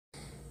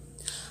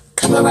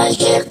Coming right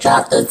here,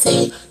 drop the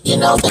T. You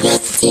know that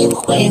it's the T with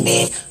Queen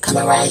B.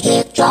 Coming right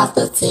here, drop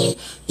the T.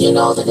 You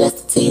know that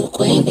it's the T with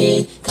Queen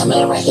B.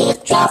 Coming right here,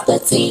 drop the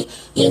T.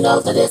 You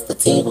know that it's the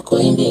T with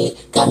Queen B.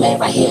 Coming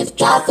right here,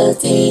 drop the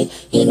T.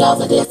 You know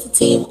that it's the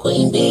T with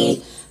Queen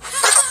B.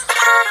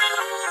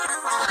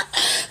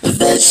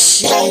 The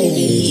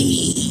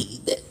shade.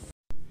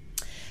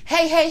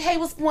 Hey,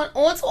 what's going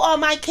on to all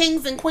my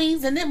kings and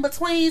queens and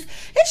in-betweens?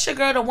 It's your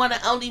girl, the one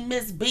and only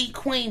Miss B,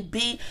 Queen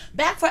B,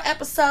 back for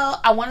episode,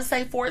 I want to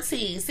say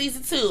 14,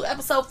 season 2,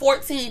 episode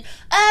 14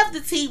 of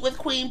The Tea with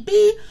Queen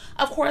B.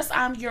 Of course,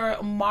 I'm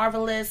your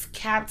marvelous,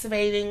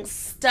 captivating,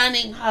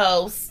 stunning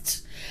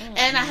host.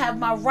 And I have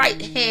my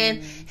right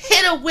hand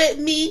hitter with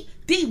me,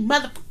 the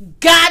motherfucking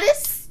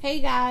goddess. Hey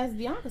guys,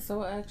 Bianca's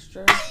so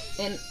extra.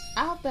 And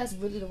I hope that's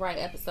really the right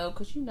episode,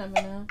 because you never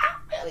know. I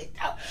really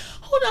don't.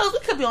 Who knows? We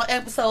could be on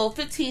episode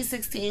 15,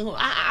 16.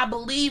 I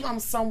believe I'm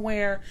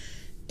somewhere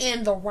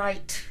in the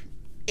right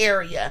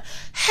area.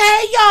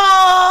 Hey,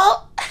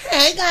 y'all.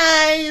 Hey,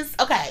 guys.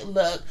 Okay,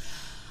 look.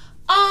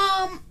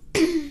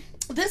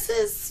 This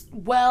is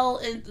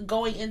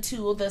going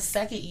into the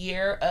second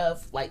year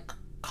of, like,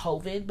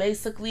 COVID,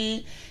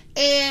 basically.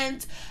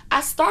 And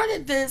I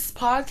started this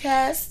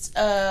podcast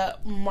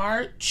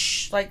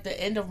March, like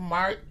the end of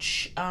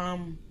March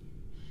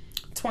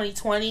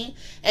 2020,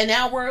 and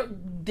now we're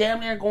damn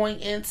near going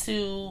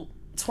into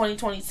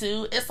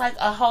 2022. It's like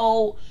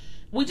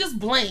we just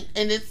blinked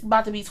and it's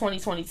about to be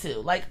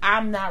 2022. Like,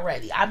 I'm not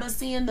ready. I've been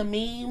seeing the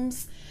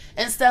memes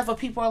and stuff of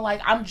people are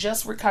like, I'm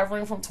just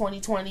recovering from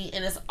 2020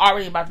 and it's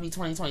already about to be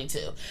 2022.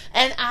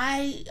 And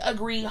I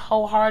agree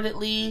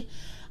wholeheartedly.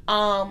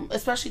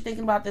 Especially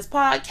thinking about this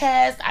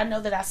podcast. I know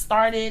that I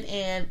started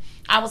and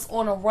I was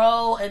on a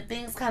roll and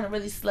things kind of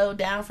really slowed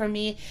down for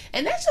me,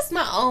 and that's just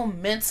my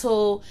own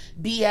mental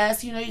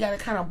BS. You know, you got to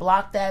kind of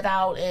block that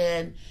out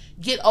and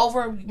get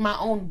over my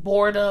own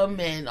boredom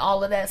and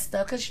all of that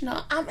stuff, because, you know,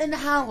 I'm in the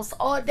house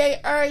all day,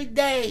 every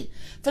day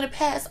for the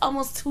past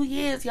almost 2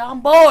 years, y'all.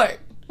 I'm bored.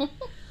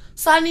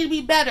 So I need to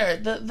be better.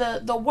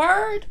 The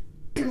word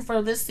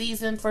for this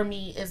season for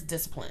me is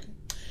discipline.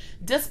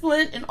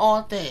 Discipline in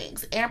all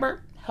things.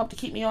 Amber, help to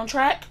keep me on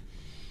track.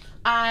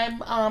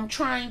 I'm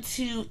trying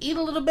to eat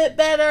a little bit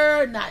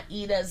better, not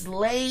eat as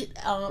late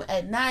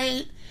at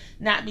night,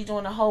 not be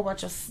doing a whole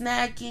bunch of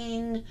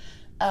snacking.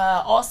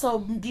 Also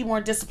be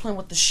more disciplined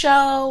with the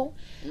show.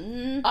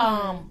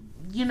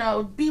 You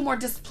know, be more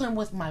disciplined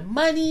with my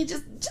money.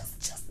 Just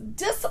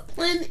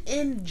discipline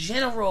in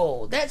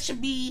general. That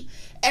should be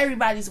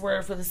everybody's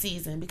word for the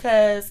season,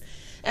 because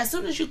as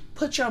soon as you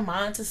put your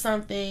mind to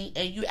something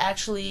and you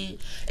actually,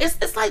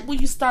 it's like when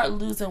you start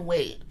losing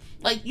weight.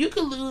 Like, you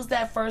can lose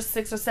that first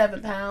 6 or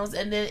 7 pounds,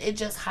 and then it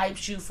just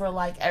hypes you for,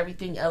 like,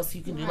 everything else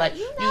you can do. Like,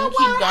 you can keep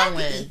going. I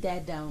can eat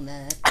that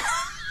donut.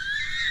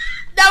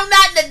 No,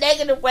 not in the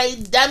negative way,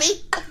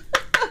 dummy.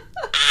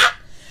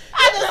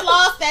 I just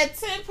lost that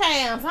 10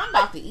 pounds. I'm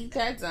about to eat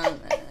that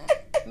donut.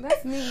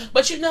 That's me.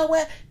 But you know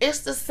what? It's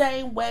the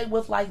same way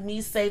with, like,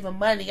 me saving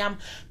money. I'm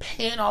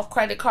paying off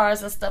credit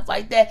cards and stuff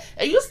like that.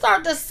 And you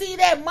start to see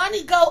that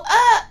money go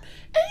up.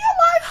 And you're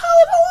like,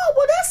 hold on,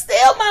 well, that's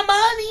still my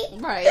money.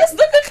 Right. It's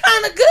looking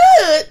kind of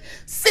good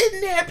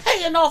sitting there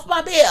paying off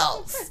my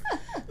bills.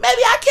 Maybe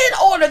I can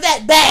order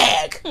that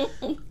bag.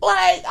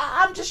 Like,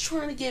 I'm just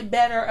trying to get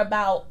better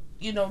about,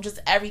 you know, just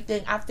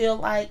everything. I feel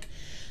like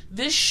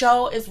this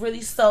show is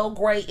really so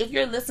great. If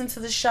you're listening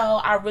to the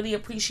show, I really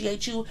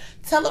appreciate you.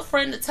 Tell a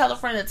friend to tell a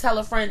friend to tell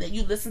a friend that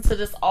you listen to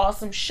this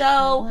awesome show.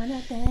 I want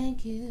to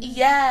thank you.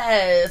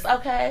 Yes.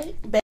 Okay.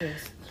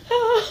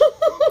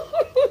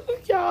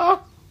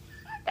 Y'all,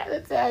 I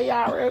gotta tell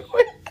y'all real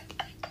quick.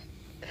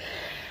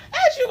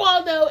 As you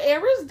all know,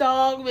 Amber's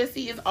dog,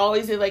 Missy, is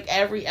always in, like,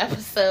 every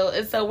episode.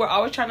 And so we're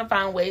always trying to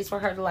find ways for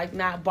her to, like,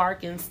 not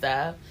bark and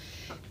stuff.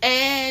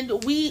 And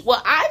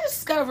I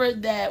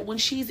discovered that when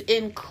she's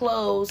in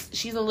clothes,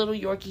 she's a little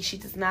Yorkie. She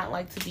does not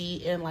like to be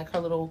in, like, her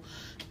little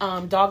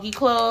doggy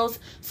clothes.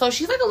 So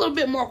she's, like, a little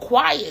bit more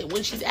quiet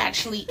when she's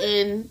actually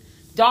in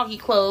doggy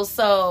clothes.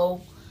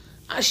 So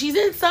she's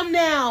in some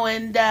now,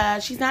 and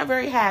she's not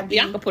very happy.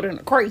 Bianca put her in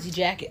a crazy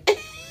jacket.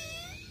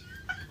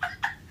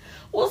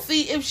 We'll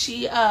see if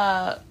she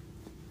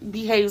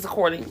behaves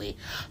accordingly.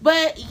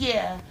 But,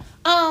 yeah.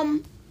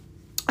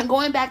 I'm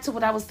going back to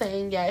what I was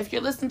saying. Yeah, if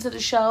you're listening to the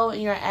show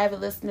and you're an avid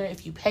listener,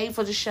 if you pay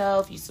for the show,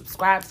 if you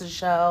subscribe to the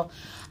show,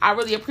 I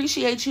really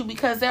appreciate you,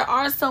 because there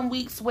are some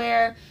weeks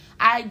where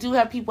I do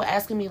have people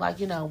asking me, like,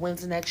 you know,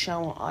 when's the next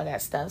show and all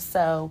that stuff.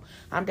 So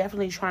I'm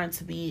definitely trying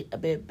to be a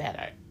bit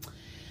better.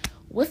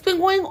 What's been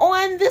going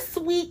on this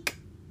week?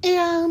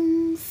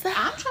 I'm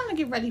trying to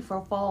get ready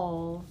for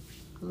fall.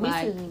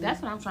 Like, too.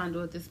 That's what I'm trying to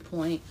do at this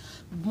point.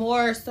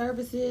 More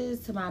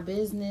services to my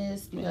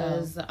business,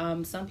 because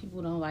some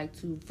people don't like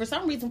to, for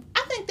some reason.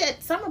 I think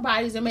that summer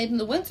bodies are made in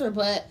the winter,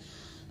 but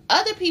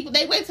other people,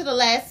 they wait till the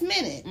last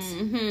minute.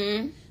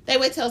 Mm-hmm. They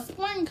wait till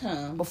spring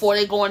comes. Before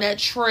they go on that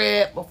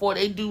trip, before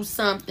they do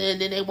something,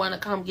 then they want to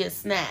come get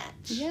snatched.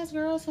 Yes,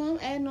 girl, so I'm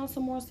adding on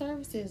some more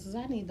services, because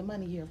I need the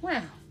money year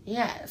round.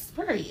 Yes,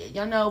 period.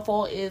 Y'all know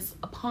fall is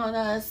upon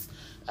us.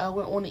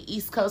 We're on the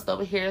East Coast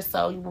over here,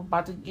 so we're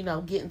about to,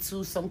 get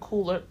into some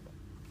cooler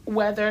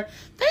weather.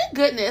 Thank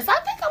goodness. I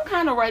think I'm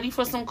kind of ready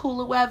for some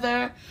cooler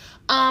weather.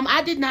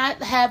 I did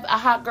not have a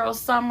hot girl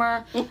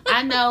summer.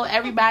 I know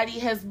everybody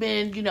has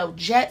been,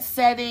 jet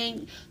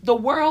setting. The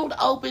world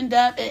opened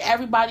up and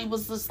everybody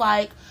was just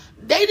like,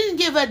 they didn't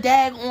give a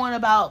dag on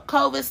about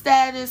COVID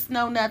status,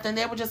 no nothing.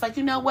 They were just like,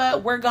 you know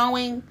what? We're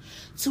going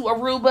to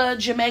Aruba,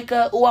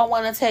 Jamaica. Ooh, I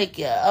want to take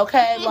you.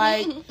 Okay?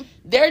 Like,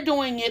 they're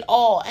doing it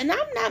all. And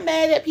I'm not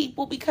mad at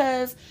people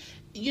because,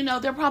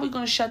 they're probably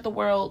going to shut the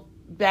world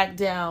back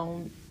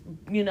down,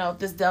 if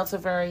this Delta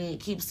variant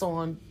keeps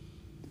on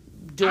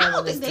doing I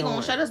don't think they're going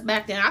to shut us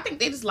back down. I think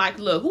they just like,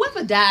 look,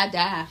 whoever died.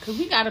 Because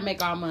we got to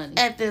make our money.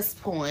 At this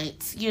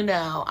point,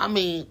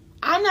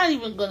 I'm not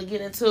even going to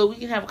get into it. We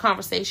can have a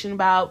conversation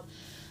about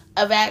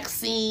a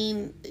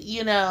vaccine,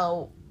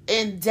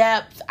 in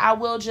depth. I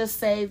will just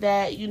say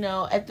that,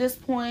 at this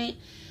point,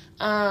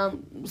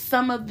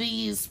 some of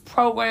these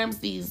programs,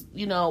 these,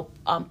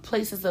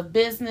 places of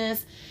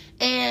business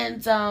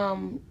and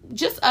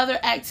just other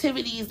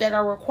activities that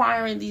are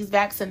requiring these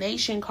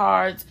vaccination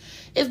cards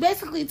is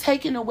basically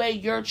taking away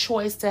your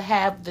choice to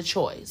have the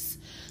choice.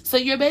 So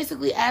you're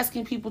basically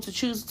asking people to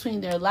choose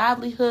between their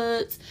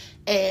livelihoods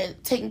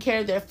and taking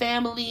care of their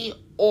family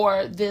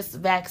or this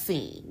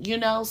vaccine,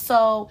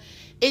 So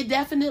it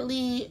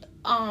definitely,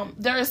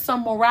 there is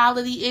some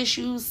morality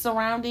issues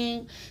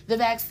surrounding the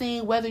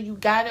vaccine, whether you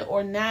got it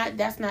or not.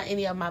 That's not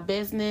any of my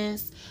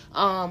business.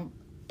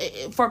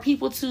 For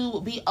people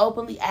to be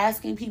openly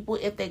asking people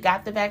if they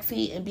got the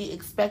vaccine and be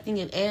expecting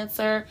an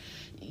answer,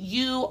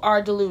 you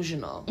are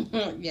delusional.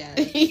 Yeah.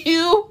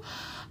 You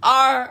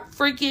are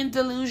freaking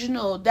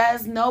delusional.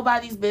 That's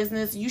nobody's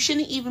business. You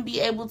shouldn't even be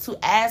able to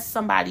ask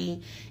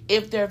somebody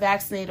if they're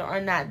vaccinated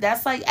or not.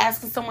 That's like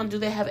asking someone, do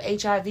they have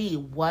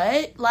HIV?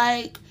 What?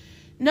 Like,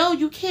 no,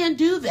 you can't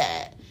do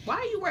that. Why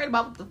are you worried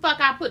about what the fuck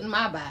I put in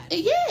my body?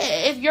 Yeah,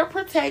 if you're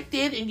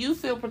protected and you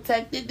feel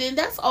protected, then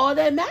that's all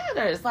that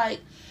matters. Like,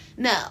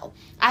 no.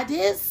 I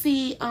did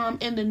see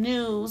in the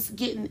news,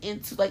 getting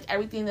into like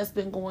everything that's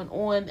been going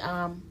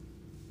on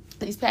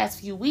these past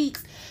few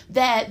weeks,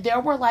 that there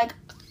were like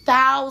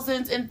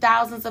thousands and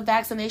thousands of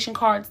vaccination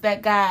cards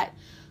that got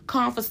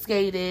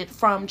confiscated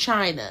from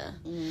China.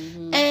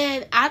 Mm-hmm.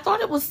 And I thought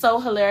it was so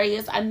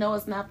hilarious. I know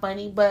it's not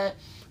funny, but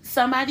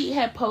somebody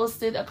had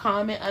posted a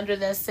comment under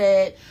that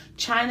said,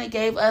 China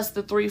gave us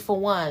the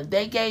 3-for-1.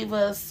 They gave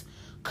us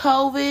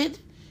COVID,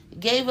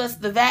 gave us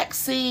the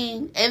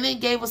vaccine, and then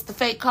gave us the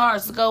fake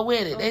cards to go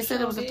with it. They said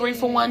it was a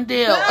 3-for-1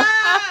 deal.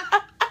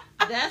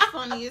 That's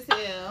funny as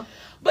hell.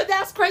 But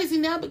that's crazy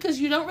now because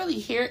you don't really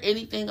hear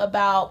anything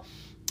about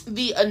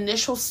the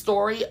initial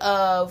story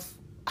of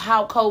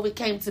how COVID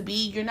came to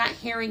be. You're not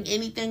hearing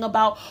anything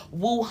about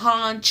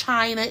Wuhan,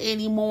 China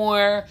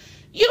anymore.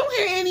 You don't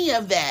hear any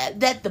of that.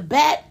 That the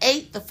bat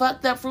ate the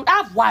fucked up fruit.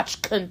 I've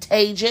watched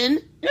Contagion.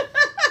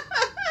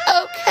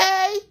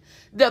 Okay?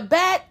 The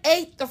bat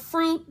ate the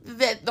fruit.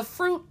 That the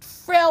fruit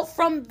fell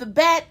from the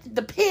bat.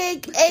 The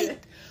pig ate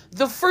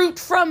the fruit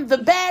from the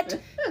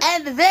bat.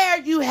 And there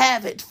you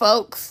have it,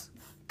 folks.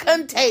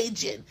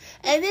 Contagion.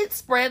 And it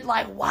spread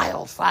like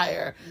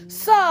wildfire.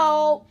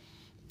 So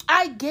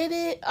I get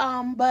it,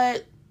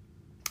 but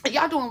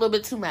y'all doing a little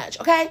bit too much,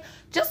 okay?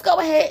 Just go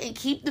ahead and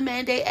keep the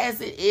mandate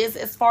as it is,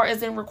 as far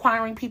as in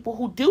requiring people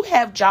who do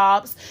have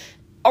jobs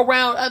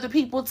around other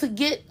people to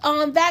get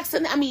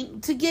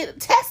to get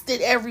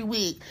tested every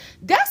week.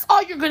 That's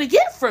all you're gonna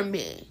get from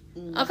me.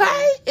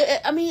 Okay?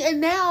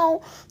 And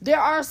now there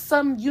are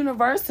some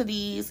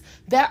universities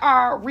that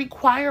are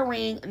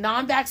requiring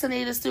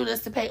non-vaccinated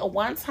students to pay a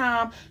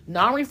one-time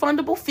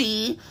non-refundable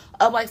fee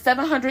of like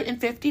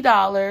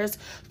 $750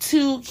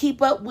 to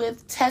keep up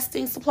with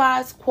testing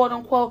supplies, quote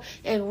unquote,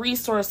 and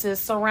resources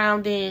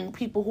surrounding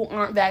people who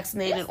aren't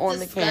vaccinated on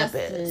the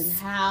campus.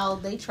 How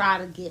they try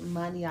to get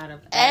money out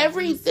of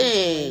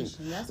everything.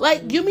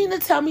 Like, you mean to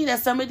tell me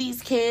that some of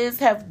these kids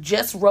have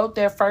just wrote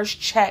their first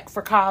check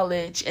for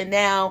college and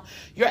now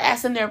you're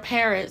asking their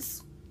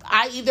parents,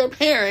 i.e. their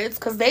parents,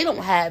 because they don't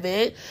have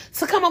it,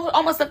 to come up with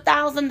almost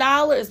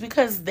 $1,000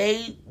 because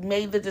they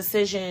made the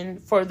decision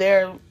for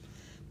their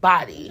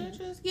body.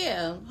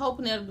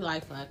 Hoping they'll be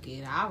like, fuck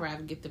it, I'd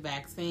rather get the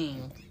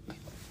vaccine.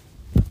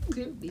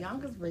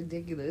 Bianca's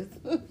ridiculous.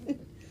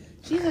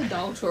 She's a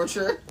dog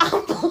torturer. I'm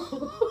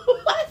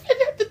laughing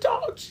at the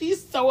dog.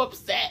 She's so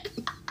upset.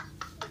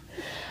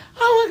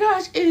 Oh my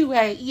gosh.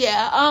 Anyway,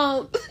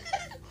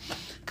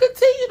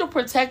 continue to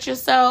protect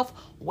yourself.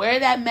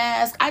 Wear that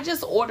mask. I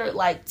just ordered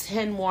like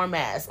 10 more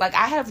masks. Like,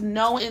 I have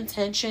no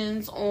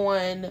intentions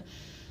on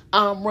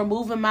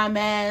removing my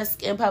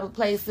mask in public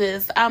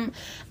places. I'm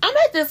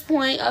at this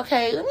point,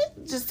 okay, let me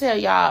just tell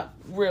y'all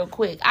real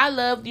quick. I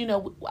love,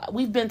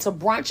 we've been to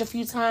brunch a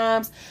few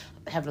times,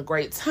 having a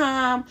great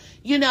time,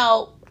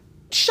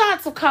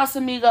 shots of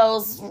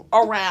Casamigos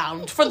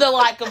around for the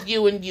like of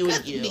you and you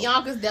and you.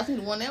 Bianca's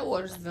definitely the one that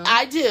orders them.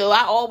 I do.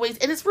 I always,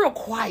 and it's real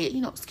quiet,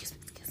 excuse me.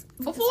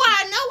 Before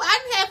I know, I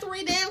done had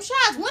 3 damn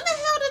shots. When the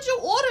hell did you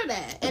order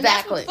that? And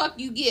that's what the fuck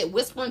you get,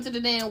 whispering to the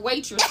damn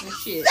waitress and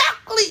shit.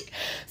 Exactly.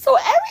 So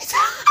every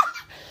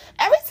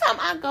time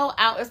I go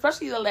out,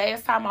 especially the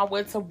last time I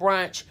went to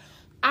brunch,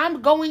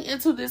 I'm going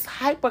into this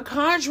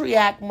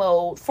hypochondriac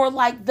mode for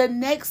like the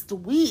next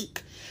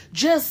week.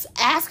 Just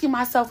asking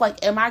myself,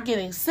 like, am I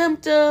getting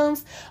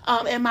symptoms?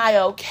 Am I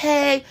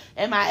okay?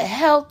 Am I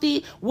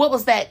healthy? What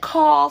was that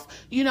cough?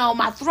 You know,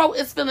 my throat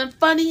is feeling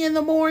funny in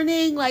the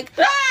morning. Like,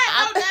 don't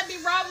that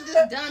be wrong with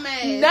this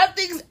dumbass?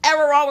 Nothing's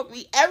ever wrong with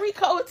me. Every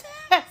COVID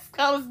test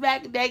comes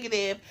back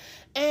negative.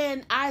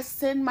 And I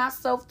send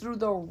myself through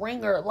the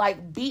ringer,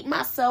 like beat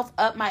myself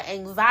up. My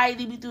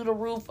anxiety be through the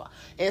roof.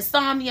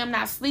 Insomnia, I'm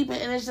not sleeping.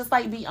 And it's just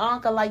like,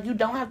 Bianca, like, you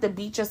don't have to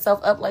beat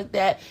yourself up like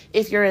that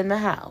if you're in the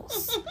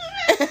house.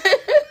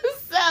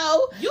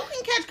 So you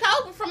can catch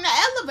COVID from the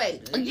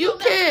elevator. You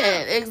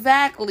can,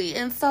 exactly.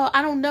 And so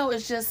I don't know.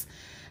 It's just,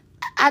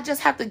 I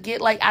just have to get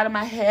like out of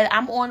my head.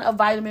 I'm on a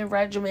vitamin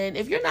regimen.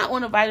 If you're not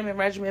on a vitamin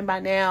regimen by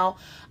now,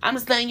 I'm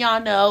just letting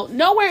y'all know.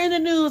 Nowhere in the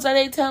news are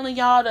they telling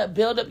y'all to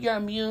build up your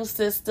immune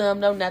system.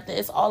 No, nothing.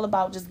 It's all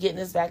about just getting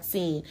this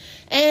vaccine.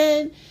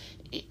 And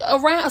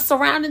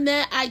surrounding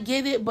that, I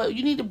get it, but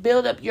you need to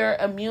build up your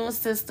immune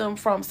system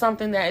from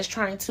something that is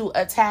trying to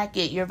attack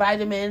it. Your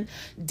vitamin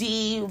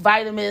D,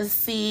 vitamin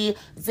C,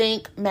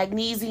 zinc,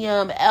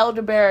 magnesium,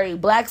 elderberry,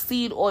 black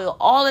seed oil,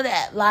 all of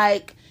that.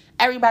 Like,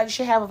 everybody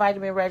should have a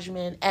vitamin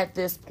regimen at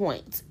this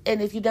point.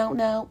 And if you don't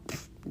know,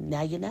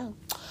 now you know.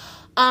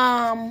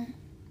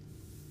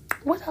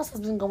 What else has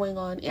been going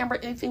on? Amber,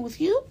 anything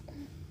with you?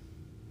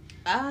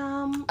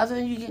 Other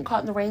than you getting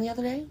caught in the rain the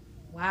other day?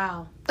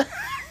 Wow.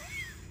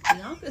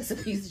 Bianca's a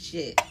piece of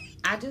shit.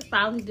 I just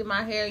finally did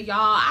my hair, y'all.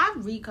 I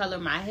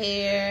recolored my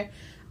hair.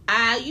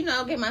 I,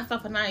 gave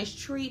myself a nice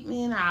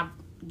treatment. I,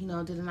 did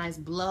a nice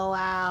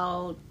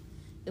blowout.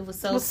 It was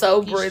so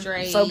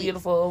straight. So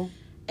beautiful.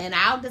 And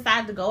I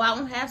decided to go out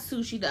and have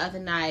sushi the other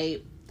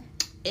night.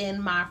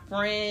 And my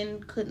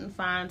friend couldn't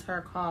find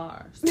her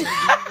car. So we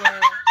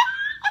were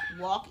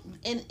walking.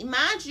 And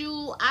mind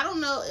you, I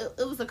don't know.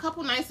 It was a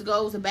couple nights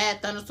ago. It was a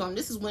bad thunderstorm.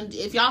 This is when,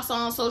 if y'all saw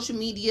on social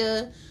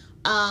media,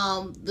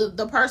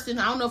 the person,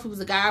 I don't know if it was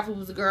a guy or if it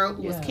was a girl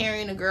who was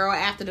carrying a girl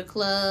after the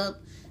club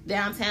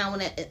downtown,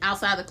 when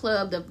outside the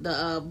club,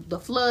 the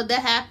flood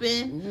that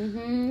happened.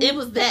 Mm-hmm. It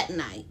was that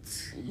night.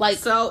 Like,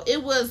 so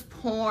it was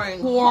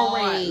pouring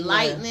hard,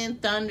 lightning,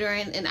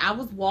 thundering, and I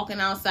was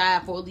walking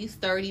outside for at least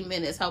 30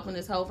 minutes helping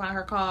this hoe find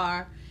her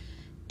car.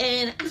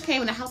 And I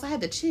came in the house, I had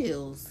the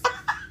chills.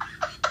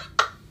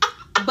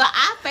 But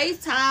I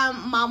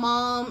FaceTime my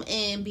mom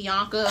and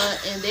Bianca,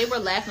 and they were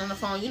laughing on the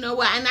phone. You know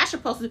what? And I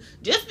should post it.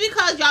 Just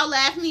because y'all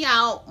laughed me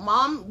out,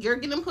 Mom, you're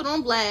getting put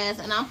on blast,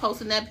 and I'm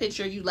posting that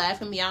picture of you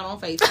laughing me out on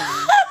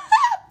FaceTime.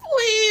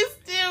 Please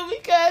do,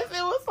 because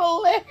it was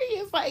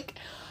hilarious. Like,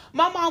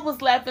 my mom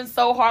was laughing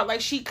so hard,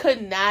 like she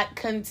could not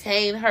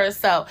contain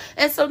herself.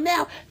 And so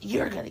now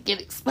you're going to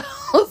get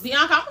exposed.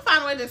 Bianca, I'm going to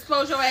find a way to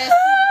expose your ass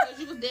because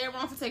you was dead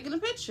wrong for taking a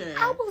picture.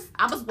 I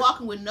was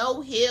walking with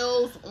no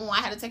heels on.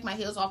 I had to take my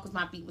heels off because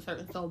my feet was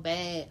hurting so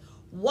bad.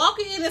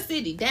 Walking in the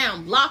city,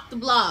 down block to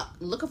block,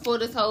 looking for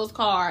this hoe's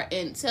car,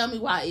 and tell me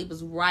why it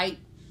was right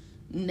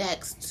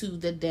next to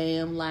the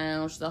damn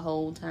lounge the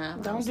whole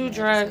time. Don't do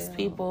drugs,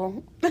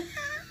 people.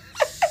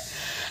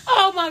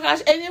 Oh my gosh.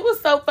 And it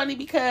was so funny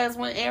because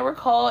when Amber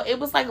called, it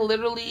was like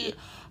literally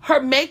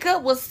her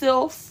makeup was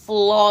still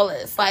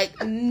flawless.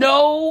 Like,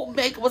 no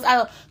makeup was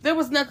out. There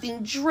was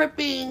nothing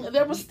dripping.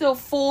 There was still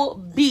full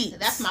beats.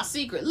 That's my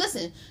secret.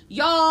 Listen,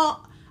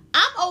 y'all,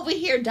 I'm over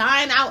here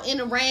dying out in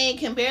the rain,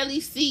 can barely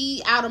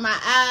see out of my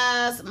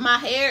eyes. My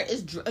hair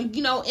is,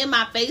 in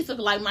my face look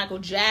like Michael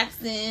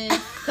Jackson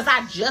because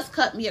I just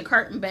cut me a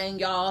curtain bang,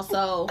 y'all.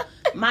 So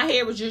my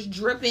hair was just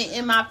dripping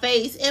in my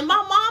face. And my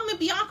mom and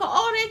Bianca,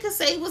 all they could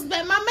say was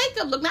that my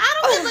makeup looked. Now, I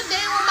don't give a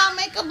damn what my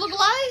makeup looked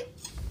like.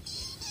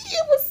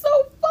 It was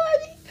so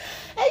funny.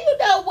 And you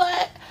know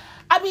what?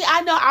 I mean,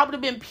 I know I would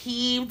have been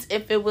peeved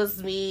if it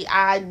was me.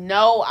 I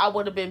know I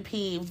would have been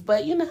peeved.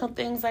 But,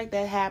 things like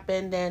that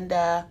happened. And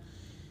the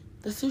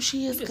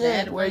sushi is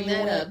good. Where you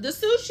went. The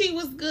sushi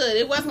was good.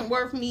 It wasn't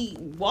worth me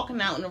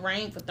walking out in the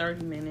rain for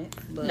 30 minutes.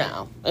 But.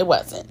 No, it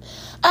wasn't.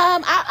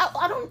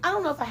 I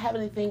don't know if I have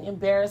anything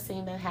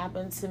embarrassing that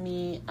happened to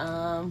me.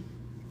 I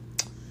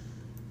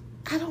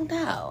don't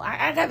know.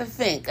 I got to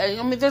think. I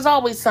mean, there's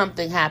always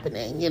something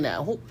happening,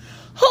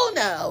 Who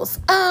knows?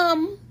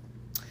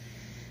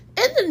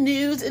 In the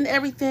news and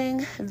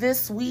everything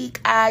this week,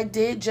 I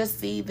did just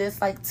see this,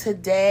 like,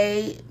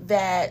 today,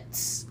 that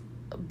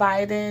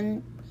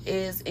Biden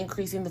is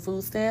increasing the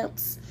food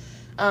stamps.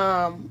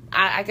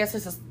 I guess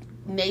it's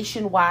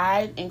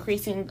nationwide,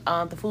 increasing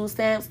the food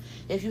stamps.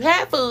 If you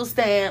have food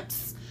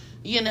stamps,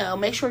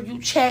 make sure you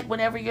check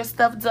whenever your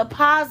stuff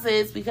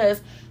deposits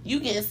because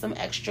you get some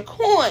extra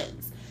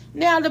coins.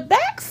 Now, the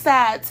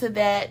backside to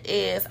that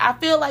is I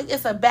feel like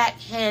it's a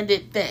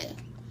backhanded thing.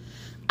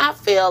 I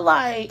feel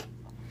like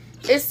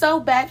it's so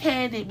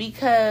backhanded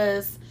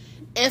because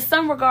in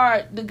some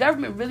regard, the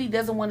government really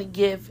doesn't want to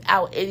give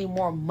out any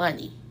more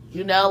money.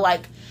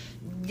 Like,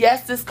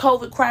 yes, this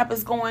COVID crap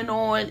is going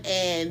on,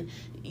 and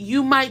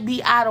you might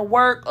be out of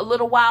work a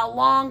little while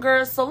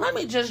longer, so let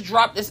me just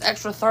drop this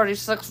extra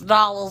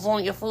 $36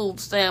 on your food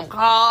stamp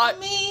card. I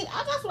mean,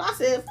 that's what I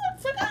said.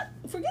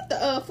 Forget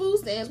the food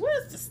stamps.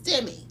 Where's the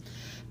stimmy?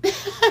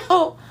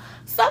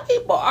 Some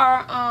people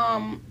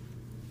are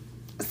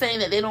saying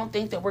that they don't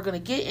think that we're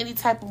going to get any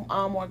type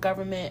of more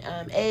government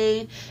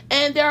aid,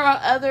 and there are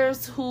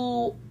others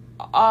who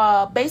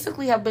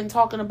basically have been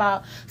talking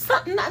about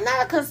something, not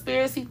a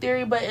conspiracy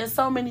theory, but in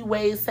so many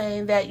ways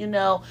saying that,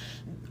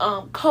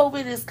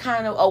 COVID is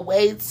kind of a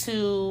way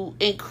to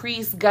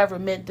increase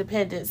government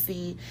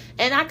dependency.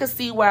 And I can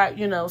see why,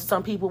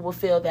 some people will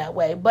feel that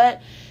way.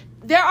 But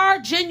there are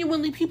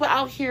genuinely people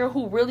out here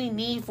who really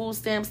need food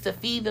stamps to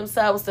feed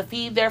themselves, to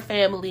feed their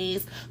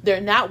families.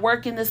 They're not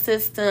working the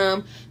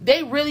system.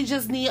 They really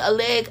just need a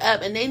leg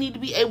up, and they need to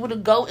be able to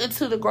go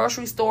into the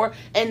grocery store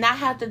and not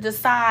have to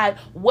decide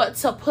what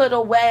to put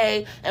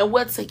away and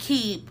what to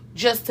keep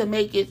just to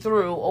make it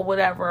through or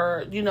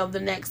whatever, the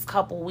next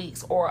couple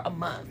weeks or a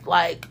month.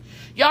 Like,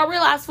 y'all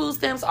realize food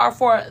stamps are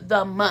for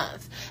the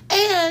month.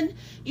 And,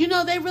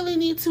 they really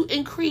need to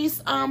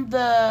increase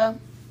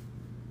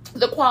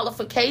the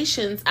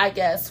qualifications, I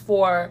guess,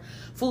 for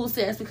food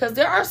stamps, because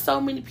there are so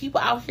many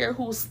people out here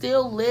who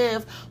still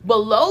live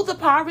below the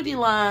poverty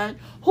line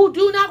who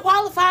do not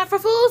qualify for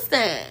food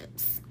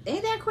stamps.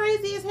 Ain't that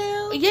crazy as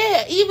hell?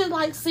 Yeah, even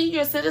like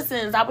senior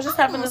citizens. I was just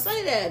having to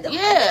say that.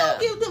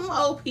 Don't give them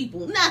old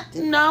people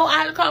nothing. No, I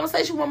had a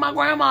conversation with my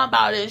grandma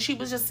about it, and she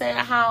was just saying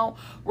how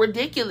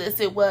ridiculous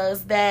it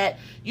was that,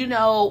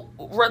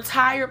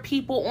 retired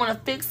people on a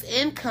fixed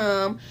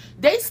income,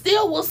 they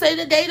still will say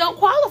that they don't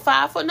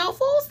qualify for no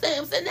food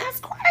stamps, and that's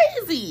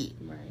crazy.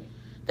 Right.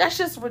 That's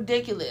just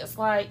ridiculous.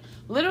 Like,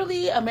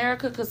 literally,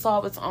 America could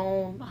solve its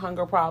own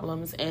hunger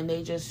problems, and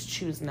they just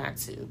choose not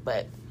to.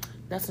 But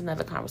that's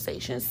another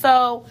conversation.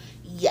 So,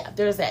 yeah,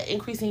 there's that.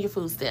 Increasing your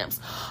food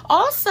stamps.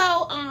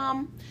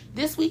 Also,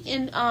 this week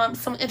in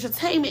some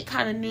entertainment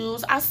kind of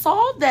news, I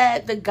saw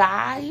that the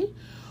guy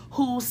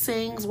who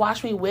sings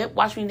Watch Me Whip,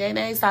 Watch Me Nae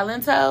Nae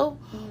Silento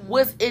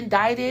was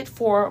indicted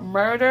for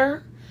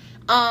murder.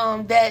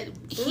 That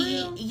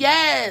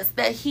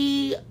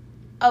he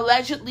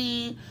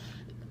allegedly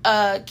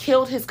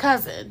killed his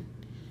cousin.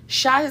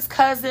 Shot his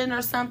cousin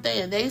or something,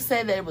 and they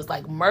said that it was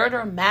like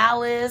murder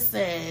malice,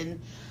 and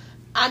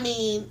I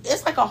mean,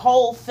 it's like a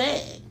whole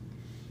thing.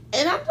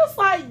 And I'm just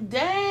like,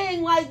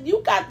 dang, like,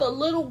 you got the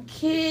little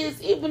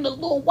kids, even the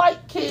little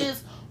white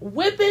kids,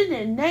 whipping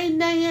and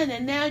nay-naying,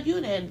 and now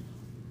you done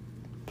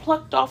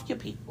plucked off your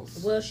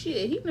peoples. Well,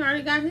 shit, he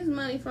already got his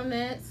money from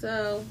that,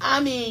 so.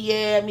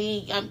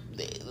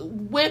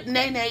 Whip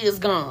nay-nay is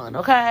gone,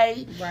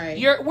 okay?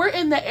 Right. We're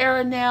in the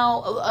era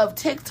now of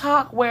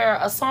TikTok where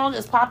a song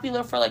is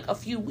popular for like a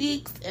few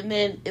weeks, and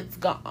then it's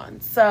gone.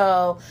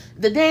 So,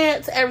 the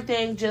dance,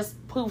 everything just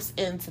poofs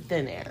into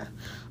thin air.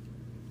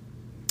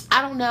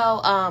 I don't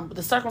know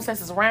the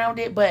circumstances around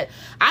it, but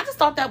I just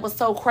thought that was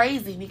so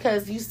crazy,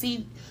 because you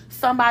see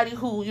somebody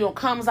who,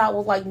 comes out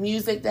with like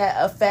music that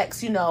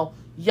affects,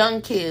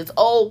 young kids,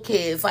 old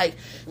kids, like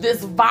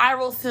this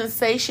viral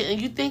sensation,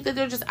 and you think that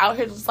they're just out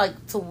here just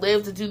like to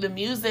live, to do the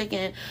music,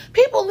 and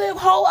people live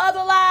whole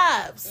other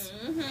lives.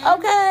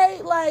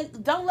 Okay?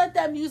 Like, don't let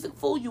that music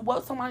fool you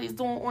what somebody's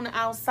doing on the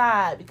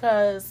outside,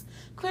 because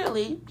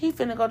clearly he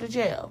finna go to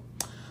jail.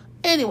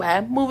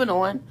 Anyway, moving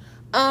on.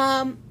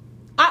 I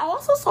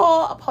also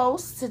saw a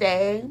post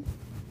today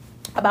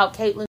about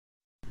Caitlyn.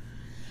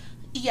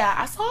 Yeah,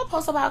 I saw a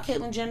post about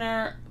Caitlyn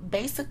Jenner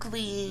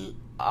basically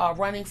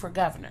running for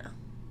governor.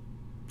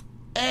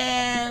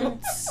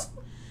 And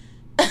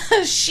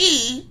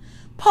she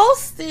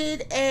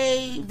posted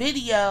a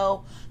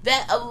video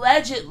that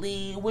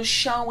allegedly was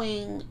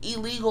showing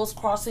illegals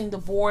crossing the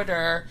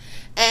border,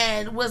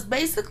 and was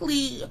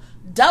basically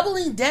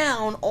doubling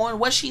down on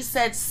what she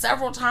said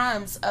several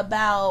times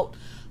about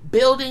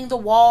building the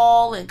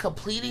wall and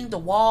completing the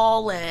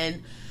wall.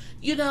 And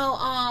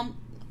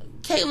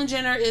Caitlyn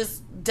Jenner is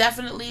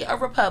definitely a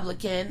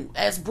Republican,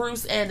 as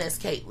Bruce and as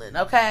Caitlyn,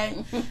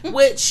 okay?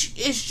 Which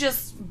is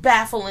just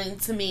baffling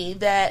to me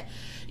that,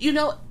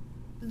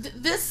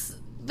 this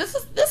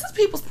is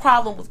people's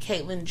problem with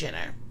Caitlyn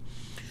Jenner.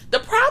 The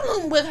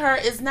problem with her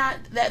is not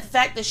that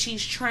fact that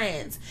she's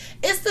trans.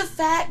 It's the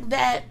fact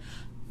that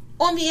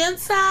on the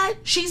inside,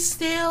 she's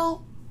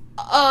still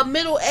a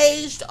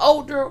middle-aged,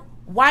 older,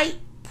 white,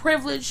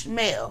 privileged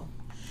male.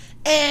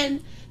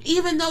 And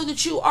even though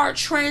that you are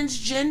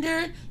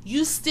transgendered,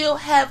 you still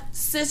have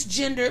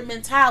cisgendered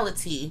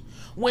mentality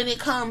when it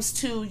comes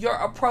to your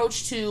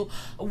approach to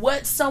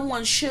what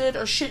someone should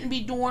or shouldn't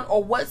be doing,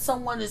 or what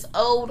someone is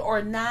owed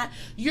or not.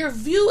 Your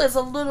view is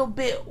a little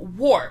bit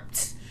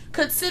warped,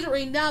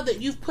 considering now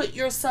that you've put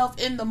yourself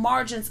in the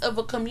margins of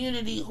a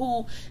community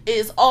who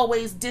is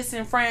always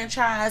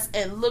disenfranchised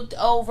and looked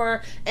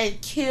over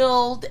and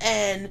killed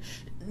and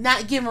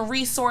not giving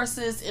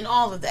resources and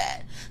all of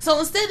that. So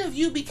instead of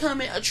you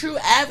becoming a true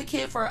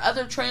advocate for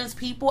other trans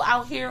people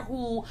out here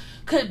who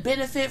could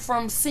benefit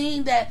from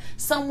seeing that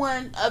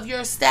someone of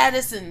your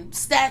status and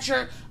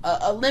stature,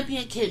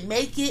 Olympian, can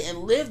make it and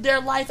live their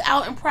life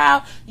out and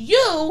proud,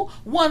 you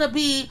want to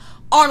be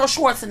Arnold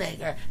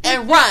Schwarzenegger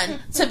and run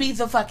to be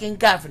the fucking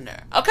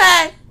governor.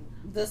 Okay?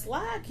 The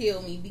slide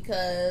killed me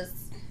because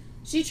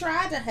she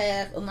tried to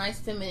have a nice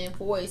feminine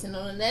voice, and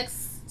on the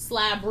next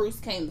slide, Bruce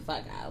came the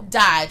fuck out.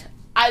 Died.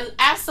 I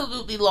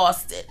absolutely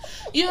lost it.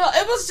 You know,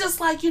 it was just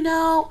like,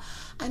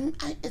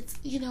 it's,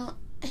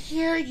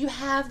 here you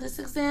have this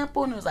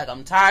example, and it was like,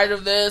 I'm tired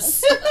of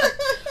this.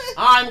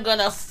 I'm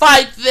gonna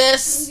fight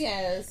this.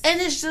 Yes.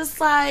 And it's just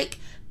like,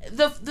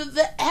 the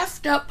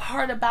effed up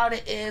part about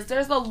it is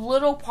there's a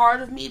little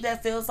part of me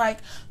that feels like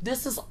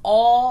this is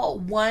all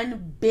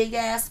one big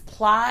ass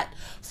plot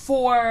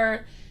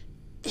for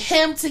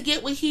him to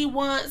get what he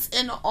wants,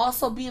 and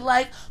also be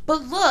like,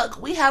 but look,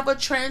 we have a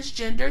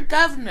transgender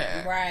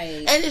governor.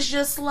 Right. And it's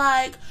just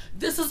like,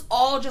 this is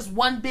all just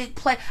one big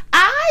play.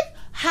 I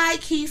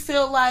high-key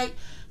feel like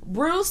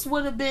Bruce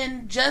would have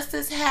been just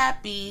as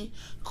happy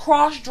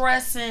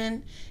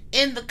cross-dressing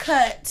in the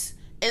cut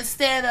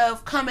instead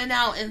of coming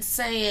out and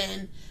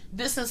saying,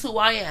 this is who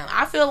I am.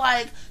 I feel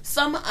like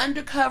some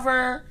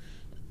undercover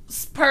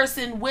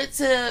person went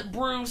to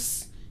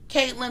Bruce,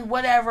 Caitlyn,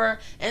 whatever,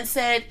 and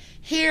said,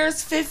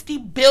 here's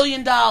 $50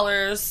 billion,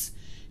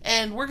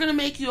 and we're going to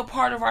make you a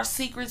part of our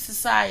secret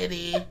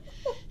society.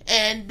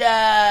 And,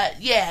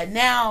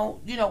 now,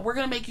 we're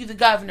going to make you the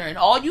governor. And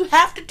all you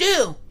have to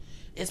do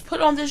is put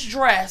on this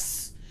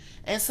dress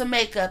and some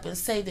makeup and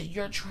say that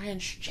you're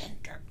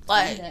transgender.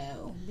 Like, I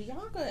know.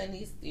 Bianca and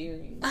these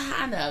theories.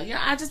 I know.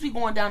 I just be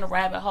going down the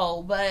rabbit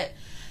hole. But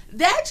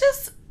that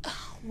just,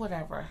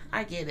 whatever.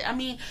 I get it. I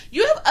mean,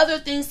 you have other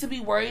things to be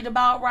worried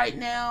about right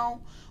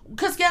now.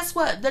 Because guess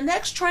what? The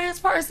next trans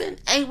person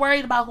ain't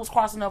worried about who's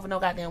crossing over no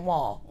goddamn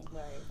wall.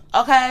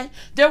 Right. Okay?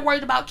 They're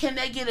worried about, can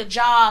they get a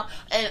job,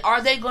 and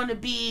are they going to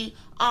be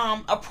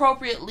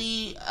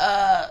appropriately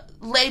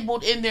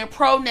labeled in their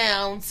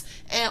pronouns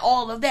and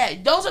all of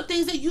that. Those are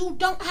things that you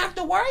don't have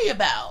to worry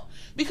about.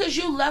 Because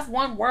you left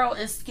one world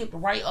and skipped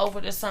right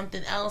over to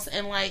something else,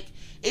 and like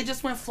it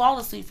just went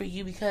flawlessly for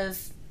you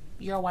because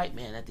you're a white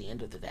man at the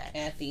end of the day.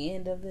 At the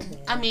end of the day.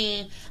 I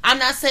mean, I'm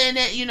not saying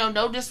that,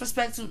 no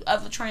disrespect to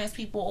other trans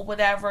people or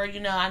whatever.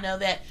 I know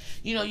that,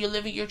 you're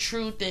living your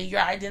truth and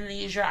your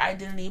identity is your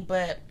identity,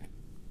 but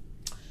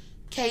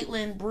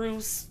Caitlyn,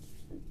 Bruce,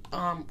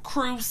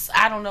 Cruz,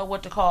 I don't know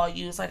what to call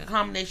you. It's like a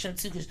combination of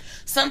two, because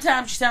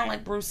sometimes you sound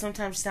like Bruce,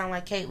 sometimes you sound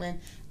like Caitlyn.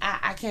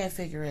 I can't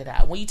figure it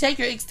out. When you take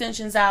your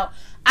extensions out,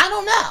 I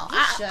don't know.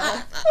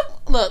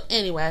 Look,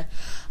 anyway.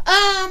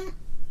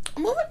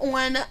 Moving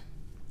on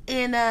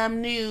in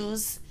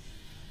news.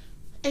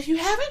 If you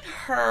haven't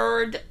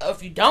heard, or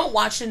if you don't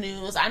watch the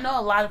news, I know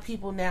a lot of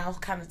people now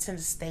kind of tend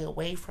to stay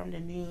away from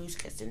the news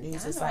because the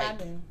news is like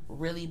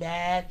really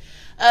bad.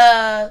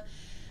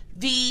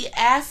 The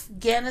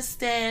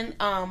Afghanistan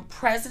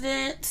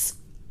president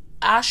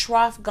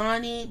Ashraf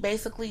Ghani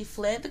basically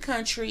fled the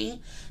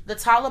country. The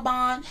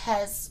Taliban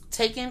has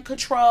taken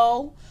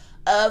control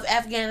of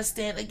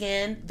Afghanistan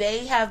again.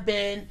 They have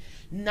been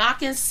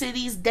knocking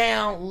cities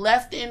down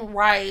left and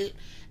right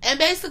and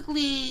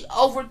basically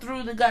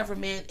overthrew the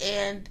government,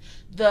 and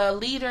the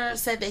leader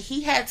said that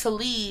he had to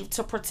leave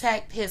to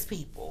protect his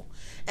people,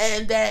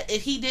 and that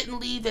if he didn't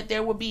leave, that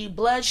there would be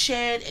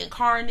bloodshed and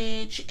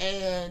carnage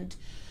and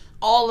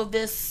all of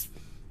this.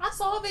 I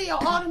saw a video,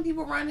 all them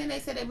people running, they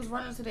said they was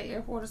running to the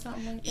airport or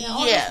something. And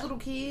all those little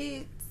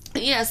kids.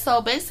 Yeah,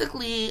 so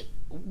basically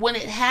when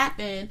it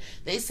happened,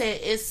 they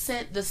said it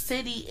sent the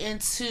city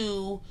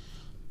into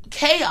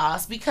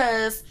chaos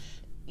because,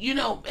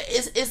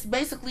 it's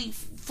basically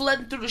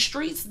flooding through the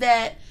streets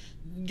that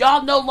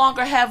y'all no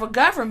longer have a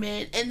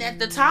government and that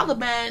the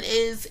Taliban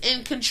is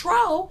in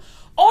control.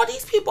 All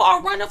these people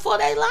are running for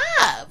their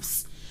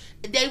lives.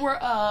 They were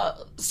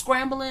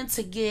scrambling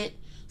to get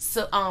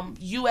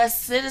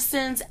U.S.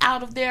 citizens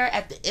out of there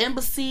at the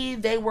embassy.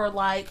 They were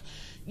like,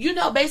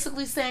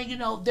 basically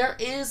saying, there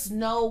is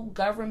no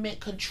government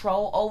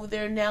control over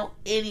there now.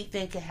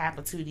 Anything can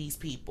happen to these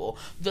people.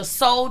 The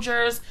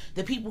soldiers,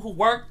 the people who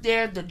work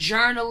there, the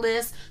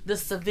journalists, the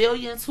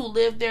civilians who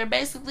live there,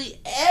 basically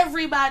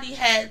everybody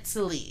had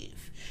to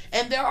leave.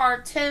 And there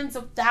are tens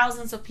of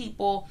thousands of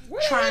people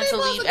trying to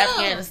leave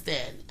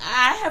Afghanistan.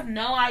 I have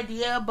no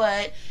idea,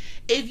 but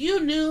if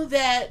you knew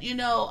that,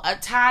 a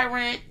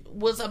tyrant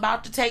was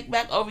about to take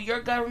back over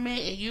your government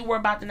and you were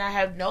about to not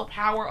have no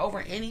power over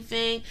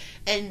anything,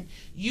 and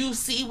you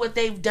see what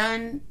they've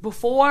done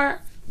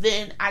before,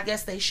 then I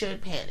guess they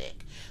should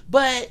panic.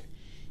 But,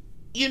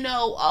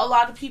 a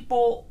lot of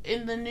people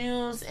in the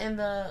news and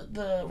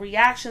the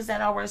reactions that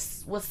I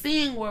was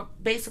seeing were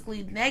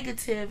basically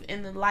negative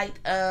in the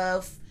light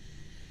of,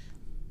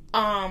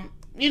 the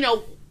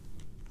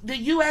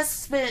U.S.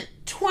 spent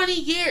 20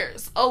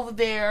 years over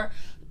there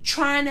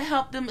trying to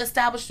help them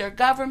establish their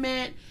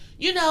government,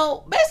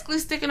 basically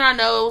sticking our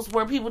nose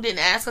where people didn't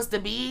ask us to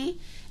be.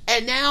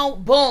 And now,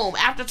 boom,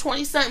 after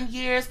 20-something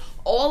years,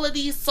 all of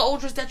these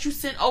soldiers that you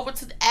sent over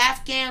to the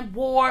Afghan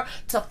war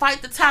to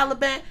fight the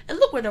Taliban, and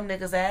look where them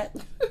niggas at.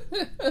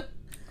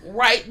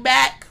 Right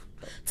back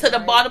to the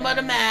bottom of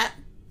the map.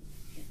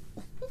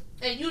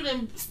 And you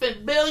done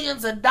spent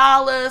billions of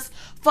dollars.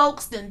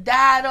 Folks done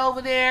died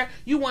over there.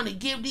 You want to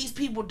give these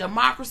people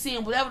democracy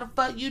and whatever the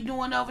fuck you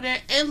doing over there.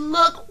 And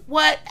look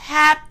what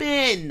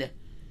happened.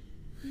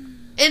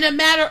 In a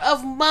matter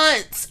of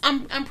months.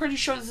 I'm pretty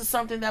sure this is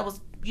something that was,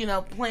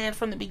 planned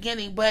from the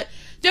beginning. But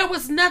there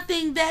was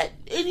nothing that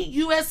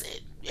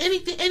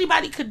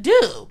anybody could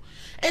do.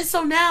 And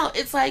so now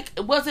it's like,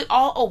 was it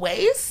all a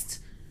waste?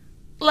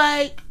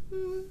 Like,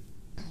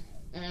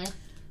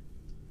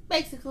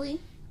 basically.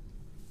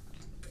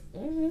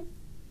 Mm-hmm.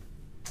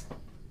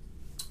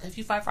 If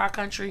you fight for our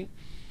country,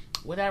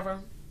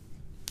 whatever,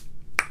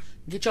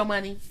 get your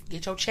money,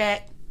 get your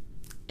check,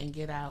 and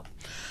get out.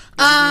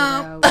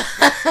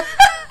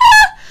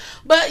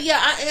 But yeah,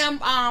 I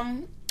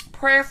am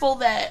prayerful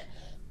that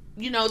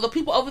the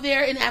people over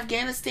there in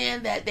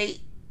Afghanistan, that they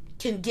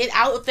can get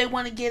out if they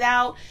want to get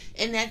out,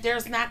 and that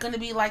there's not going to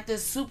be like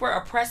this super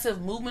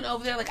oppressive movement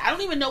over there. Like, I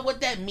don't even know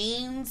what that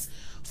means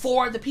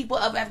for the people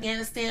of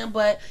Afghanistan,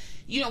 but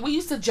we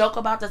used to joke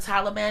about the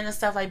Taliban and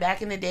stuff like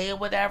back in the day or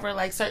whatever,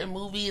 like certain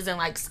movies and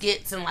like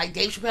skits and like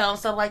Dave Chappelle and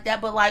stuff like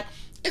that, but like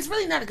it's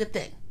really not a good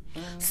thing.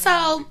 Mm-hmm.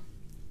 So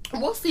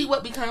we'll see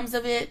what becomes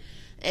of it.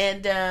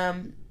 And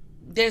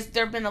there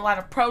have been a lot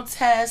of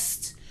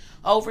protests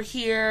over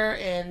here,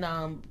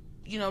 and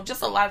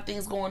just a lot of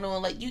things going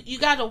on. Like you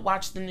got to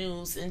watch the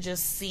news and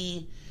just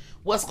see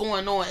what's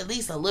going on at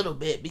least a little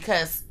bit,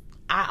 because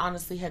I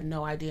honestly had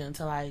no idea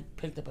until I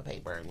picked up a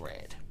paper and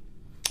read.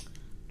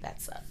 That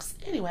sucks.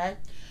 Anyway,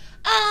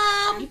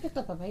 you picked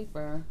up a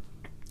paper.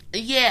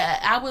 Yeah,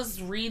 I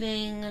was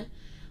reading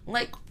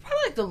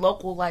probably the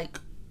local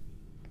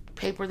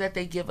paper that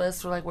they give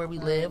us for where we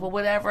live or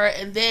whatever,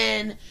 and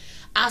then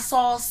I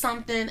saw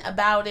something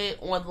about it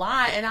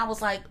online, and I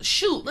was like,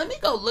 shoot, let me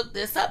go look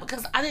this up,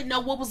 because I didn't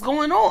know what was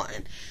going on.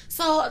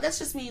 So that's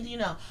just me,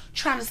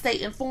 trying to stay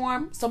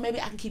informed, so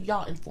maybe I can keep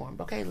y'all informed,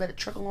 okay? Let it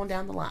trickle on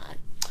down the line.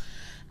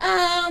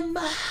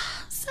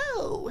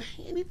 So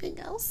anything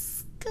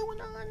else going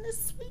on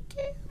this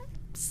weekend?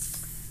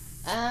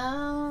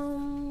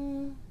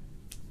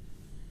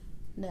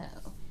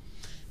 No.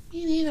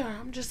 Me neither.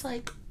 I'm just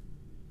in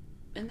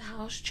the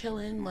house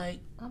chilling.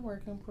 I'm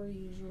working per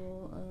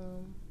usual.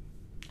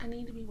 I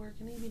need to be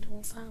working. I need to be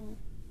doing something.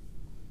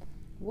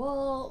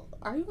 Well,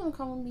 are you gonna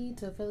come with me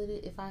to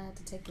Philly if I have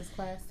to take this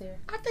class there?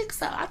 I think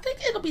so. I think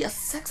it'll be a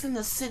Sex in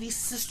the City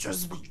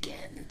Sisters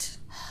weekend.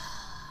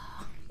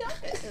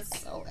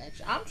 It's so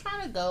extra. I'm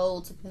trying to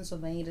go to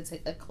Pennsylvania to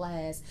take a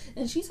class,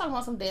 and she's talking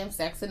about some damn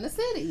Sex in the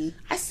City.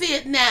 I see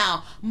it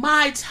now.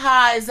 My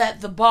ties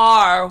at the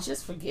bar.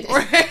 Just forget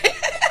it.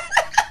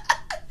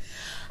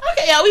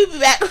 Okay, y'all, we'll be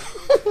back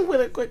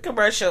with a quick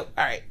commercial.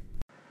 All right.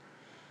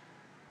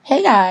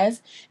 Hey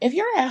guys, if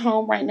you're at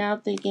home right now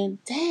thinking,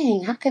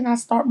 dang, how can I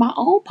start my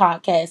own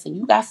podcast, and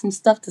you got some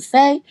stuff to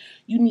say,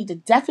 you need to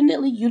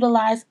definitely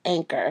utilize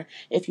Anchor.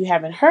 If you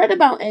haven't heard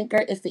about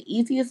Anchor, it's the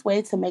easiest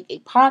way to make a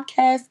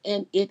podcast,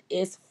 and it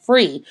is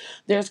free.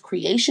 There's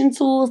creation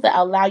tools that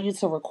allow you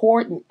to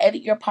record and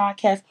edit your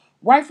podcast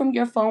right from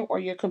your phone or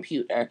your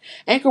computer.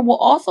 Anchor will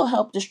also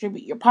help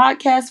distribute your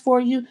podcast for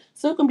you,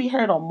 so it can be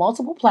heard on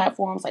multiple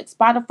platforms like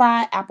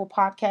Spotify, Apple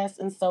Podcasts,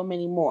 and so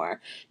many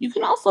more. You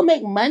can also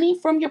make money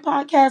from your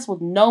podcast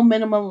with no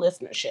minimum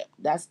listenership.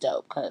 That's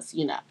dope, because,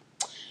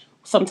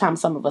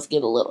 sometimes some of us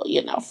get a little,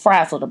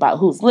 frazzled about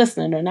who's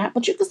listening or not,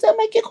 but you can still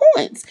make your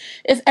coins.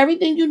 It's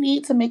everything you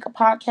need to make a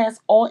podcast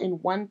all in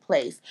one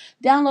place.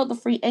 Download the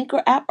free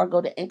Anchor app or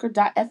go to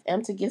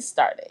anchor.fm to get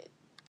started.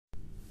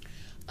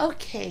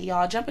 Okay,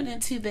 y'all, jumping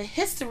into the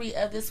history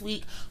of this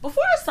week.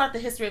 Before I start the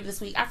history of this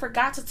week, I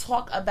forgot to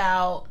talk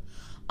about,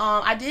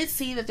 I did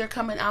see that they're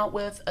coming out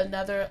with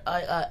another,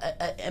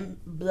 a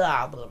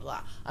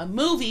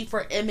movie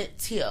for Emmett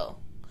Till.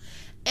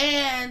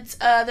 And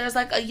there's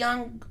a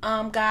young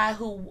guy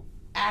who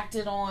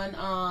acted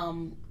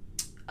on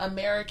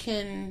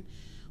American,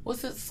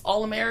 what's this,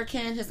 All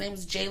American? His name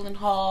is Jalen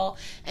Hall,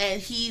 and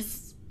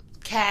he's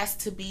cast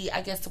to be,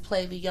 I guess, to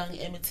play the young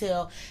Emmett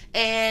Till.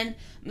 And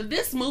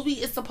this movie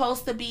is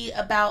supposed to be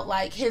about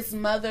his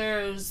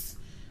mother's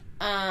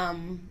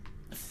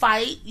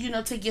fight,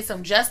 to get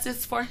some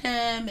justice for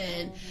him,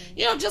 and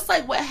just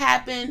what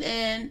happened.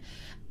 And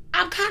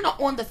I'm kind of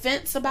on the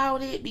fence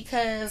about it,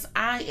 because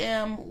I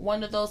am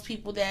one of those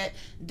people that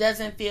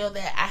doesn't feel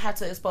that I have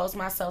to expose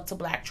myself to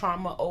black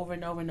trauma over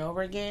and over and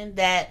over again.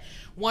 That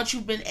once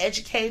you've been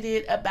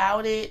educated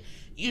about it,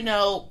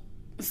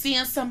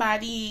 seeing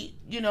somebody,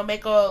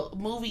 make a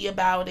movie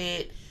about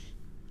it,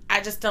 I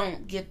just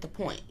don't get the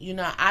point.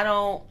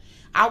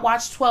 I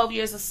watched 12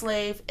 Years a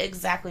Slave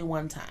exactly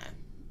one time.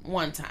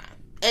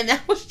 And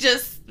that was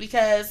just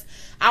because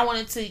I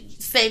wanted to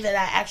say that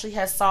I actually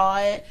had saw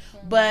it.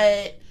 Mm-hmm.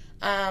 But,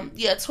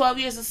 12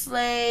 Years a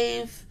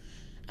Slave,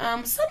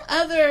 some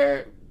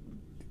other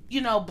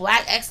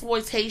black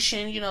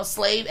exploitation,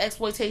 slave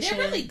exploitation.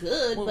 They're really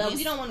good, movies. But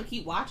we don't want to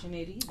keep watching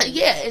it either.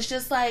 Yeah, it's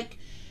just like,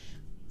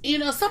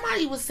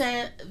 somebody was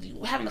saying,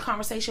 having a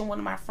conversation, one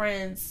of my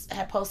friends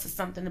had posted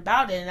something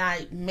about it, and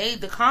I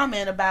made the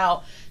comment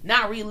about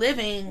not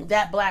reliving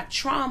that black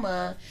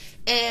trauma,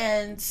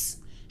 and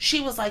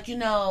she was like,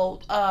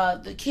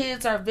 the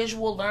kids are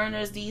visual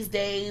learners these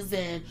days,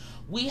 and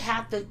we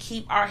have to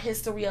keep our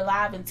history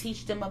alive and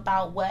teach them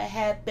about what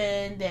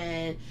happened,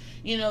 and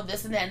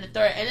this and that and the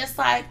third. And it's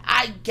like,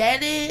 I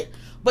get it,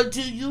 but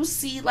do you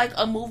see like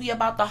a movie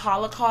about the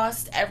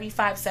Holocaust every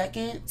 5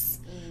 seconds?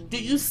 Mm-hmm.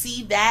 Do you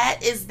see that?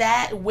 Is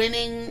that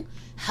winning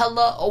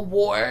hella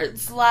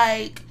awards?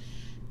 Like,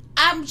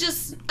 I'm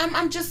just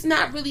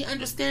not really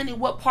understanding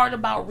what part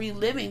about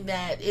reliving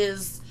that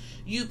is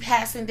you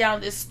passing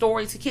down this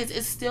story to kids.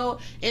 It's still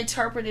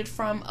interpreted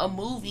from a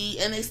movie,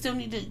 and they still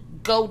need to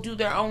go do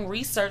their own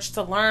research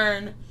to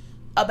learn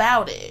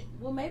about it.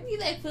 Well, maybe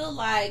they feel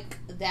like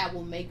that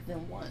will make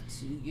them want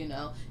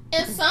to,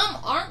 and some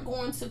aren't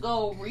going to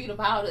go read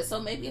about it, so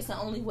maybe it's the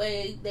only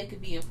way they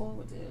could be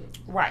informative.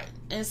 Right.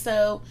 And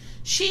so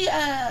she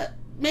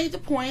made the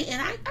point,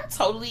 and I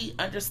totally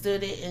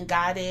understood it and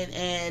got it.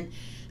 And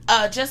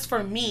just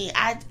for me,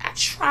 I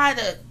try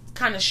to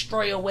kind of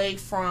stray away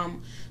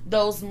from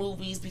those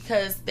movies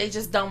because they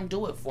just don't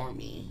do it for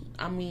me.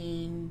 I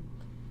mean,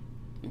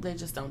 they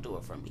just don't do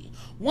it for me.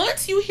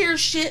 Once you hear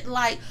shit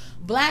like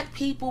black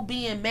people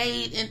being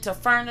made into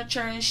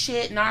furniture and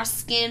shit, and our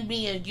skin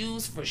being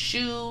used for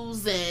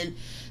shoes, and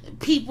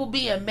people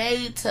being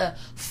made to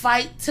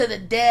fight to the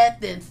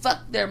death and fuck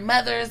their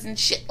mothers and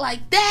shit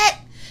like that,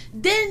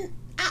 then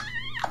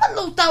I'm a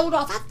little thrown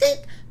off. I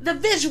think the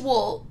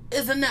visual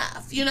is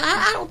enough.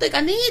 I don't think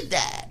I need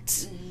that.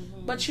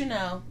 Mm-hmm. But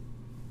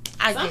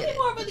I Some get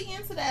people it. are really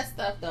into that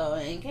stuff though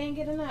and can't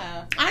get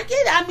enough. I get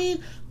it. I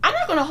mean, I'm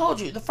not gonna hold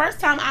you. The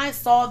first time I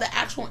saw the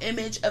actual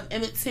image of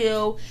Emmett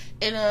Till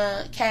in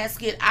a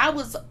casket, I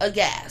was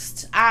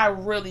aghast. I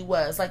really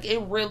was. Like,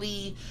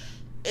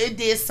 it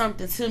did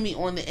something to me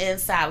on the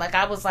inside. Like,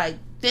 I was like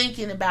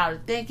thinking about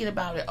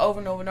it over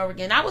and over and over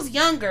again. I was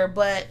younger,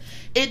 but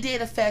it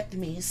did affect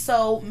me.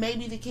 So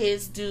maybe the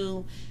kids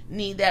do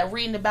need that.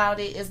 Reading about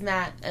it is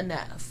not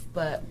enough.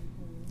 But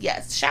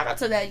yes, shout out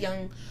to that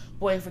young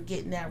boy for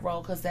getting that role,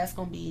 because that's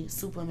gonna be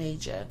super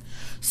major.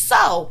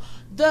 So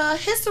the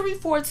history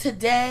for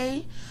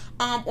today,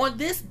 on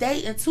this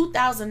date in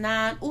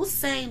 2009,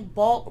 Usain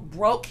Bolt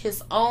broke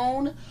his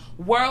own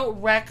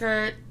world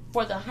record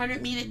for the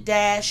 100-meter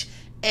dash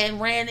and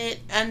ran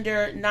it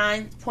under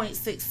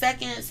 9.6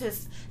 seconds.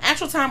 His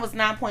actual time was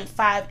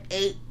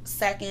 9.58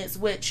 seconds,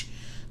 which,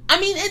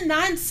 I mean, in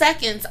 9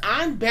 seconds,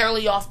 I'm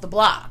barely off the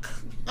block.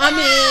 I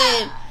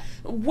mean,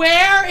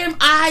 where am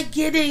I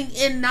getting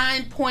in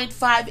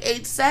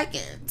 9.58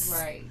 seconds?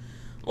 Right.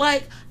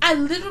 Like, I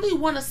literally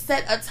want to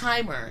set a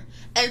timer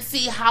and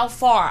see how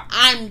far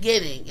I'm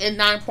getting in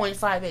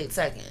 9.58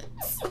 seconds.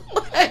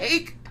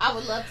 Like, I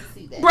would love to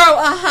see that. Bro,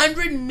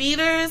 100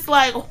 meters?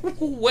 Like,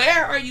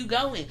 where are you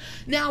going?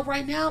 Now,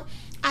 right now,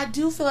 I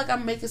do feel like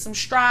I'm making some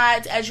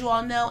strides. As you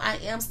all know, I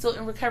am still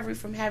in recovery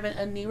from having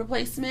a knee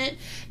replacement.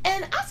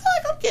 And I feel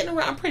like I'm getting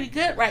around pretty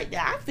good right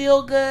now. I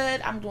feel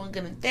good. I'm doing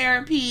good in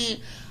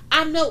therapy.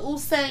 I'm no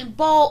Usain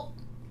Bolt.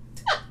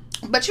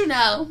 But you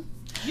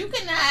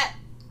cannot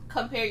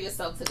compare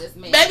yourself to this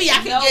man. Maybe I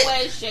can no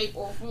way, shape,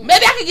 or form.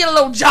 Maybe I can get a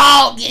little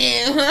jog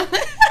in.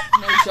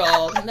 No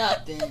jog,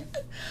 nothing.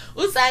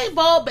 Usain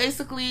Bolt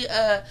basically,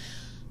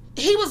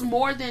 he was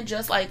more than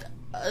just like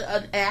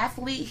an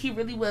athlete. He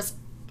really was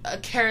a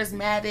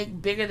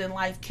charismatic, bigger than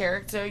life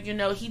character.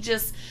 He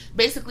just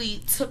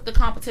basically took the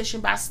competition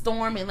by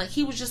storm, and like,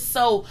 he was just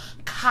so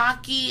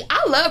cocky.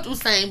 I loved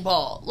Usain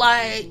Bolt.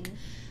 Like,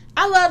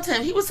 I loved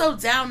him. He was so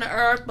down to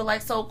earth, but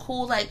like so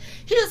cool. Like,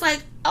 he was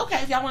like,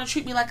 okay, if y'all want to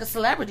treat me like a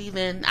celebrity,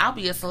 then I'll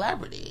be a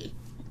celebrity.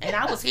 And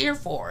I was here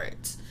for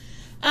it.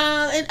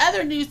 In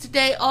other news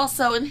today,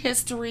 also in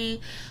history,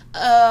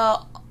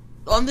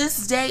 on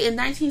this day in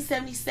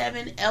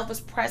 1977,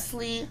 Elvis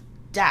Presley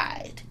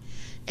died.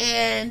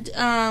 And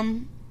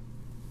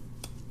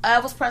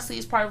Elvis Presley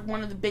is part of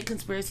one of the big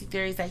conspiracy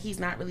theories that he's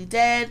not really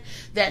dead,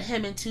 that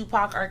him and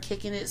Tupac are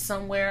kicking it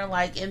somewhere,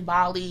 like in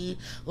Bali,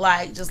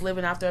 like just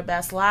living out their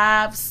best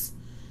lives.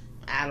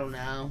 I don't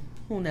know.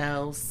 Who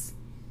knows?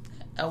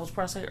 Elvis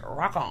Presley,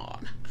 rock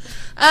on.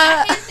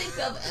 I can't think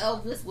of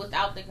Elvis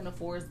without thinking of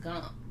Forrest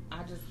Gump.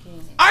 I just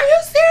can't. Are you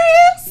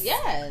serious?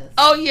 Yes.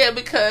 Oh yeah,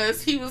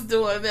 because he was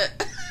doing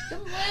it. The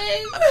way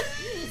he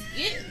was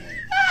getting it.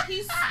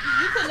 You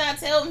could not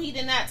tell him he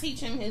did not teach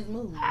him his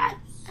moves.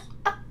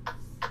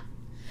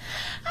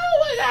 Oh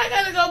my god, I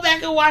gotta go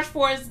back and watch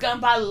Forrest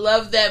Gump. I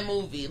love that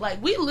movie.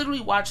 Like, we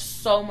literally watched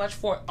so much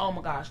oh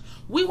my gosh.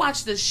 We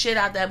watched the shit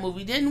out that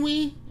movie, didn't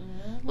we?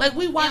 Mm-hmm. Like,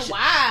 we watched it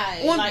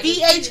on like,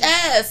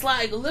 VHS.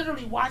 Like,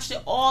 literally watched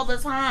it all the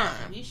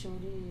time. We sure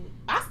did.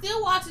 I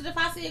still watch it if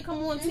I see it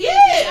come on TV. Yeah,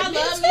 I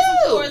love me me too.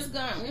 some Forrest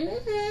Gump.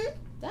 Mm-hmm.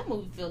 That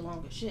movie feel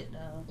long as shit,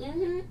 though.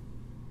 Mm-hmm.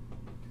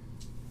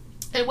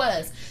 It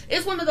was.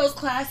 It's one of those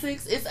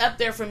classics. It's up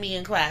there for me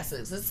in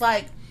classics. It's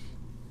like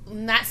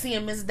not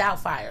seeing Miss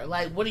Doubtfire.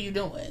 Like, what are you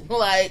doing?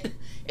 Like,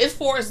 it's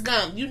Forrest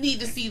Gump. You need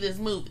to see this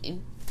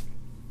movie.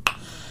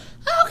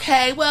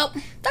 Okay, well,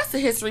 that's the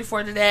history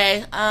for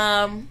today.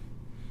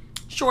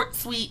 Short,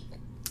 sweet,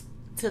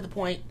 to the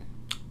point,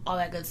 all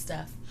that good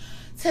stuff.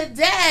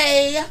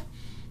 Today,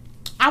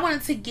 I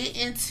wanted to get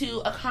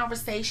into a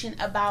conversation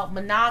about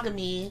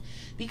monogamy,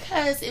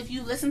 because if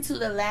you listen to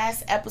the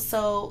last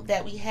episode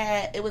that we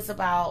had, it was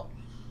about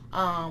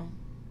a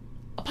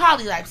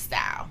poly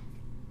lifestyle.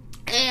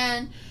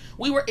 And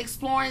we were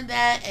exploring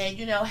that and,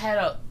 had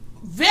a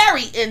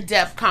very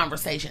in-depth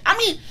conversation. I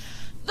mean,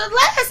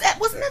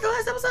 wasn't that the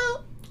last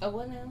episode? Oh,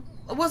 what now?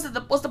 Was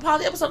the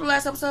poly episode the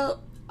last episode?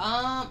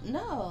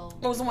 No.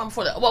 What was the one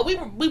before that? Well,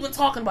 we've been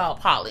talking about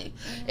poly.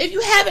 Mm-hmm. If you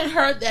haven't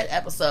heard that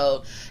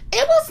episode,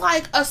 it was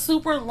like a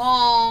super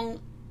long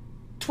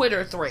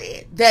Twitter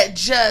thread that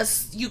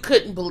just you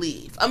couldn't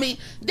believe. I mean,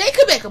 they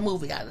could make a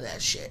movie out of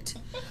that shit.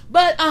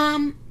 But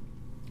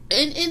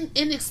in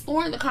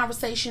exploring the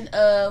conversation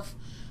of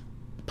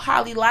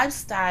poly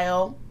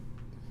lifestyle,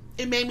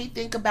 it made me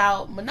think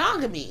about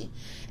monogamy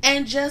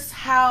and just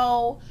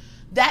how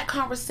that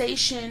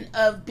conversation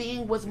of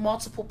being with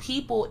multiple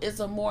people is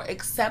a more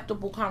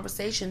acceptable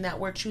conversation that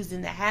we're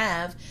choosing to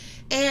have.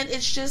 And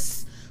it's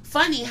just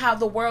funny how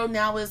the world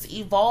now is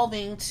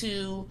evolving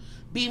to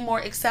be more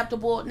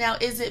acceptable. Now,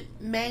 is it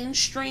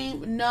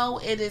mainstream? No,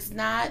 it is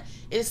not.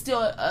 It's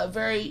still a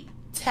very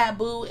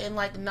taboo and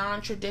like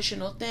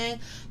non-traditional thing.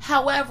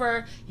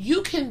 However,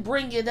 you can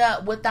bring it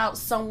up without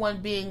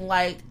someone being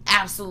like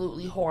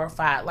absolutely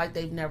horrified, like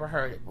they've never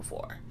heard it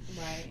before.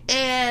 Right.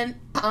 And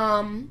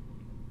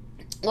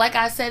like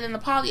I said in the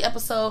poly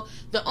episode,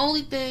 the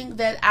only thing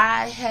that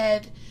I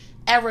had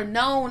ever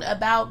known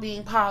about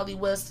being poly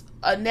was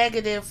a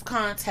negative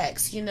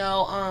context,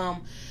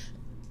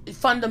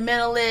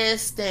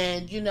 fundamentalist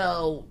and,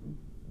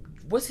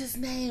 what's his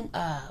name?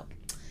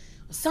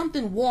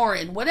 Something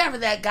Warren, whatever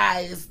that guy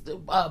is,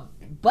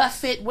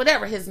 Buffett,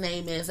 whatever his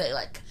name is. They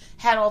like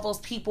had all those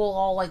people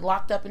all like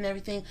locked up and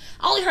everything.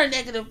 I only heard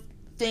negative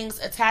things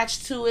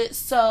attached to it.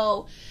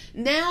 So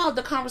now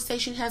the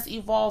conversation has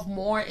evolved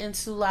more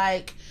into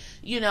like,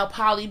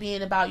 poly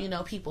being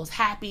about, people's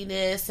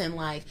happiness and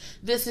like,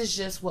 this is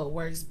just what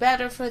works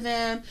better for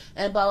them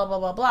and blah, blah,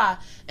 blah, blah, blah.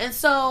 And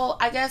so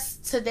I guess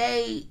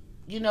today,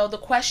 the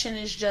question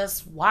is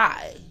just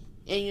why?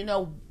 And,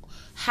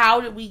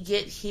 how did we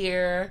get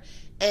here?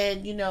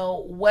 And,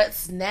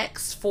 what's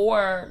next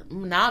for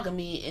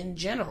monogamy in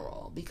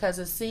general? Because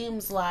it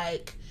seems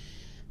like,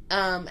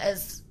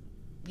 as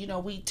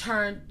we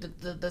turn,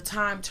 the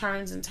time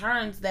turns and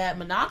turns, that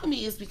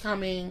monogamy is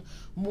becoming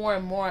more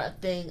and more a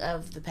thing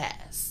of the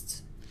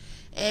past.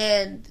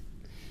 And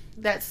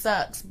that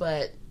sucks,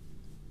 but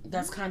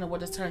that's kind of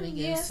what it's turning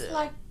into. It's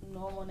like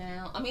normal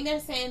now. I mean,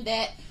 they're saying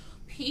that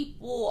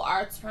people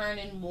are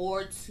turning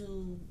more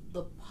to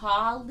the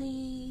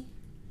poly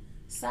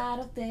side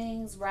of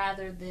things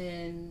rather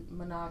than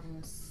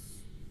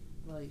monogamous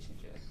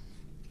relationship.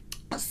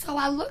 So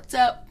I looked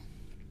up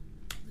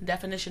the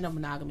definition of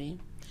monogamy.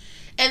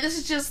 And this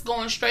is just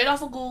going straight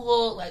off of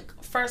Google, like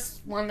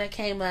first one that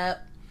came up.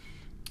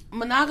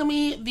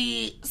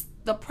 Monogamy,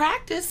 the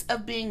practice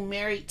of being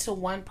married to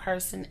one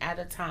person at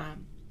a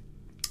time.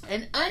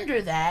 And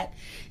under that,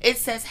 it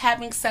says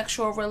having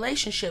sexual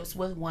relationships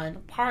with one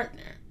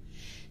partner.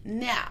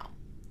 Now,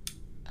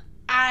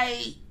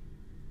 I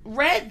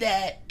read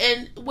that,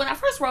 and when I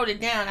first wrote it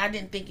down, I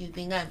didn't think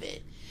anything of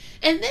it.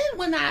 And then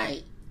when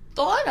I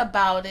thought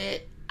about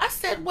it, I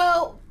said,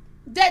 well,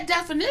 that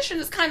definition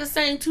is kind of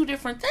saying two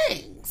different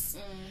things.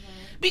 Mm-hmm.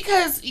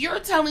 Because you're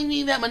telling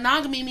me that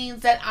monogamy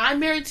means that I'm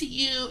married to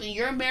you and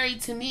you're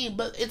married to me,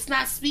 but it's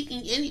not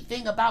speaking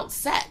anything about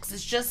sex.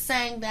 It's just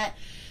saying that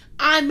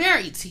I'm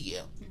married to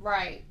you.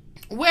 Right.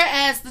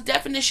 Whereas the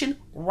definition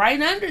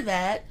right under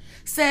that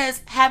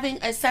says having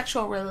a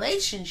sexual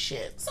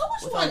relationship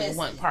with only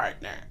one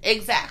partner.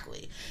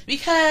 Exactly.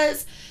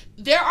 Because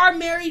there are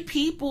married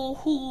people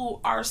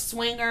who are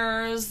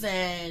swingers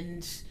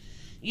and,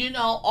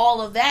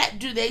 all of that.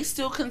 Do they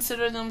still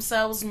consider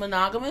themselves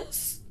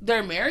monogamous?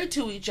 They're married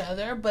to each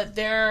other, but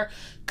they're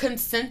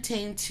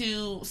consenting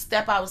to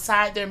step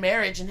outside their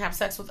marriage and have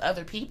sex with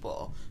other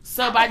people.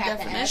 So by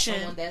definition,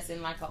 someone that's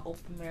in like an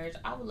open marriage,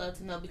 I would love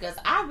to know, because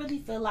I really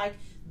feel like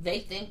they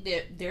think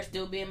that they're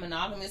still being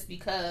monogamous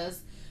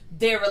because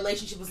their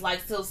relationship is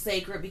like so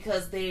sacred,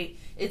 because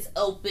it's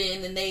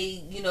open and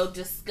they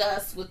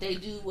discuss what they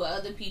do with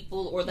other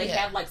people, or they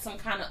have like some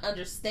kind of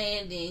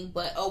understanding,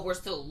 but we're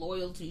still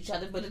loyal to each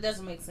other. But it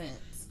doesn't make sense.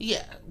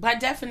 Yeah, by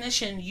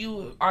definition,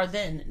 you are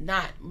then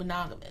not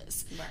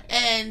monogamous. Right.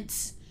 And,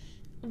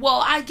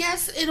 well, I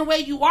guess in a way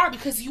you are,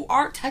 because you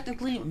are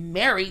technically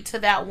married to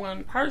that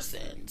one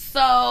person.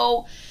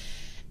 So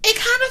it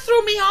kind of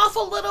threw me off a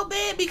little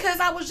bit, because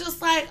I was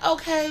just like,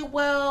 okay,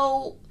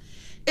 well,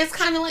 it's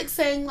kind of like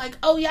saying like,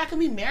 oh yeah, I can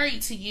be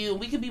married to you.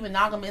 We could be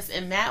monogamous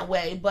in that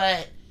way.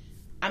 But,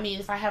 I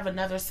mean, if I have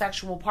another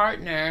sexual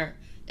partner,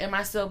 am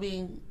I still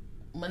being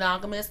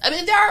monogamous. I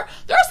mean, there are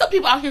some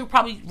people out here who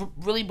probably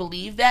really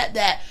believe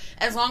that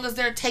as long as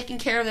they're taking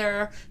care of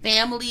their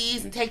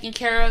families and taking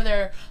care of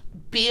their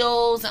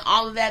bills and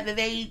all of that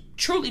they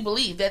truly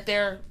believe that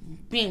they're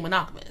being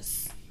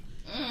monogamous.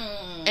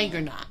 And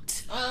you're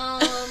not.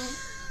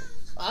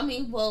 I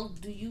mean, well,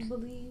 do you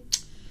believe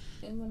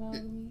in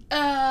monogamy?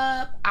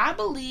 I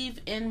believe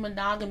in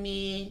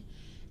monogamy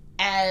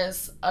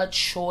as a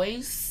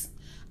choice.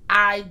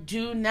 I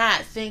do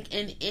not think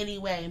in any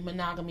way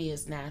monogamy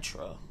is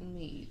natural.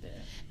 Me either.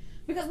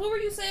 Because what were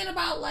you saying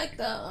about like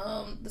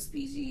the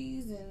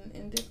species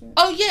and different?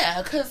 Oh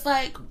yeah, because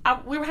like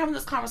we were having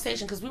this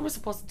conversation because we were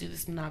supposed to do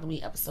this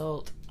monogamy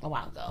episode a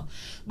while ago,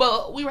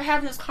 but we were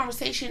having this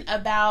conversation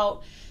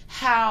about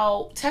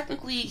how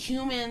technically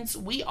humans,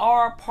 we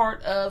are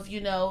part of,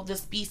 the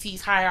species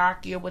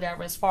hierarchy or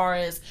whatever, as far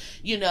as,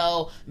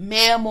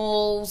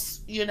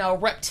 mammals,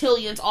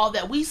 reptilians, all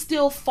that. We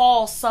still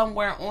fall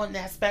somewhere on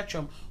that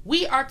spectrum.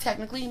 We are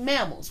technically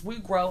mammals. We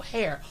grow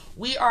hair.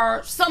 We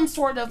are some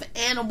sort of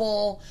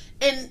animal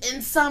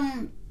in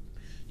some,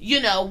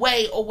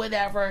 way or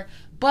whatever.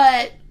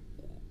 But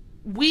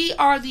we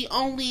are the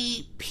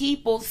only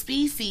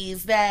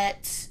species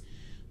that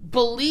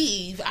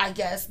believe, I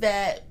guess,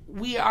 that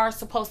we are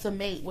supposed to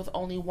mate with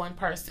only one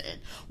person,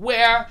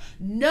 where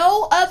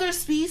no other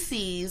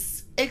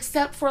species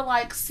except for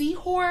like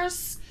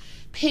seahorse,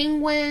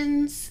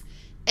 penguins,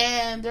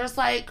 and there's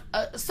like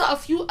a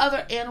few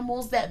other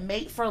animals that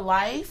mate for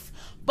life,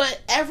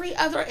 but every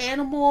other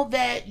animal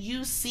that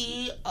you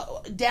see,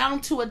 down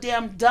to a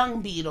damn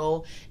dung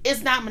beetle,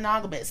 is not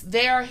monogamous.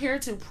 They are here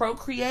to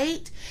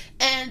procreate,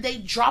 and they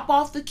drop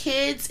off the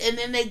kids and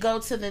then they go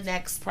to the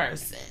next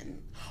person.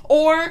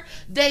 Or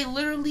they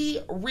literally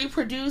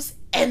reproduce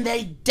and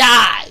they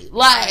die.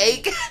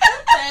 Like,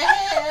 what the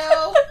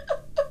hell?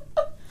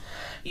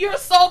 Your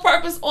sole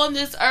purpose on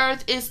this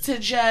earth is to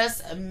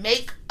just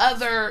make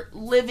other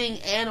living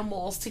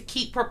animals to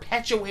keep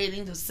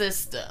perpetuating the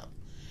system.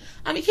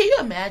 I mean, can you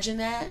imagine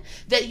that?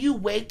 That you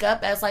wake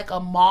up as like a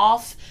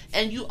moth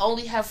and you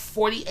only have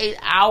 48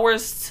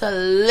 hours to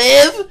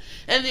live,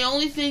 and the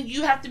only thing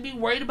you have to be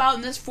worried about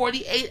in this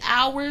 48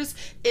 hours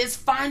is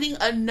finding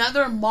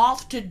another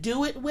moth to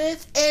do it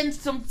with and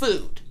some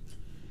food.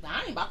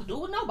 I ain't about to do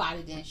it with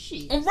nobody then,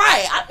 shit.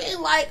 Right. I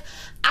mean, like,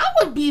 I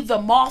would be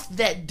the moth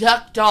that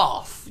ducked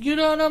off. You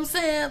know what I'm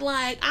saying?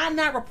 Like, I'm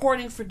not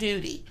reporting for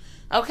duty.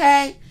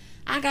 Okay?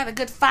 I got a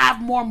good 5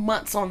 more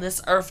months on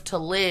this earth to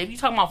live. You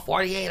talking about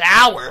 48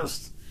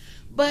 hours.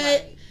 But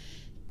right.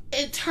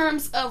 In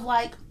terms of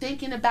like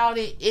thinking about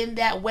it in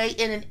that way,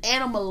 in an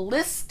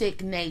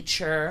animalistic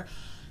nature,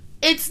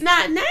 it's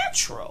not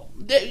natural.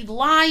 The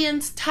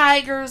lions,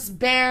 tigers,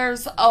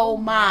 bears, oh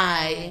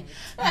my,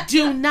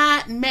 do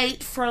not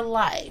mate for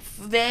life.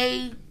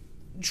 They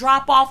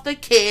drop off the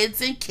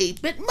kids and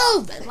keep it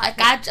moving, like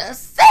I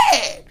just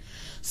said.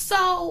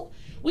 So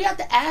we have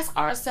to ask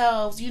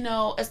ourselves,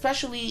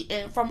 especially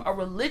from a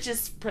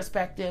religious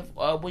perspective,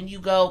 when you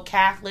go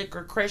Catholic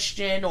or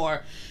Christian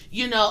or,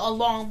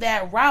 along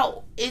that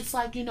route, it's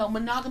like,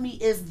 monogamy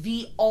is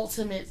the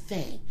ultimate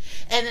thing.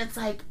 And it's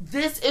like,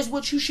 this is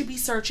what you should be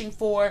searching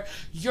for.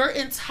 Your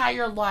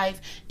entire life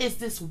is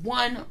this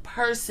one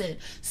person.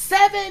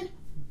 7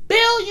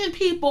 billion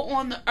people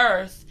on the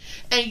earth,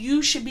 and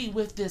you should be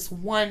with this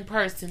one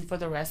person for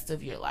the rest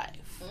of your life.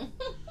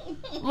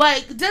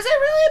 Like, does it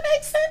really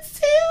make sense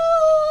to you?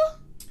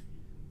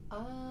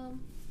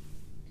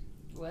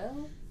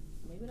 Well,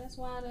 maybe that's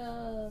why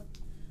the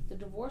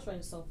divorce rate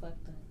is so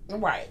fucked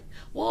up. Right.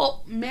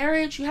 Well,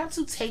 marriage, you have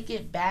to take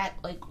it back,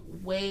 like,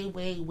 way,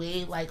 way,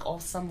 way, like,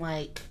 off some,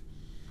 like,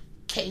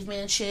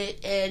 caveman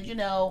shit. And,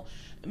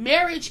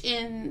 marriage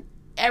in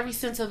every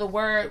sense of the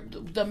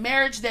word, the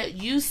marriage that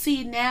you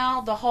see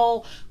now, the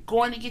whole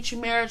going to get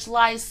your marriage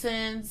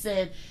license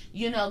and,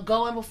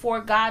 going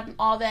before God and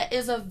all that,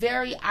 is a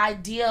very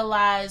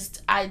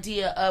idealized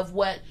idea of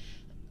what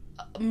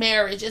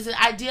marriage is, an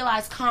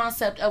idealized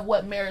concept of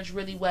what marriage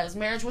really was.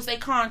 Marriage was a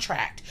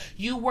contract.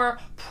 You were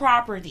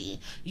property.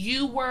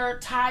 You were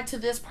tied to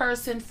this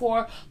person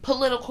for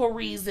political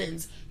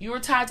reasons. You were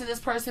tied to this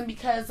person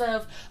because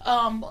of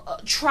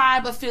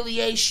tribe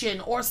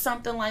affiliation or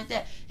something like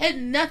that. It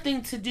had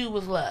nothing to do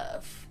with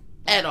love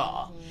at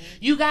all. Mm-hmm.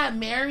 You got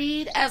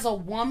married as a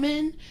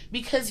woman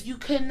because you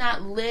could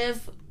not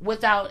live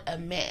without a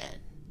man.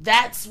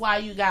 That's why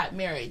you got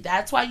married.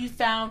 That's why you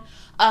found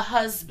a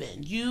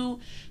husband. You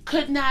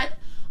could not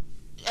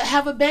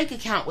have a bank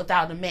account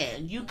without a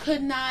man. You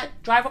could not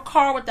drive a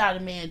car without a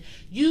man.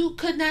 You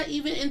could not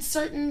even, in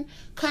certain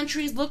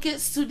countries, look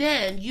at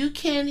Sudan. You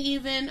can't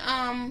even,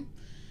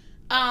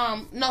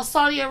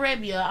 Saudi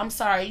Arabia, I'm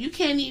sorry. You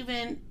can't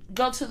even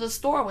go to the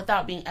store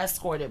without being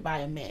escorted by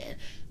a man.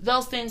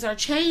 Those things are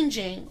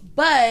changing,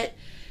 but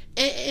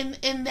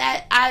in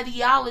that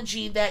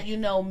ideology that,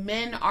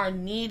 men are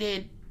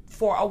needed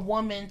for a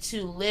woman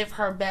to live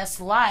her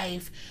best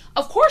life,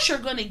 of course you're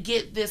going to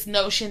get this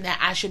notion that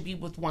I should be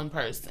with one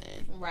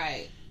person.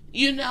 Right.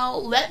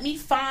 Let me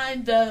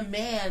find the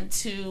man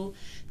to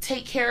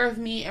take care of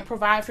me and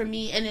provide for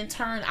me, and in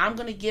turn I'm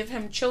going to give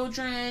him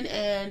children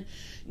and,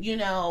 you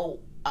know,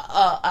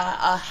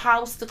 a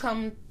house to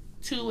come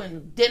to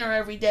and dinner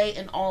every day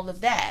and all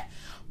of that.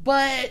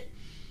 But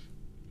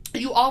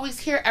you always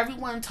hear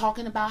everyone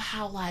talking about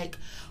how, like,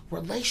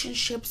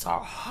 relationships are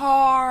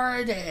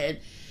hard and,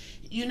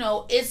 you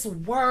know, it's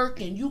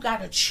work and you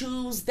gotta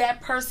choose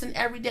that person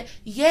every day.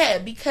 Yeah,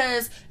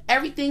 because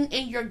everything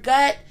in your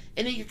gut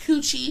and in your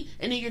coochie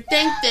and in your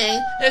thing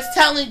is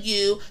telling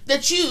you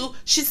that you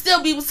should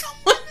still be with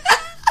someone.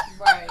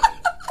 Right.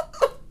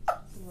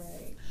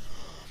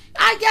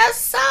 I guess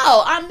so.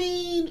 I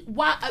mean,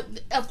 why?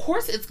 Of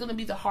course, it's going to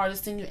be the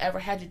hardest thing you ever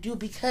had to do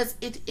because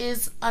it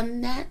is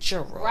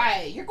unnatural.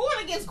 Right. You're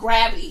going against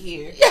gravity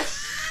here. Yeah.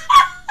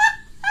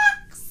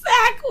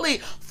 Exactly.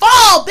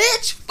 Fall,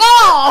 bitch.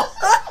 Fall.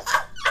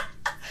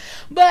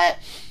 But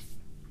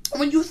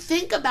when you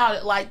think about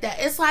it like that,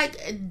 it's like,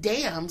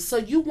 damn, so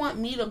you want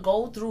me to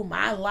go through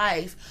my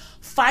life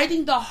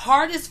fighting the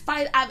hardest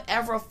fight I've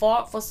ever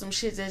fought for some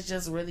shit that's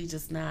just really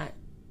just not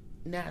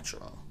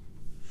natural.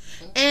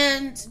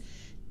 And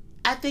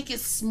I think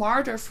it's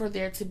smarter for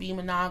there to be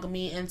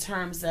monogamy in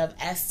terms of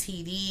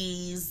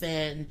STDs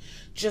and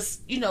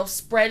just, you know,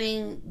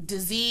 spreading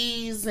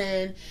disease,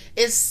 and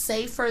it's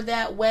safer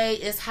that way.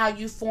 It's how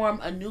you form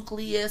a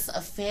nucleus,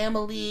 a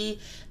family.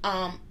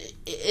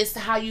 It's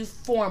how you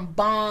form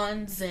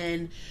bonds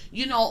and,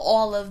 you know,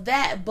 all of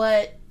that.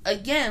 But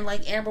again,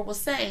 like Amber was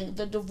saying,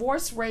 the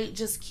divorce rate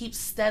just keeps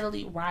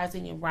steadily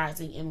rising and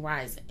rising and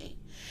rising.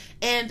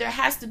 And there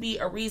has to be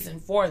a reason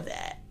for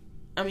that.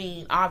 I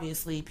mean,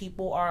 obviously,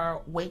 people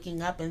are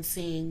waking up and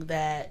seeing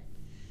that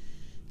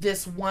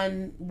this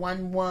one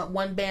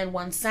band,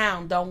 one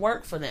sound don't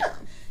work for them.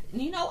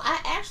 You know, I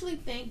actually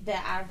think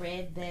that I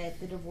read that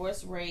the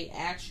divorce rate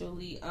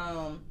actually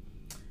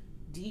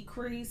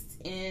decreased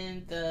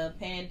in the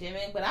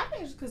pandemic, but I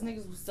think it's because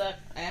niggas was stuck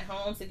at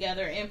home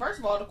together, and first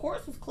of all, the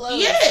courts was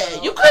closed. Yeah,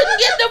 so you couldn't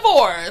get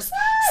divorced.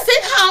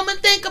 Sit home and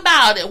think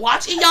about it.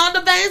 Watch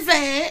Yonder Van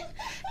Zandt.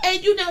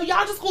 And, you know,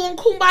 y'all just going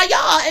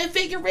kumbaya and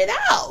figure it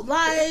out.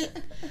 Like,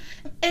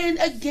 and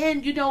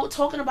again, you know,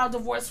 talking about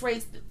divorce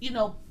rates, you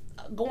know,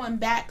 going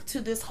back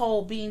to this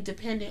whole being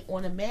dependent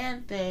on a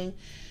man thing,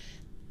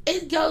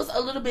 it goes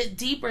a little bit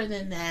deeper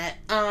than that.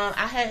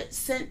 I had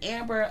sent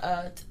Amber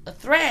a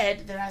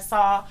thread that I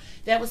saw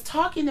that was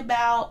talking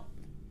about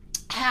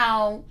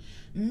how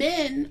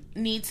men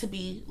need to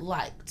be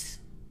liked.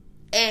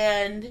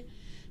 And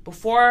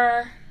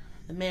before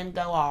the men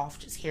go off,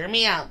 just hear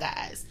me out,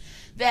 guys.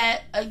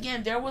 That,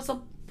 again, there was a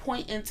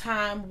point in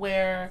time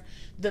where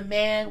the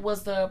man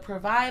was the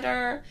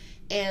provider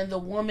and the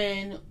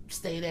woman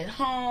stayed at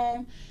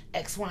home,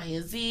 X, Y,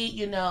 and Z.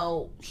 You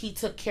know, he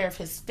took care of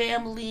his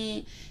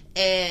family,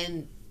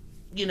 and,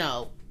 you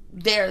know,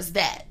 there's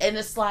that. And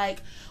it's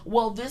like,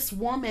 well, this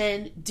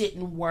woman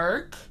didn't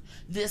work.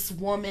 This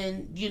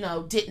woman, you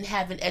know, didn't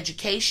have an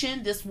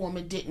education. This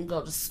woman didn't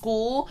go to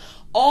school.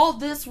 All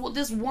this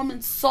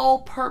woman's sole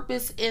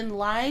purpose in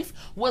life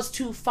was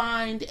to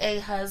find a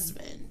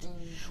husband.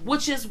 Mm-hmm.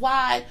 Which is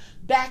why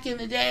back in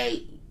the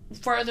day,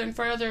 further and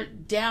further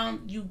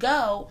down you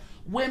go,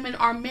 women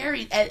are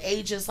married at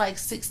ages like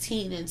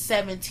 16 and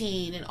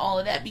 17 and all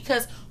of that,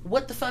 because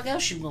what the fuck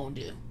else you gonna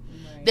do?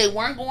 They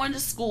weren't going to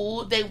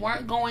school. They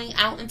weren't going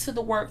out into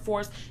the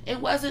workforce. It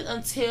wasn't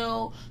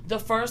until the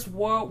First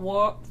World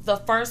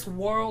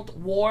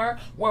War,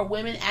 where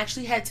women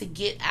actually had to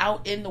get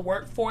out in the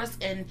workforce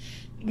and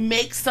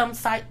make some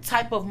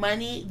type of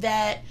money,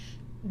 that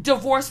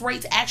divorce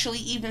rates actually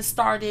even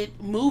started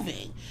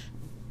moving.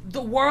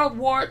 The World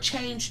War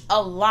changed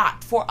a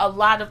lot for a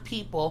lot of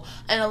people,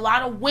 and a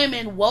lot of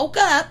women woke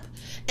up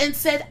and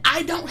said,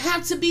 I don't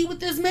have to be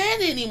with this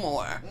man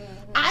anymore. Mm-hmm.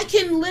 I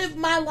can live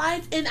my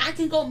life and I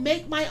can go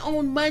make my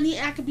own money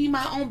and I can be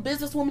my own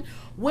businesswoman.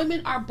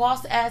 Women are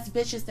boss ass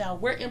bitches now.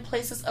 We're in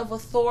places of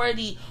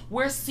authority.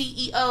 We're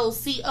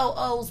CEOs,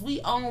 COOs. We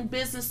own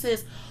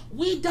businesses.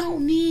 We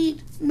don't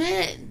need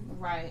men.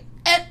 Right.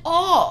 At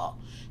all.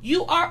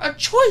 You are a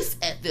choice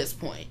at this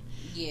point.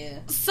 Yeah.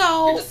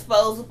 So you're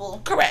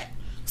disposable. Correct.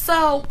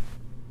 So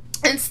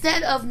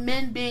instead of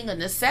men being a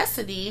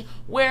necessity,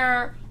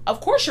 where of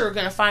course you're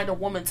going to find a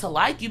woman to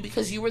like you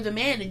because you were the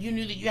man and you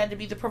knew that you had to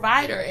be the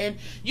provider, and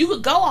you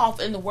could go off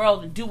in the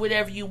world and do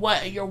whatever you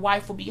want and your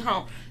wife will be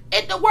home.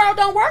 The world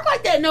don't work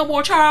like that no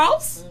more,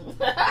 Charles.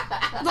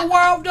 The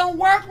world don't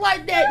work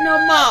like that no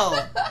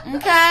more.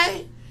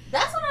 Okay?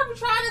 That's what I was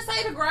trying to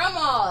say to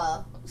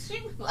Grandma.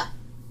 She was like,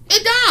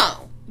 it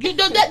don't. You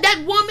know,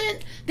 that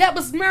woman that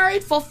was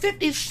married for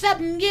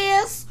 57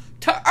 years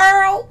to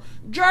Earl,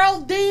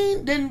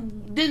 Geraldine,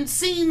 then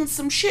seen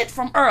some shit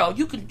from Earl.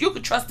 You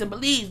could trust and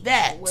believe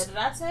that. What did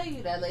I tell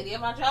you? That lady at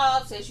my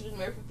job said she was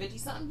married for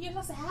 50-something years.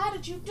 I said, how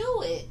did you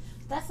do it?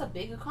 That's a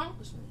big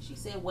accomplishment. She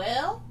said,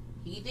 well,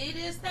 he did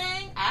his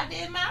thing, I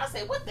did mine. I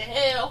said, what the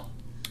hell?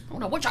 I don't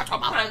know what y'all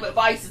talking about. What kind of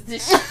advice is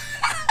this shit?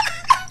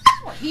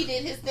 Well, he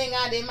did his thing,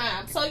 I did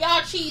mine. So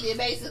y'all cheated,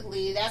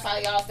 basically. That's how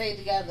y'all stayed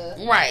together.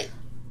 Right.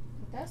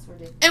 That's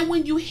ridiculous. And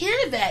when you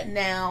hear that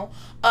now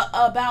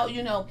about,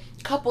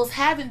 couples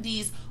having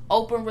these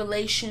open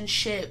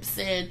relationships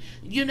and,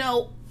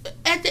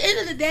 at the end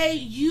of the day,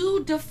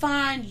 you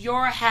define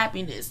your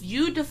happiness.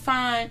 You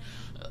define,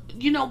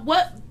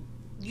 what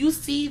you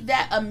see,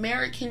 that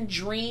American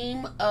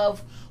dream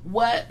of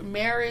what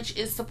marriage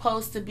is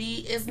supposed to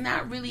be is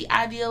not really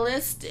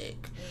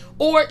idealistic.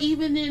 Or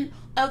even in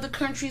other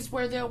countries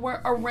where there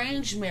were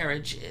arranged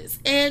marriages.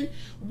 And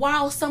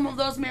while some of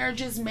those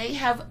marriages may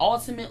have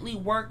ultimately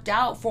worked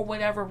out for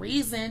whatever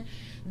reason,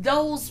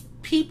 those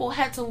people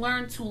had to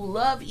learn to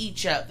love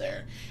each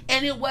other.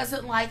 And it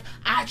wasn't like,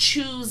 I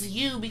choose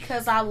you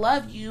because I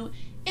love you.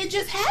 It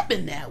just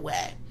happened that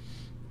way.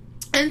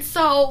 And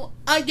so,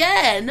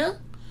 again,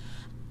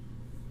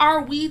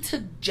 are we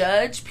to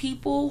judge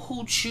people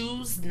who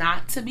choose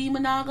not to be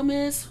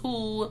monogamous?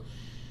 Who,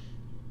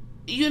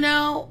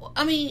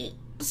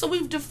 so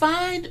we've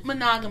defined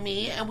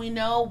monogamy and we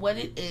know what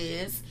it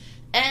is.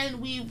 And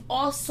we've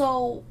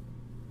also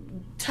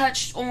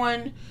touched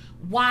on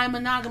why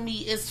monogamy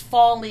is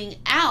falling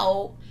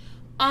out.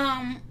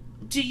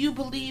 Do you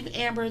believe,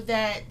 Amber,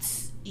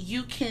 that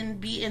you can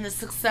be in a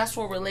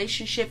successful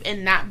relationship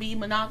and not be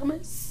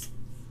monogamous?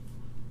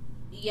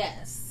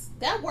 Yes.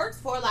 That works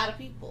for a lot of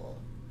people.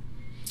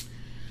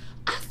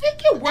 I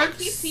think it works.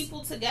 That keeps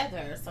people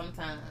together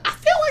sometimes. I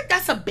feel like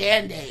that's a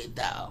Band-Aid,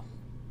 though.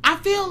 I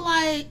feel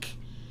like,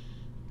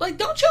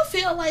 don't you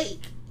feel like,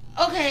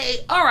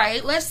 okay, all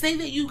right, let's say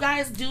that you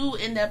guys do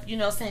end up,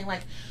 saying,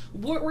 like,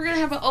 we're going to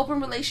have an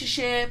open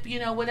relationship,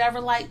 whatever.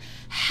 Like,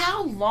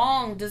 how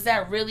long does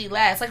that really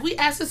last? Like, we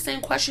ask the same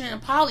question in a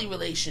poly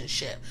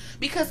relationship.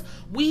 Because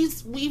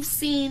we've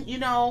seen,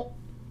 on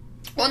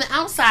the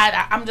outside,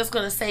 I'm just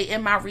going to say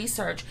in my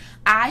research,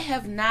 I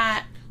have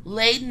not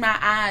laid my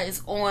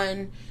eyes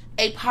on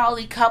a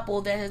poly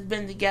couple that has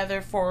been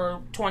together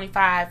for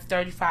 25,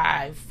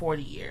 35,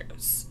 40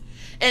 years.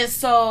 And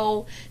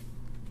so,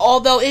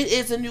 although it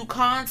is a new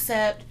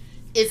concept,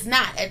 it's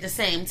not at the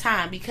same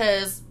time,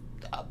 because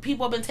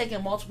people have been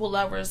taking multiple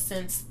lovers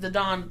since the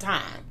dawn of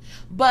time.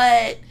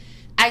 But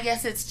I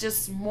guess it's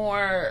just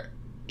more,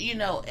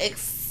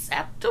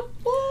 acceptable.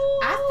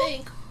 I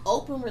think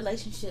open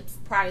relationships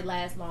probably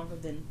last longer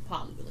than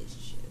poly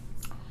relationships.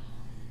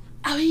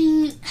 I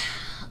mean,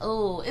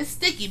 it's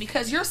sticky,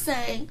 because you're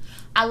saying,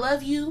 I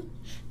love you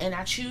and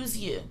I choose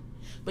you.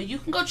 But you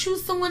can go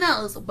choose someone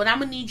else, but I'm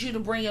going to need you to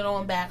bring it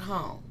on back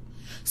home.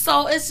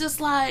 So it's just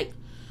like,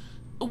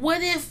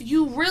 what if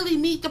you really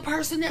meet the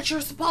person that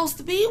you're supposed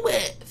to be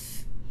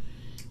with?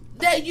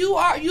 That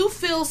you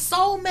feel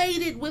soul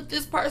mated with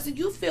this person.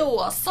 You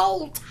feel a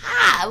soul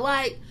tie.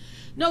 Like,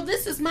 no,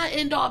 this is my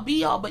end all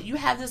be all, but you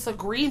have this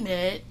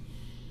agreement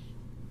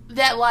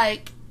that,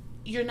 like,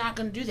 you're not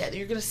going to do that.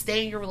 You're going to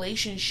stay in your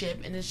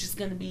relationship and it's just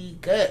going to be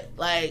good.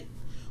 Like,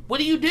 what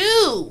do you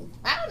do?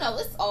 I don't know.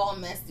 It's all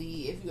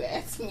messy, if you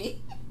ask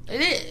me.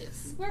 It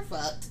is. We're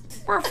fucked.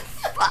 We're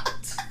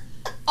fucked.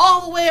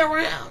 All the way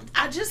around.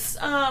 I just,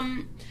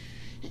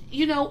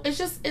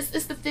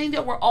 it's the thing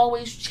that we're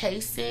always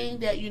chasing,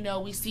 that,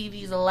 we see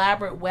these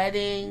elaborate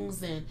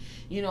weddings and,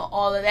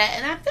 all of that.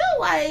 And I feel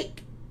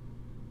like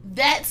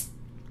that's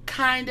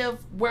kind of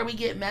where we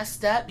get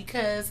messed up,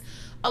 because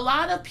a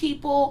lot of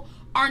people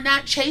are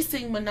not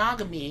chasing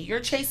monogamy.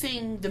 You're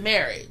chasing the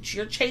marriage.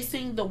 You're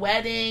chasing the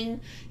wedding.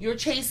 You're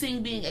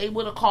chasing being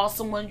able to call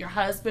someone your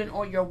husband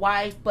or your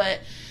wife. But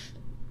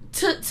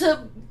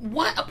to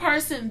want a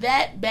person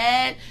that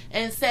bad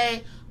and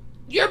say,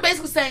 you're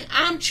basically saying,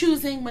 I'm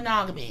choosing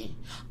monogamy.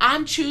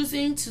 I'm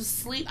choosing to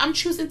sleep. I'm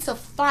choosing to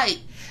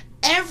fight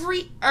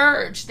every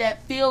urge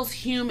that feels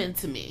human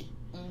to me.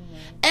 Mm-hmm.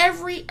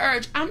 Every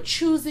urge. I'm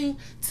choosing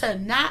to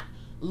not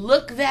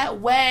look that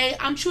way.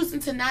 I'm choosing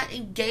to not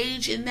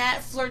engage in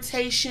that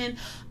flirtation.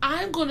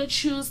 I'm going to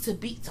choose to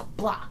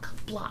block.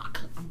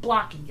 I'm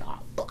blocking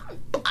y'all. Block.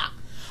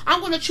 I'm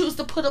going to choose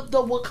to put up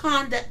the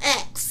Wakanda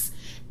X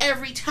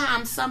every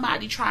time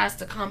somebody tries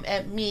to come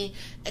at me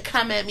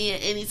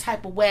in any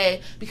type of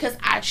way, because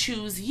I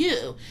choose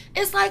you.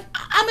 It's like,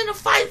 I'm in a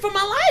fight for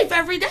my life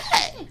every day.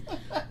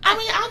 I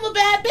mean, I'm a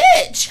bad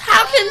bitch.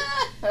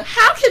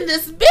 How can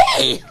this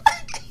be?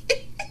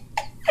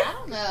 I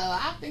don't know.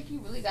 I think you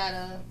really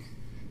gotta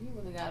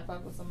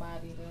fuck with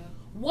somebody to.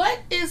 What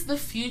is the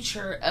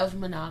future of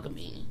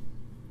monogamy?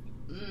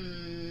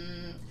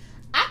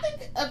 I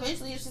think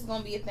eventually it's just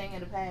gonna be a thing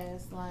of the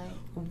past. Like,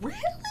 really?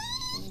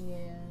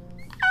 Yeah.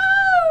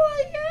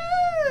 Oh my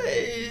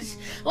gosh!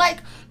 Like,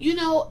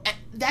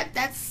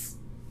 that's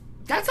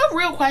a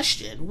real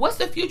question. What's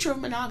the future of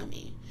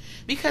monogamy?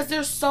 Because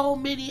there's so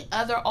many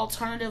other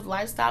alternative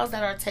lifestyles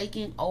that are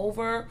taking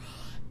over.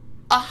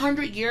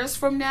 100 years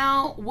from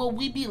now, will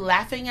we be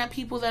laughing at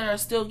people that are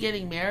still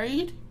getting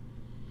married?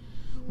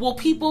 Will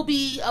people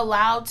be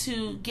allowed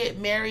to get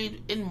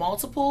married in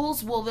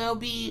multiples? Will there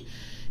be,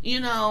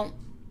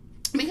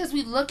 because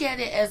we look at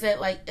it as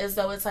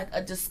though it's like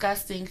a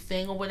disgusting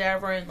thing or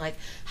whatever, and like,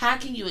 how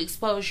can you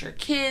expose your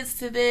kids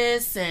to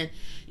this? And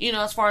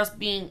as far as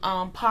being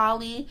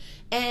poly,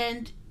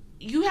 and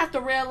you have to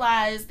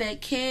realize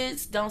that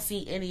kids don't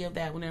see any of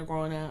that when they're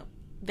growing up.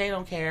 They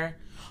don't care.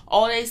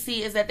 All they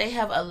see is that they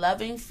have a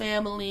loving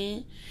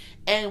family,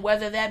 and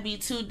whether that be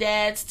two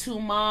dads, two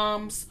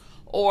moms,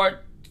 or,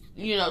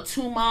 you know,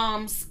 two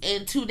moms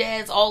and two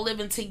dads all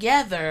living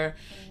together,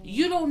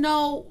 you don't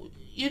know,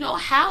 you know,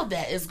 how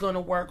that is going to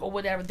work or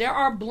whatever. There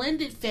are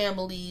blended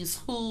families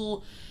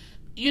who,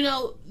 you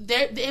know,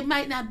 it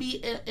might not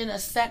be in a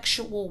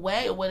sexual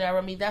way or whatever.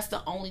 I mean, that's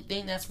the only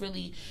thing that's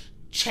really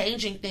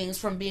changing things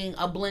from being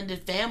a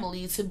blended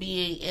family to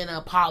being in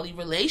a poly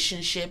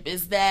relationship,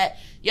 is that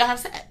y'all have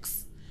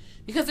sex.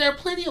 Because there are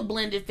plenty of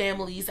blended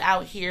families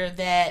out here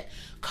that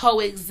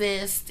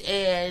coexist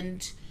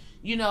and,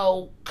 you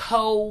know,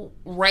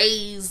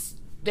 co-raise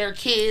their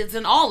kids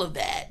and all of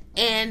that.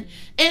 And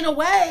in a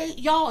way,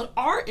 y'all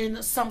are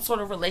in some sort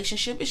of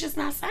relationship. It's just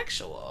not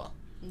sexual.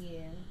 Yeah.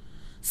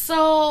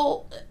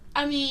 So,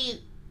 I mean,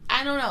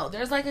 I don't know.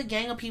 There's like a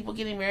gang of people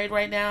getting married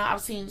right now.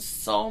 I've seen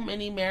so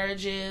many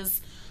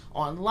marriages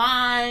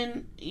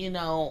online, you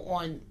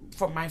know,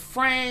 from my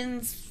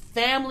friends,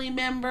 family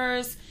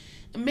members.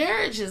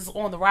 Marriage is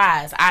on the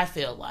rise, I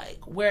feel like,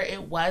 where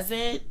it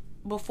wasn't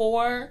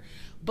before,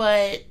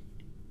 but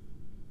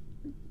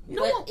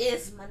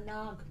is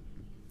monogamy?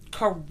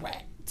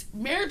 Correct.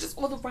 Marriage is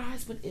on the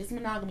rise, but is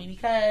monogamy,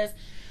 because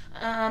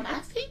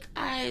I think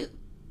I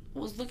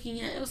was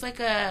looking at, it was like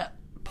a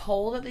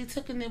poll that they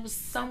took, and it was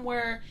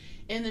somewhere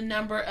in the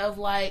number of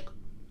like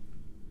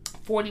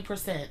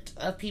 40%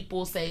 of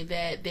people say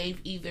that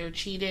they've either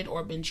cheated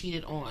or been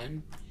cheated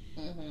on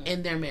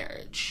in their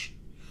marriage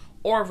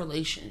or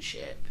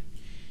relationship.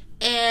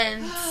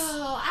 And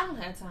I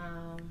don't have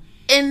time.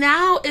 And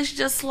now it's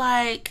just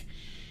like,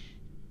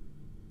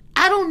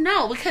 I don't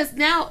know, because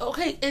now,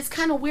 okay, it's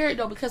kind of weird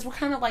though, because we're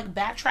kind of like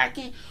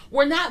backtracking.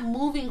 We're not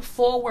moving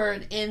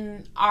forward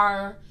in like,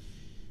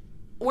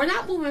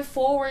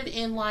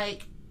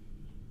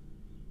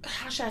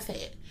 how should I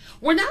say it?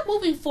 We're not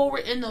moving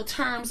forward in the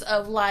terms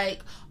of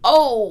like,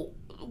 oh,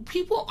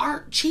 people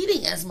aren't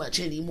cheating as much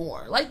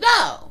anymore. Like,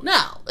 no,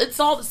 it's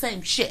all the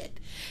same shit.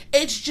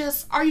 It's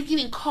just, are you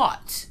getting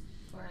caught?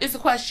 Right. Is the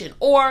question.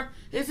 Or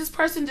is this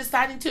person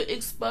deciding to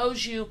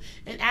expose you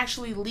and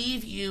actually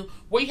leave you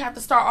where you have to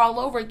start all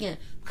over again?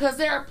 Because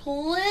there are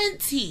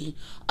plenty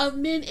of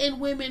men and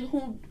women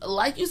who,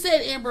 like you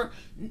said, Amber,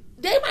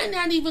 they might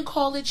not even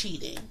call it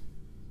cheating.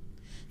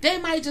 They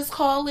might just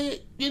call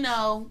it, you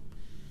know,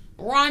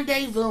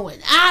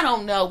 rendezvousing. I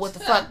don't know what the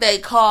fuck they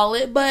call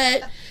it,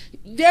 but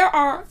there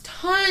are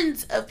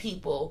tons of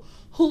people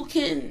who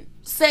can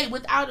say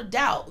without a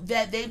doubt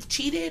that they've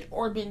cheated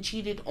or been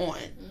cheated on.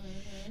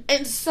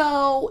 And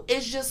so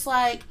it's just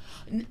like,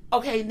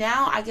 okay,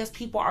 now I guess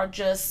people are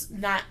just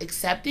not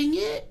accepting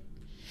it.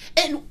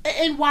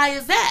 And why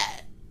is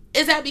that?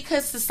 Is that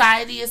because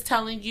society is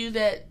telling you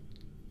that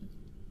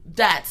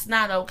that's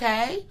not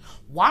okay?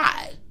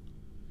 Why?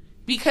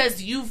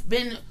 Because you've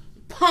been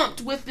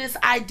pumped with this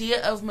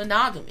idea of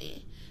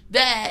monogamy,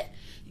 that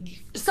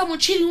someone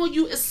cheating on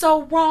you is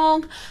so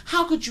wrong.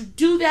 How could you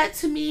do that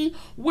to me?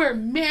 We're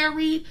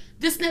married.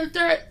 This and the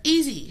third.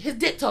 Easy. His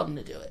dick told him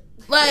to do it.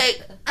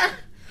 Like,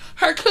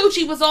 her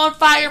coochie was on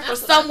fire for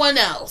someone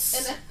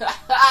else.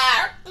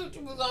 Her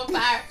coochie was on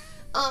fire.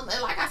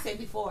 And like I said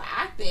before,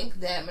 I think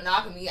that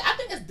monogamy, I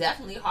think it's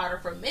definitely harder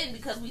for men,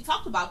 because we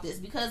talked about this,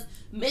 because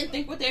men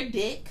think with their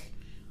dick.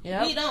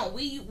 Yep. We don't.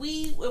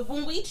 We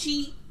when we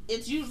cheat,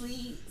 it's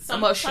usually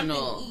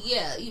emotional.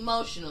 Yeah,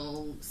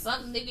 emotional.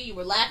 Something, nigga, you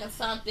were lacking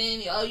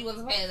something. Oh, you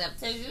wasn't paying enough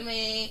attention to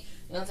me.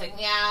 You don't take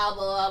me out,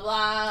 blah, blah,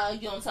 blah.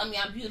 You don't tell me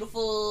I'm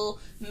beautiful.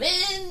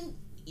 Men,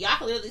 y'all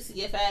can literally see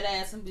your fat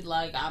ass and be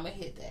like, I'm gonna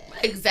hit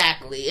that.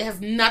 Exactly. It has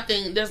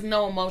nothing, there's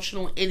no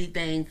emotional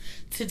anything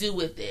to do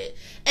with it.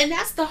 And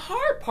that's the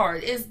hard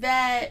part, is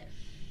that,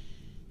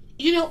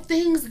 you know,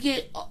 things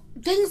get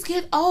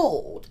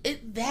old.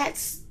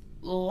 That's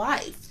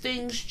life.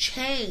 Things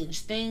change.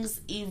 Things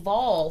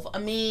evolve. I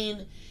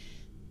mean,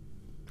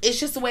 it's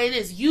just the way it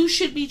is. You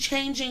should be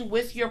changing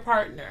with your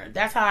partner.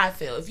 That's how I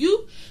feel. If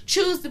you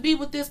choose to be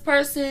with this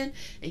person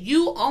and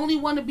you only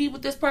want to be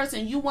with this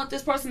person and you want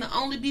this person to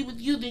only be with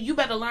you, then you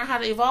better learn how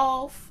to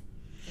evolve.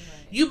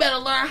 Right. You better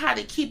learn how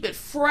to keep it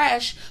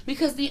fresh,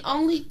 because the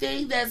only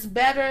thing that's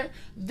better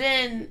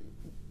than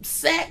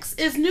sex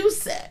is new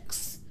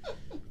sex.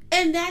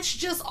 And that's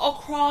just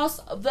across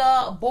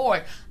the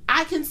board.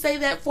 I can say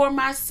that for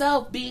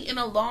myself, being in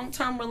a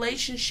long-term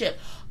relationship.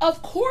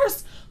 Of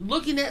course,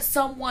 looking at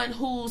someone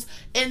who's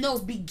in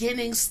those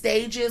beginning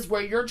stages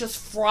where you're just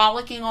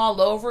frolicking all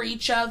over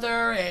each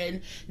other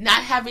and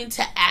not having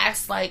to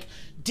ask, like,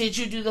 did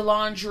you do the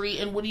laundry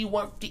and what do you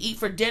want to eat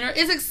for dinner,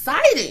 is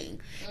exciting.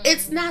 Mm-hmm.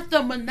 It's not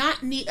the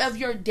monotony of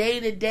your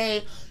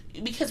day-to-day.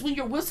 Because when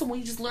you're with someone,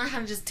 you just learn how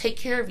to just take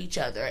care of each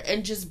other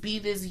and just be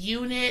this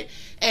unit.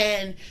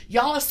 And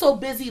y'all are so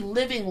busy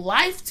living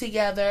life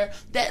together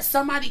that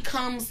somebody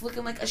comes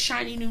looking like a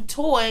shiny new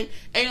toy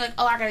and you're like,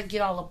 oh, I gotta get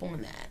all up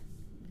on that.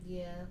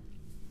 Yeah.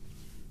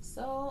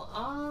 So,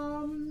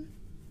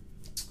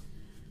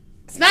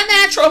 it's not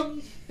natural.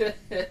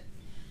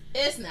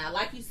 It's not.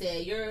 Like you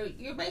said,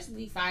 you're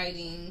basically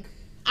fighting.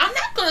 I'm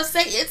not going to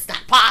say it's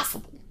not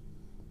possible.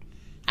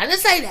 I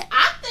didn't say that.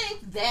 I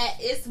think that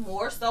it's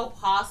more so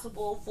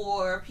possible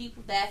for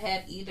people that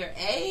have either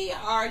A,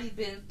 already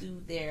been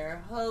through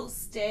their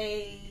host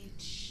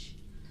stage,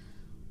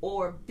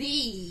 or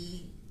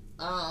B,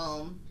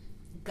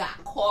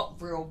 got caught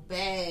real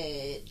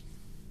bad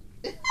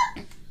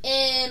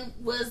and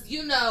was,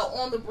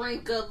 on the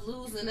brink of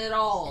losing it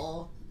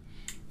all.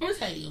 Let me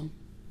tell you.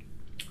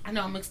 I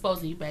know I'm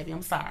exposing you, baby.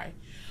 I'm sorry.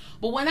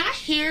 But when I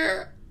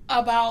hear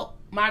about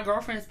my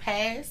girlfriend's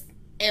past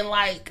and,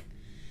 like,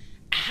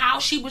 how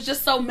she was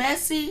just so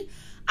messy,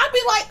 I'd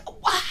be like,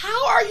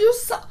 how are you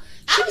so...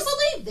 I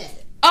don't believe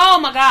that. Oh,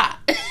 my God.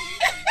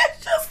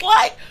 It's just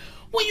like,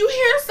 when you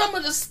hear some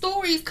of the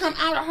stories come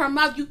out of her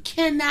mouth, you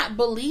cannot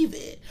believe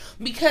it.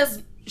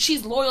 Because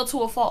she's loyal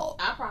to a fault.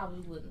 I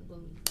probably wouldn't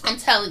believe it. I'm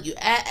telling you.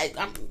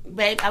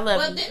 Babe, I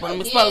love you, but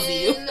I'm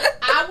exposing you.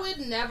 I would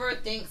never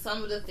think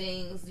some of the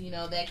things,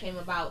 that came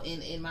about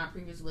in my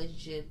previous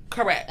relationship.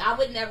 Correct. I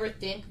would never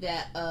think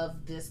that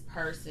of this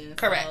person.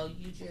 Correct. So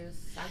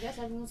I guess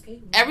everyone's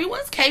capable.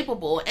 Everyone's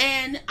capable.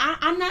 And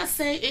I'm not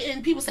saying,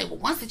 and people say, well,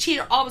 once a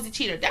cheater, always a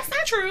cheater. That's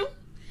not true.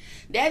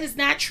 That is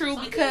not true.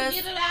 Some because...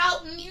 get it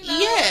out and,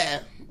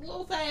 yeah.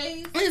 Little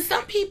phase. And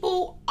some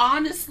people,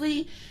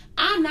 honestly...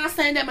 I'm not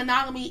saying that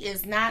monogamy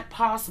is not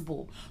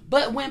possible,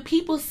 but when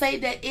people say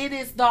that it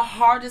is the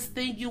hardest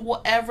thing you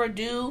will ever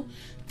do,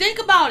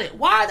 think about it.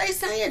 Why are they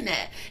saying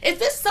that?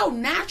 If it's so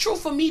natural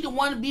for me to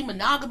want to be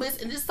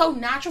monogamous and it's so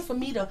natural for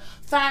me to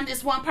find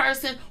this one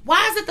person,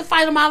 why is it the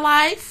fight of my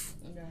life?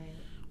 Right.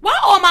 Why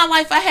all my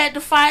life I had to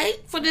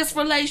fight for this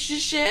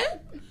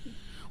relationship?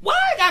 Why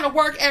I gotta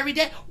work every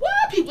day? Why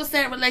are people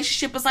saying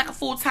relationship is like a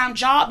full-time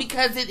job?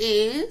 Because it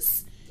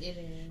is. It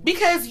is.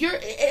 Because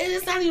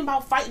it's not even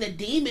about fighting a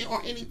demon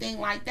or anything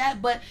like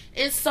that, but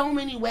in so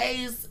many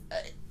ways,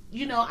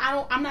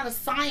 I'm not a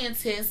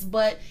scientist,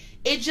 but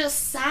it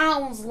just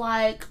sounds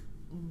like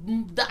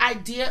the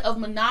idea of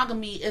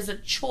monogamy is a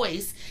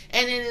choice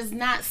and it is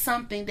not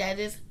something that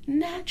is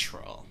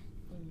natural.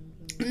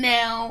 Mm-hmm.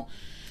 Now,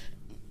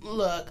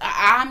 look,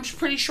 I'm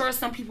pretty sure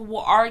some people will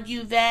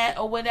argue that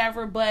or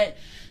whatever, but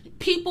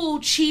people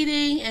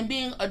cheating and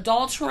being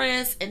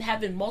adulterous and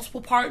having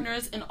multiple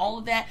partners and all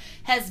of that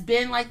has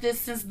been like this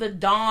since the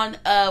dawn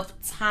of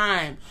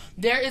time.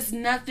 There is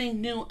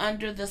nothing new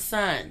under the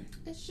sun.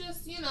 It's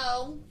just,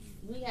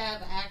 we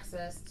have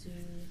access to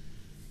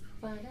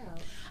find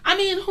out. I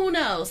mean, who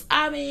knows?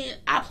 I mean,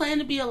 I plan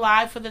to be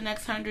alive for the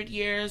next 100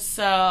 years,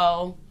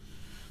 so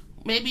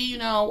maybe,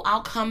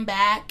 I'll come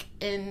back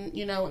and,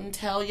 and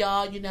tell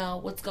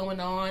y'all, what's going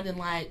on and,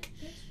 like,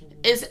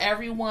 is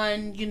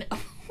everyone,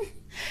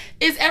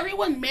 is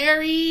everyone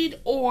married?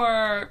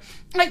 Or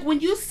like when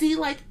you see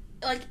like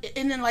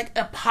in an like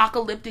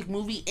apocalyptic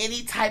movie,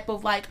 any type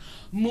of like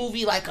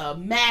movie like a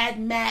Mad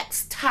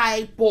Max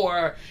type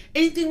or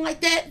anything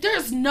like that,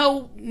 there's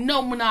no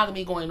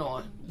monogamy going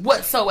on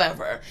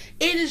whatsoever.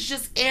 It is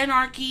just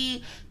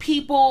anarchy,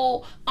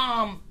 people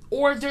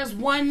or there's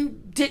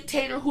one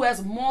dictator who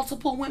has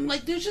multiple women.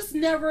 Like there's just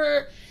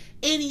never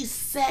any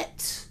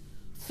set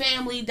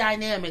family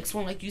dynamics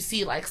when like you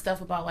see like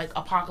stuff about like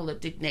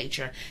apocalyptic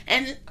nature,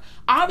 and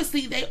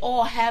obviously they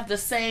all have the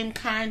same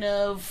kind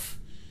of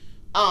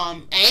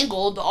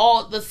angle,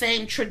 all the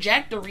same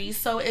trajectory.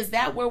 So is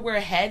that where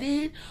we're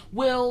headed?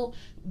 Will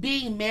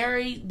being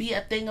married be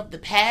a thing of the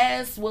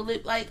past? Will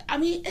it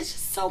it's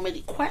just so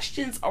many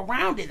questions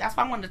around it. That's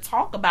why I wanted to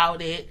talk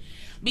about it,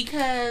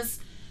 because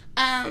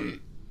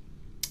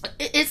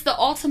it's the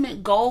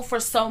ultimate goal for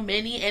so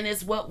many and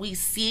it's what we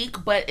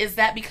seek, but is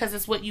that because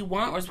it's what you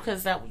want or is it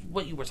because that's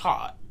what you were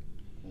taught?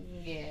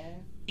 Yeah.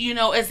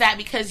 Is that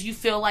because you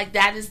feel like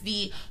that is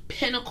the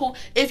pinnacle?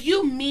 If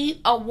you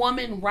meet a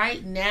woman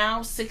right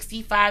now,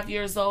 65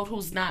 years old,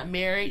 who's not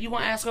married, you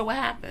want to ask her what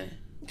happened?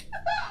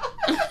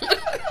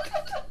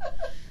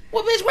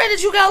 Well, bitch, where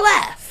did you go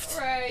left?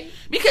 Right.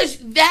 Because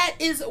that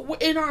is,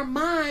 in our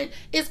mind,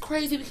 it's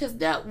crazy because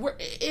that we're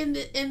in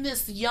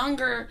this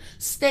younger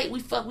state,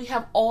 we feel like we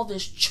have all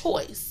this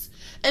choice.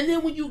 And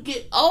then when you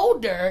get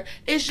older,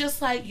 it's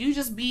just like, you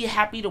just be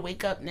happy to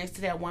wake up next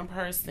to that one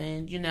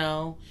person,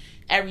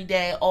 every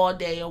day, all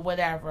day, or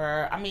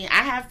whatever. I mean,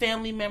 I have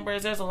family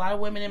members. There's a lot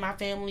of women in my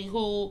family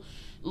who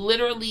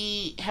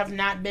literally have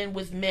not been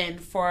with men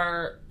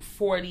for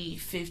 40,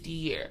 50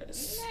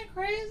 years. Isn't that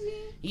crazy?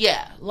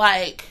 Yeah,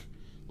 like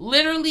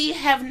literally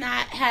have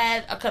not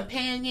had a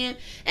companion.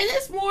 And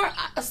it's more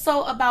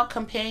so about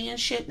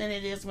companionship than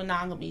it is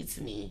monogamy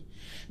to me.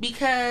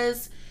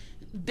 Because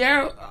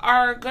there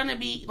are going to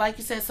be, like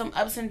you said, some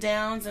ups and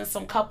downs and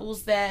some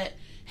couples that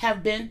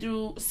have been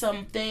through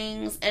some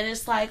things. And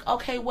it's like,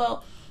 okay,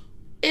 well,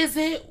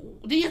 do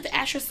you have to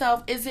ask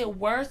yourself, is it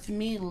worth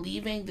me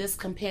leaving this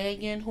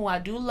companion who I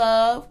do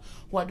love,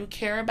 who I do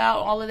care about,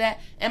 all of that?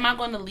 Am I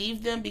going to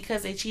leave them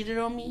because they cheated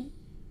on me?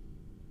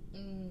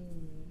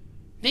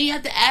 Then you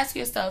have to ask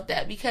yourself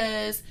that,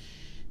 because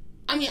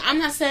I mean, I'm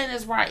not saying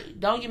it's right.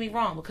 Don't get me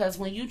wrong, because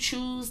when you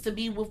choose to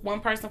be with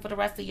one person for the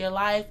rest of your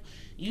life,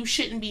 you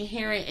shouldn't be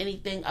hearing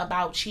anything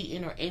about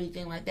cheating or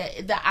anything like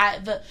that.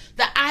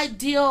 The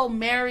ideal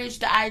marriage,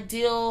 the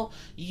ideal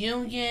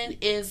union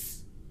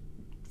is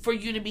for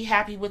you to be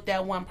happy with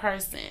that one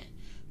person.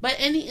 But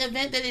in the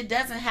event that it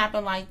doesn't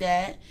happen like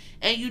that,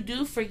 and you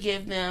do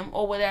forgive them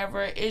or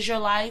whatever, is your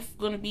life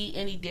going to be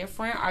any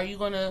different?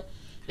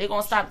 They're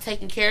going to stop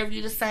taking care of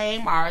you the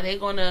same? Or are they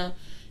going to,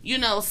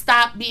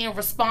 stop being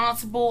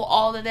responsible,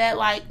 all of that?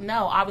 Like,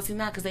 no, obviously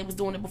not, because they was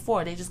doing it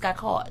before. They just got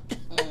caught.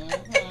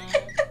 Mm-hmm.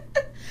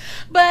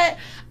 But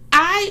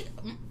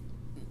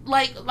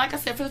like I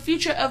said, for the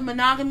future of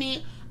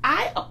monogamy,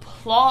 I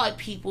applaud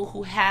people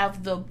who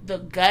have the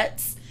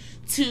guts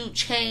to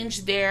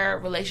change their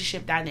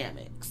relationship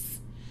dynamics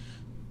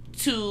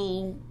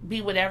to be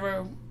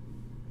whatever,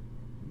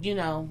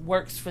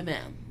 works for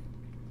them.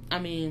 I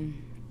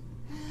mean,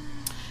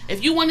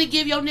 if you want to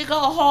give your nigga a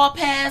hall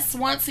pass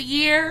once a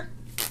year,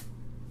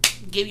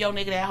 give your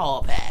nigga that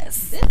hall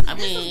pass. This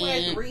is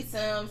where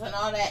threesomes and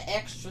all that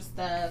extra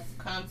stuff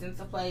comes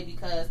into play,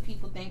 because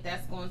people think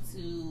that's going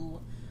to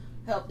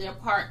help their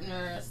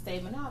partner stay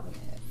monogamous.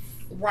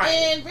 Right.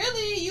 And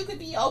really, you could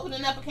be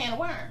opening up a can of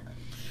worms.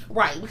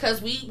 Right,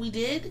 because we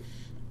did.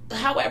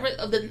 However,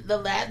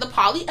 the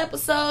poly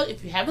episode,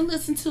 if you haven't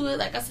listened to it,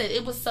 like I said,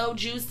 it was so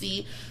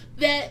juicy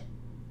that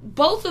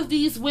both of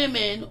these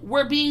women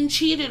were being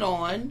cheated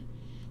on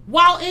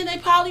while in a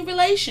poly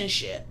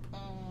relationship.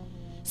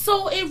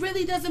 So it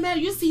really doesn't matter.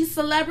 You see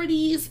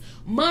celebrities,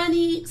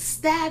 money,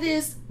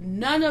 status,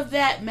 none of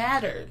that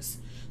matters.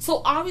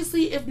 So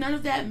obviously, if none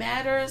of that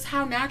matters,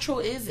 how natural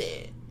is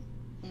it?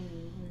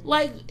 Mm-hmm.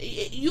 Like,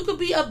 you could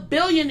be a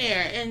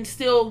billionaire and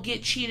still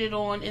get cheated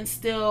on and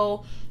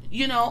still,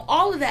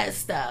 all of that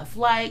stuff.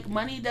 Like,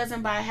 money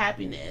doesn't buy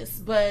happiness.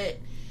 But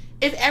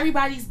if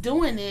everybody's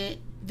doing it,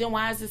 then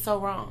why is it so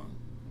wrong?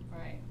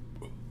 Right.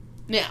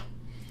 Now,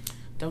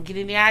 don't get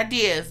any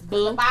ideas,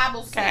 boo. The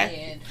Bible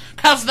said.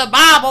 Because the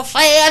Bible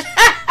said.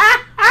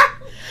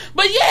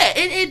 But yeah,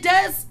 it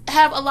does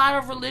have a lot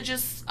of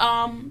religious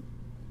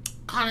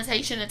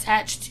connotation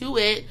attached to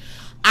it.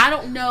 I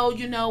don't know,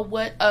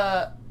 what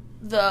the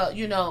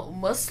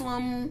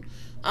Muslim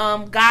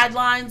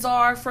guidelines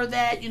are for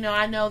that.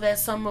 I know that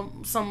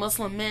some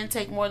Muslim men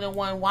take more than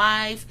one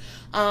wife.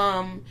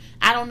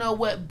 I don't know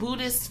what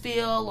Buddhists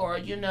feel, or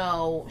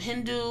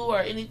Hindu or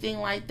anything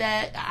like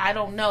that. I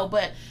don't know,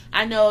 but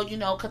I know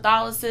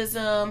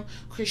Catholicism,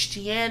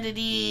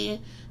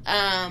 Christianity,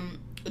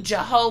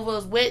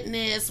 Jehovah's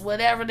Witness,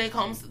 whatever they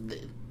call them,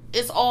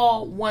 it's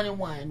all one and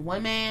one.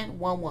 One man,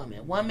 one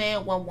woman. One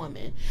man, one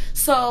woman.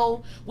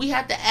 So we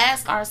have to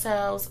ask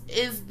ourselves,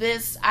 is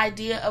this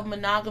idea of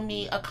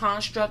monogamy a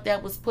construct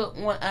that was put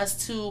on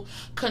us to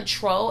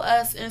control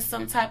us in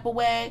some type of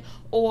way?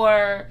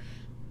 Or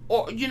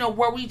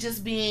were we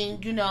just being,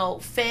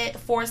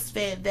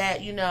 force-fed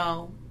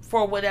that,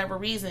 for whatever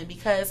reason?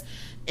 Because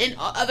in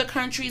other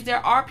countries,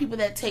 there are people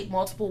that take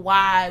multiple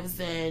wives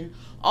and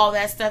all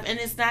that stuff, and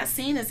it's not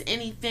seen as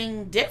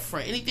anything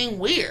different, anything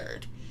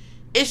weird.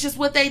 It's just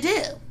what they do.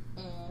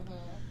 Mm-hmm.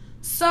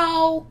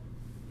 So,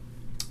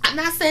 I'm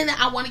not saying that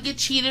I want to get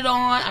cheated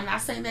on. I'm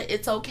not saying that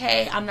it's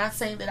okay. I'm not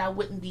saying that I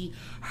wouldn't be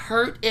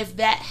hurt if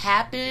that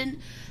happened.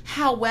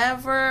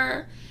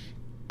 However,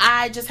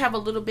 I just have a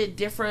little bit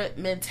different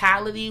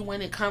mentality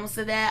when it comes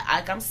to that.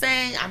 Like I'm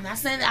saying, I'm not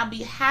saying that I'll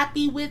be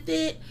happy with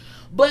it,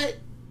 but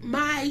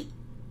my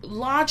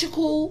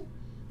logical,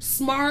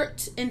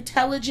 smart,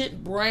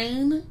 intelligent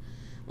brain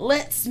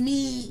lets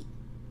me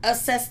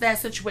assess that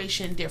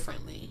situation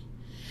differently.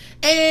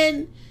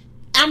 And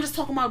I'm just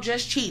talking about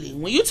just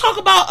cheating. When you talk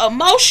about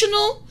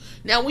emotional,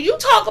 now when you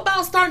talk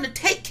about starting to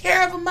take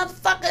care of a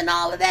motherfucker and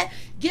all of that,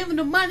 giving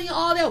the money,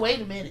 all that,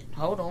 wait a minute.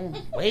 Hold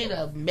on. Wait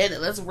a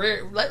minute. Let's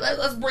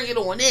bring it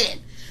on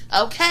in.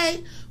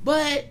 Okay?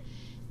 But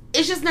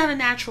it's just not a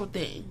natural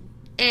thing.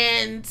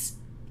 And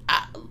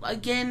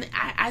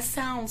I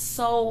sound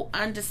so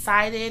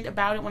undecided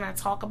about it when I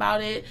talk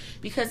about it,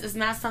 because it's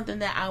not something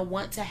that I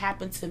want to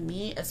happen to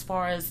me as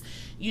far as,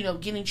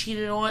 getting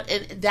cheated on.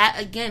 And that,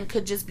 again,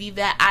 could just be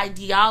that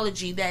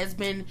ideology that has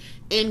been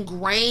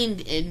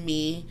ingrained in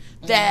me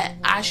that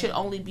I should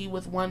only be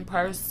with one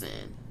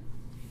person.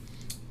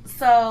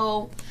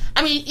 So,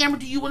 I mean, Amber,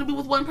 do you want to be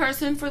with one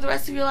person for the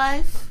rest of your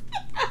life?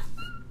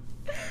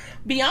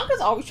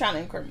 Bianca's always trying to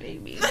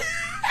incriminate me.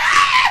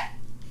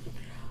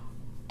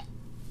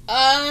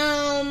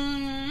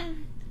 I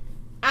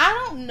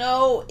don't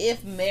know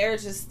if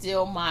marriage is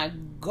still my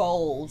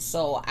goal,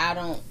 so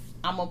I'm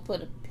gonna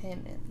put a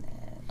pin in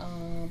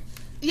that.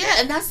 Yeah,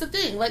 and that's the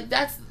thing. Like,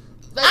 that's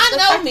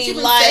I know me,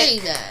 like,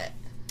 saying that.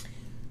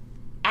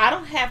 I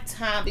don't have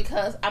time,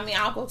 because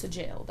I'll go to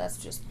jail. That's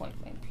just point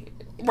blank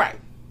period. Right.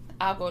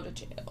 I'll go to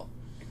jail.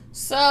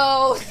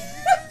 So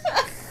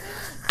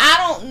I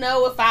don't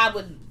know if I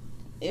would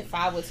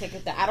take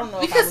it. I don't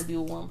know if I would be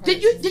with one person.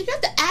 Did you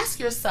have to ask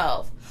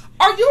yourself,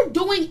 are you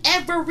doing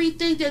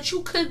everything that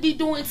you could be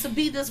doing to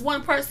be this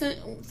one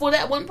person for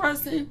that one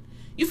person?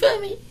 You feel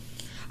me?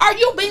 Are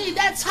you being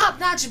that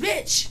top-notch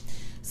bitch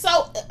So,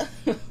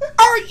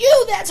 are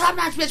you that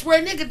top-notch bitch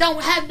where a nigga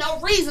don't have no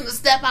reason to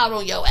step out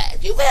on your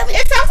ass? You feel me?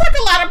 It sounds like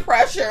a lot of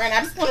pressure, and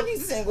I just want to be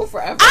single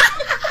forever.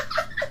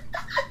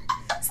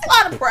 It's a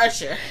lot of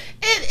pressure.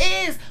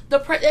 It is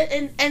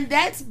and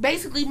that's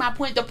basically my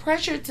point. The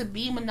pressure to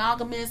be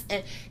monogamous,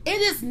 and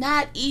it is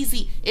not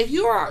easy. If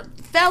you are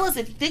fellas,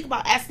 if you think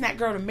about asking that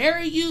girl to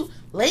marry you,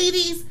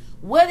 ladies,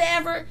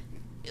 whatever,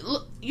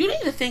 you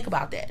need to think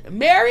about that.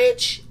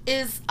 Marriage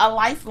is a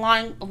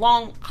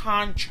long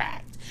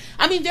contract.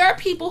 I mean, there are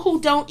people who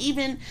don't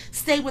even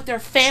stay with their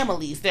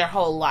families their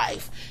whole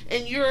life,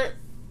 and you're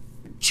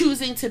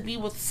choosing to be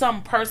with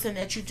some person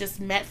that you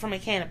just met from a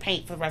can of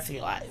paint for the rest of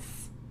your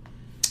life.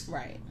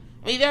 Right.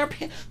 I mean, there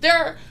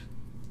are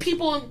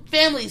people in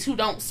families who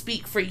don't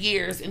speak for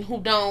years and who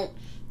don't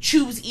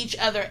choose each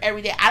other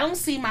every day. I don't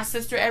see my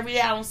sister every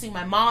day. I don't see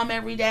my mom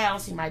every day. I don't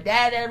see my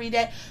dad every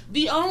day.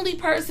 The only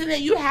person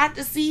that you have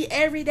to see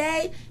every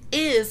day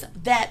is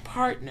that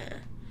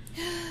partner.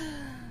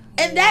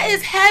 And that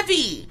is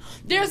heavy.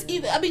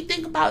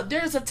 Think about it.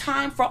 There's a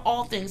time for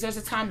all things. There's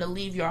a time to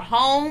leave your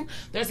home.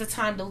 There's a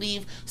time to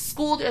leave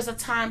school. There's a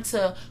time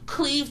to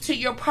cleave to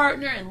your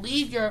partner and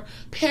leave your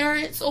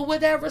parents or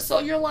whatever. So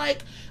you're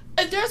like,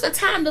 if there's a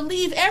time to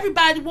leave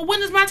everybody, well,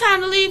 when is my time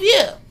to leave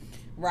you?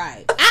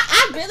 Right.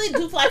 I really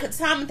do feel like a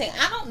time thing.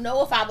 I don't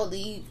know if I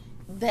believe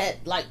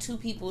that, like, two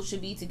people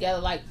should be together,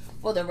 like,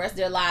 for the rest of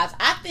their lives.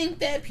 I think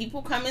that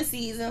people come in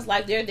seasons,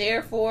 like, they're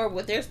there for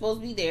what they're supposed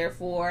to be there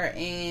for,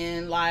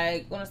 and,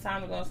 like, when it's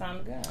time to go, it's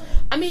time to go.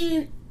 I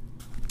mean,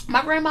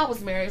 my grandma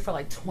was married for,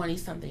 like,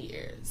 20-something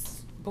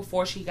years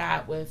before she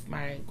got with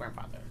my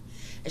grandfather.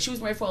 And she was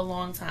married for a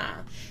long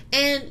time.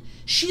 And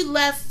she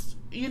left,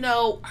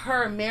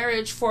 her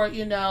marriage for,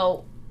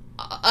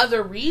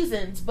 other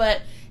reasons,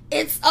 but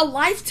it's a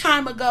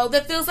lifetime ago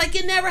that feels like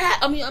it never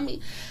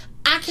happened.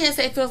 I can't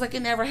say it feels like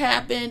it never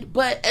happened,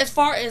 but as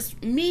far as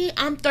me,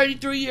 I'm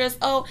 33 years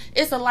old.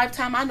 It's a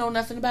lifetime I know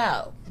nothing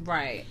about.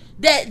 Right.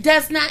 That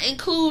does not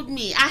include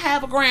me. I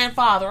have a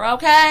grandfather,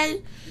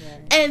 okay?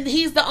 Right. And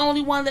he's the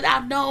only one that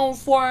I've known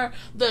for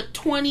the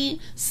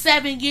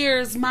 27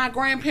 years my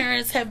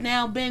grandparents have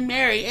now been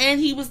married. And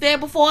he was there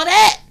before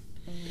that.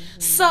 Mm-hmm.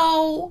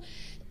 So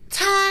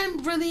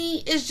time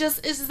really is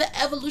just an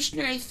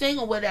evolutionary thing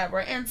or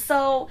whatever. And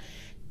so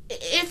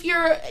if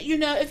you're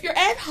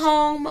at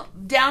home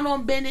down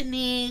on bended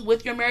knee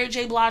with your Mary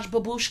J. Blige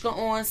babushka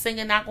on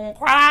singing Not Gonna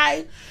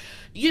Cry,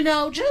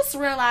 just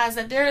realize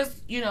that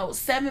there's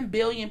 7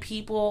 billion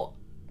people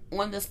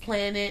on this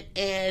planet,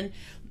 and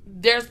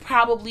there's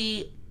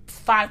probably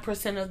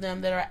 5% of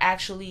them that are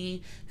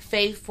actually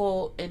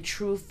faithful and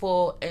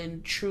truthful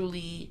and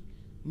truly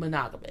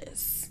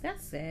monogamous.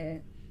 That's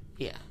sad.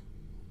 Yeah,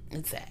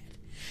 it's sad.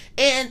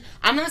 And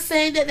I'm not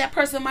saying that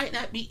person might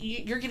not be,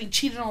 you're getting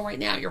cheated on right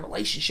now in your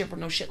relationship or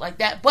no shit like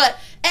that. But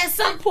at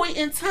some point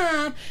in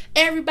time,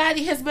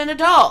 everybody has been a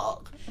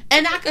dog.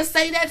 And I can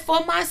say that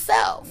for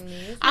myself.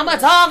 I'm a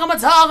dog,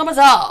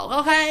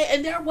 okay?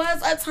 And there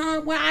was a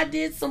time when I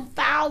did some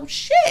foul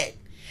shit.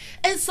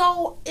 And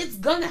so it's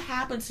gonna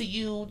happen to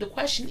you. The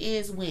question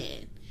is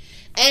when.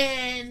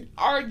 And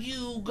are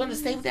you gonna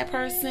stay with that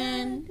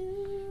person?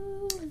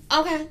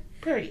 Okay,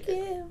 period.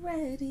 Get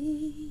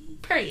ready.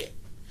 Period.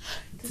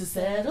 To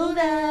settle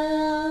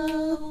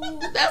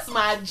down. That's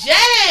my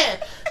jam.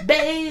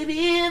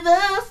 Baby,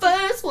 the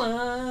first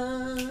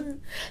one.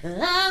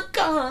 I'm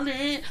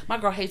calling. My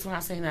girl hates when I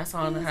sing that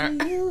song to her.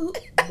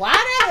 Why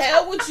the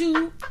hell would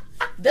you?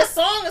 This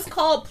song is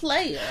called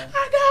Player.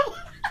 I know.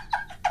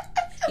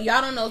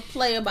 Y'all don't know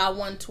Player by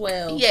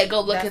 112. Yeah,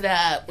 go look it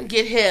up.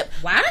 Get hip.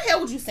 Why the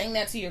hell would you sing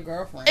that to your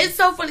girlfriend? It's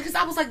so funny because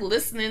I was like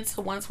listening to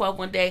 112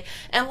 one day,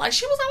 and like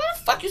she was like, "Why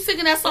the fuck you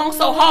singing that song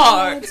so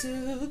hard?"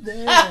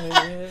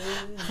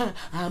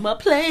 I'm a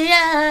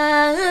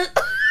player.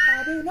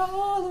 I've been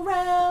all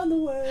around the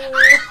world.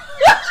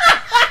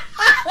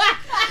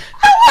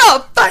 How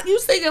the fuck you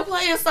singing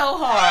playing so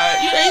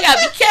hard? You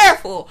gotta be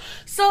careful.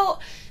 So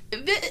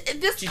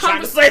this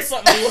trying to say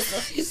something. You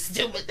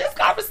stupid. This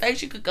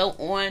conversation could go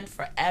on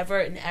forever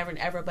and ever and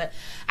ever, but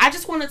I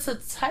just wanted to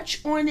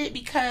touch on it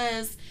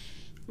because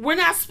we're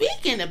not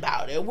speaking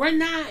about it. We're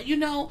not,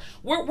 there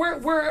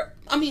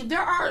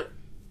are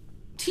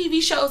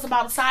TV shows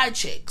about side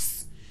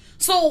chicks.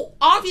 So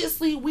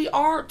obviously we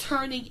are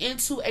turning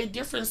into a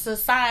different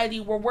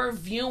society where we're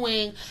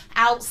viewing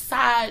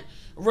outside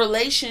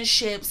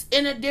relationships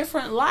in a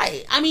different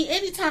light. I mean,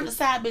 anytime the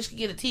side bitch can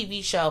get a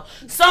TV show,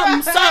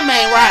 something ain't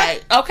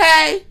right,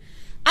 okay?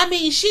 I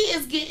mean, she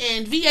is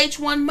getting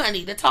VH1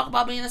 money to talk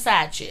about being a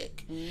side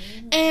chick.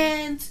 Mm-hmm.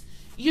 And,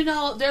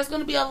 there's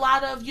going to be a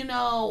lot of,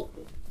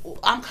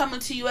 I'm coming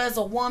to you as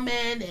a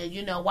woman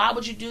and, why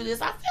would you do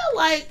this? I feel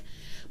like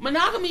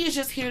monogamy is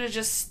just here to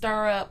just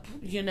stir up,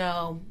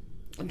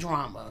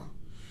 drama.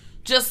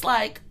 Just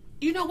like,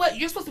 you know what?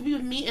 You're supposed to be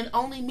with me and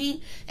only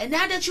me. And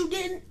now that you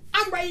didn't,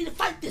 I'm ready to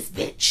fight this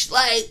bitch.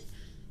 Like,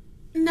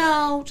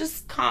 no,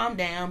 just calm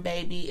down,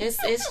 baby.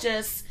 It's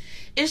just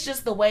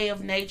the way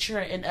of nature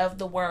and of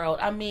the world.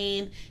 I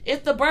mean,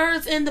 if the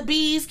birds and the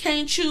bees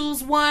can't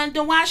choose one,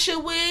 then why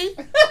should we?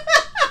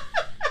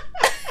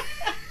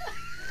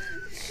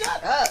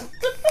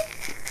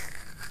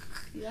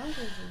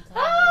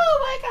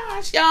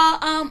 gosh,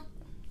 y'all.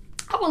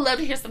 I would love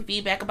to hear some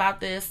feedback about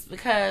this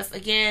because,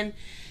 again,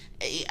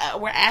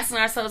 we're asking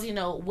ourselves,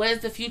 what is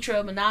the future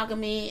of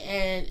monogamy?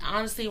 And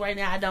honestly, right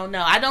now, I don't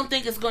know. I don't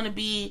think it's going to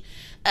be.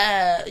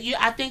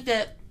 I think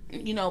that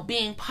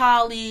being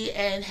poly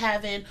and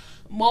having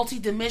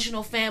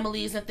multi-dimensional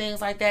families and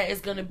things like that is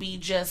going to be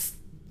just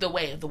the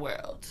way of the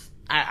world.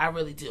 I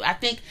really do. I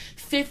think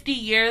 50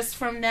 years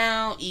from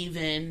now,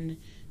 even,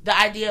 the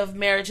idea of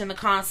marriage and the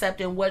concept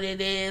and what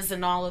it is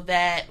and all of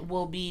that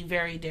will be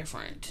very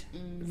different.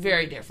 Mm-hmm.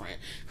 Very different.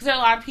 Because there are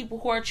a lot of people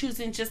who are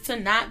choosing just to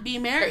not be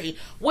married.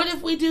 What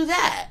if we do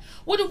that?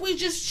 What if we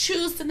just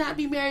choose to not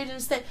be married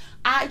and say,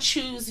 I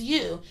choose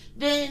you?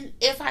 Then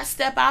if I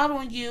step out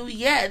on you,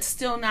 yeah, it's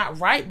still not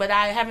right, but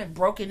I haven't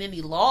broken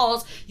any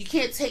laws. You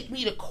can't take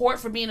me to court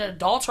for being an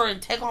adulterer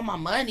and take all my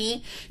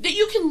money. Then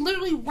you can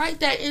literally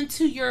write that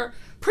into your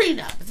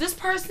prenup. If this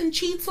person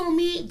cheats on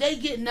me, they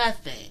get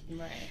nothing.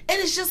 Right. And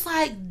it's just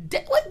like,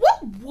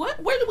 what?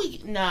 Where do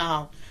we?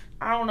 No,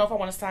 I don't know if I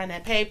want to sign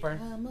that paper.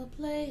 I'm a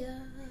player.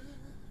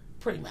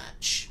 Pretty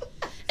much.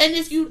 And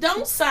if you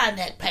don't sign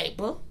that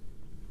paper,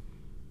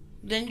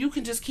 then you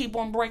can just keep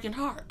on breaking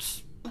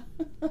hearts,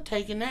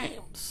 taking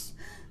names.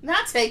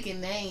 Not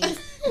taking names.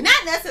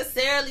 Not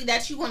necessarily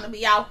that you want to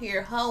be out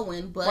here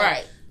hoeing, but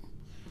right.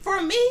 For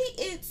me,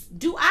 it's,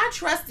 do I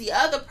trust the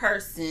other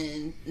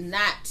person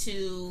not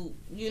to,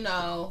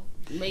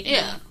 make me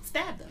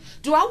stab them?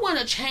 Do I want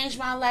to change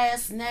my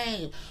last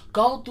name?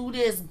 Go through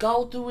this,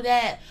 go through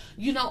that.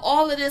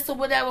 All of this or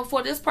whatever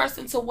for this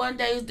person to one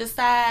day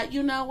decide,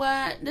 you know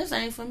what? This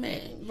ain't for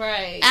me.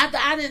 Right. After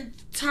I didn't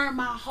turn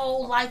my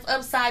whole life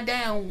upside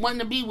down wanting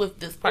to be with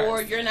this person.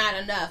 Or you're not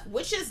enough.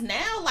 Which is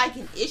now like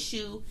an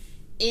issue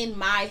in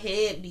my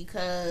head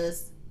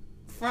because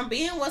from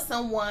being with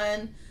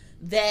someone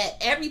that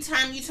every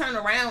time you turn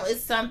around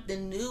it's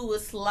something new,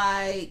 it's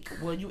like,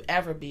 will you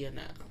ever be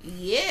enough?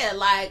 Yeah,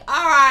 like,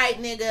 alright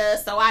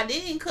nigga, so I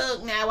didn't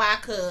cook, now I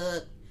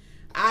cook,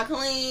 I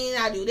clean,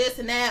 I do this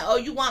and that. Oh,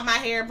 you want my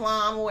hair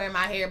blonde? I'm gonna wear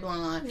my hair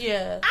blonde.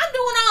 Yeah, I'm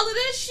doing all of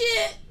this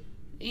shit.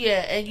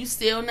 Yeah, and you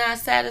still not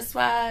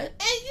satisfied?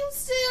 And you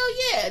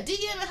still,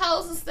 DMing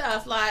hoes and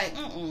stuff, like,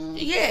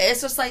 Yeah,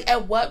 it's just like,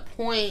 at what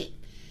point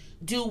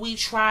do we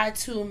try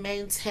to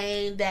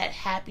maintain that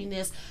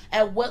happiness?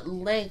 At what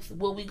length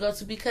will we go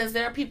to? Because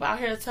there are people out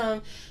here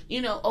telling,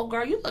 oh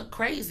girl, you look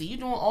crazy. You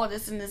doing all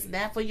this and this and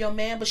that for your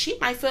man. But she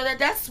might feel that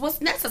that's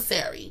what's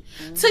necessary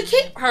to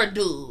keep her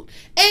dude.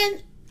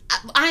 And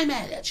I ain't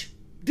mad at you.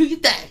 Do your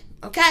thing,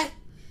 okay?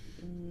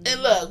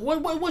 And look,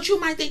 what you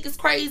might think is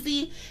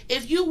crazy,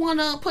 if you want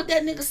to put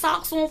that nigga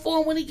socks on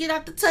for him when he get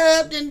out the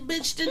tub, then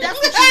bitch, then that's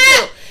what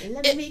you do.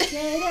 Let me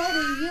get out of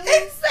you.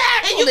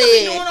 Exactly. And you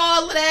can be doing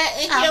all of that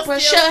and he'll still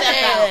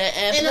step out.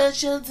 And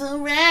put your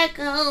direct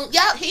on.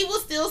 Yep, he will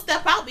still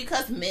step out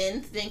because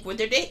men think what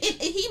they're doing.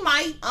 He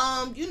might,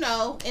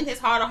 in his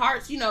heart of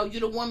hearts, you're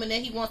the woman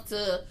that he wants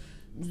to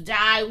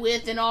die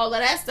with and all of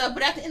that stuff,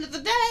 but at the end of the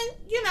day,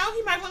 he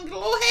might want to get a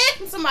little head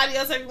from somebody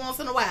else every once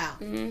in a while.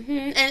 Mm-hmm.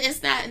 And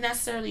it's not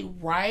necessarily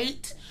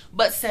right,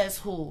 but says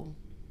who?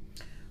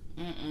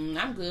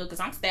 I'm good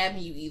because I'm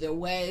stabbing you either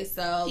way.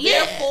 So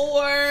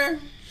therefore,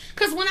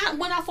 because when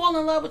I fall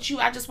in love with you,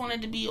 I just want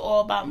it to be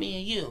all about me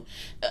and you.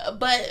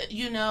 But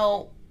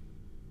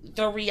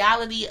the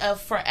reality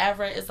of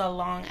forever is a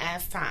long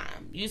ass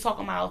time. You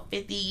talking about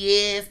 50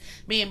 years,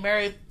 being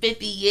married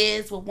 50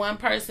 years with one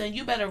person,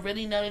 you better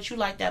really know that you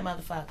like that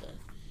motherfucker.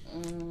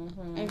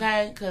 Mm-hmm.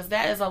 Okay? Because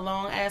that is a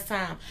long ass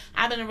time.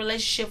 I've been in a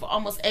relationship for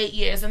almost 8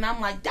 years and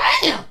I'm like,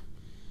 damn,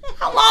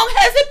 how long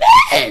has it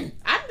been?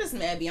 I'm just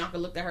mad Bianca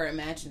looked at her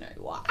imaginary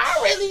watch.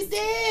 I really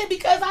did,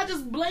 because I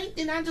just blinked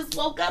and I just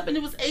woke up and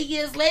it was 8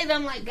 years later.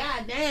 I'm like,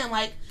 god damn,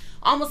 like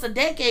almost a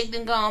decade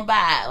then gone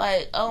by.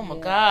 Like, oh my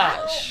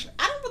gosh.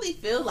 I don't really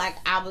feel like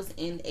I was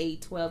in a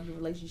 12-year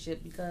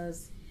relationship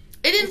because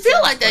it didn't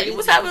feel like that. You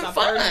was having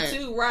fun.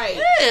 Too,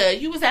 right. Yeah,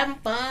 you was having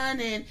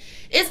fun, and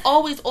it's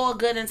always all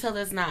good until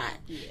it's not.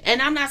 Yeah.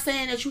 And I'm not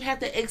saying that you have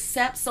to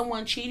accept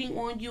someone cheating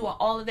on you or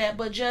all of that,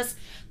 but just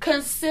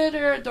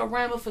consider the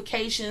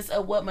ramifications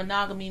of what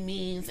monogamy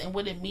means and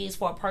what it means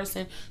for a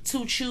person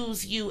to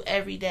choose you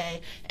every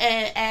day.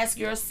 And ask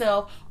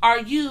yourself, are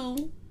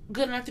you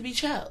good enough to be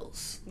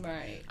chose?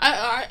 Right.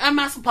 Am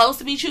I supposed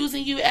to be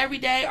choosing you every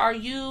day? Are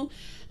you...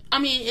 I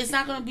mean, it's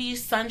not going to be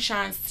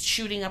sunshine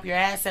shooting up your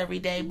ass every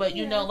day, but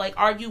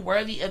are you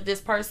worthy of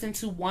this person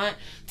to want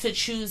to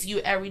choose you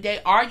every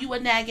day? Are you a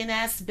nagging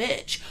ass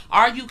bitch?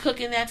 Are you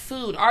cooking that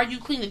food? Are you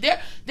cleaning?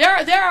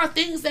 There are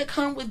things that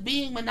come with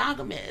being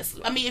monogamous.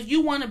 I mean, if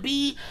you want to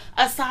be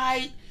a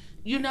side,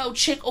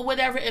 chick or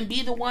whatever and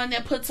be the one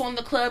that puts on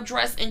the club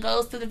dress and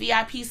goes to the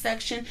VIP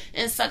section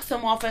and sucks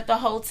him off at the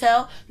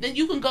hotel, then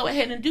you can go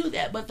ahead and do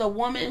that. But the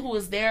woman who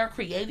is there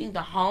creating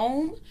the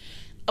home,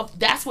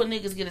 that's what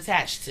niggas get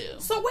attached to.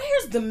 So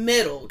where's the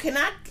middle? Can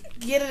I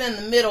get it in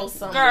the middle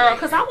somewhere? Girl,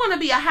 because I want to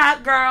be a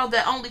hot girl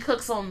that only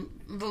cooks on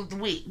the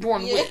week,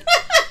 during the week.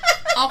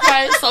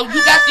 Okay, so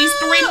you got these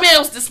 3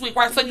 meals this week,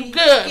 right? So you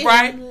good,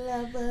 right?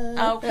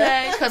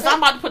 Okay, because I'm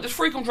about to put this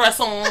freakum dress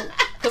on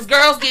Because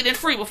girls get in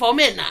free before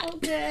midnight.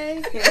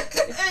 Okay.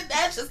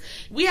 That's just,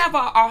 we have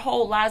our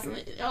whole lives. And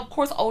of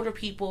course, older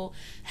people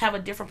have a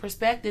different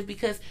perspective,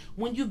 because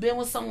when you've been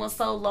with someone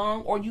so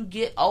long, or you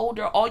get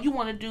older, all you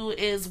want to do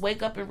is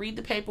wake up and read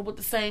the paper with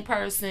the same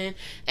person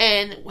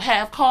and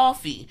have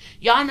coffee.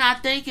 Y'all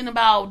not thinking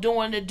about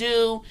doing the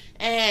do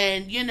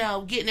and, you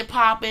know, getting it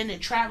popping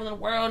and traveling the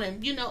world,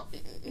 and, you know,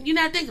 you're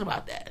not thinking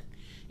about that.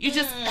 You're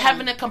just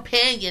having a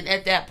companion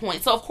at that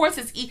point. So, of course,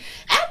 it's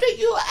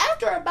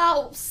after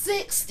about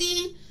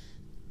 60,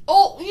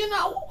 oh, you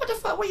know, what the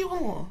fuck were you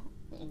on?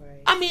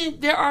 Right. I mean,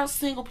 there are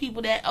single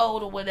people that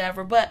old or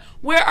whatever, but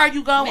where are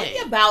you going? Maybe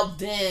about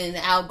then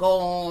I'll go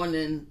on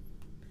and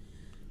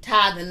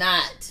tie the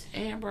knot.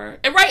 Amber.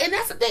 And right, and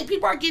that's the thing.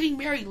 People are getting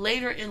married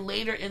later and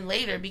later and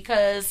later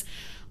because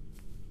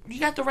you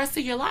got the rest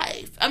of your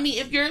life. I mean,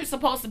 if you're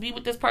supposed to be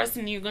with this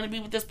person and you're going to be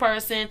with this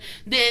person,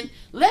 then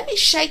let me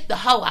shake the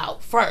hoe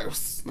out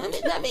first. Let me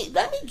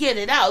get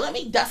it out. Let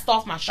me dust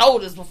off my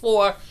shoulders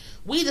before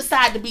we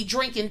decide to be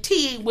drinking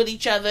tea with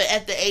each other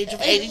at the age of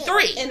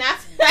 83. And I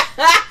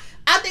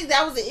think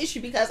that was the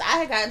issue, because I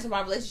had gotten into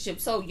my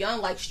relationship so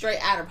young, like straight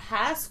out of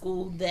high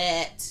school,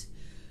 that,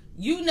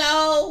 you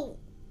know,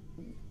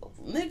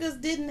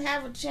 niggas didn't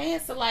have a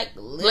chance to like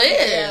live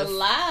their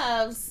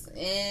lives.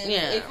 And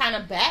it kind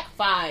of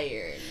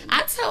backfired.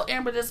 I tell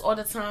Amber this all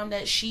the time,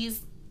 that she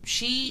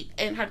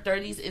in her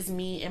 30s is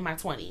me in my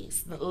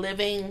 20s,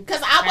 living.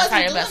 Because I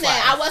wasn't doing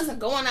that. I wasn't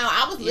going out.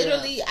 I was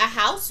literally a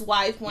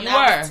housewife when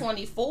I was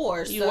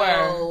 24. You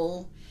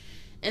were.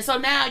 And so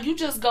now you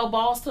just go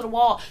balls to the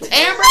wall.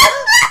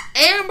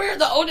 Amber,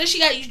 the older she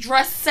got, you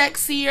dress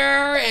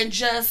sexier and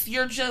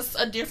you're just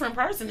a different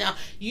person now.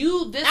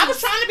 I was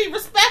trying to be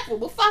respectful,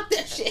 but fuck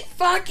that shit.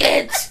 Fuck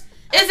it.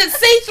 Is it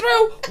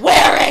see-through?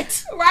 Wear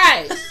it.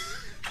 Right.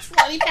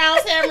 20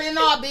 pounds hammering and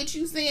all, bitch.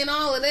 You seeing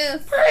all of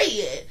this.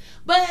 Period.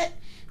 But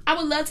I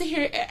would love to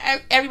hear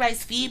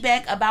everybody's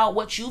feedback about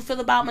what you feel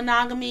about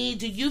monogamy.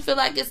 Do you feel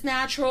like it's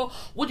natural?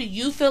 What do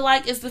you feel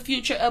like is the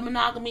future of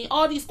monogamy?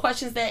 All these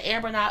questions that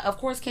Amber and I, of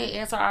course, can't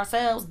answer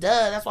ourselves.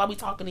 Duh, that's why we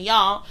talking to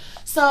y'all.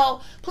 So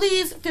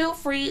please feel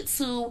free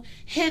to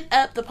hit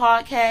up the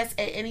podcast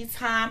at any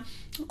time.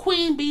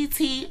 Queen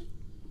BT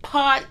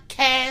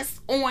Podcast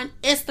on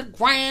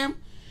Instagram.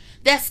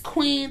 That's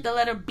Queen, the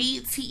letter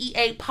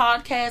BTEA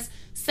podcast.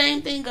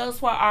 Same thing goes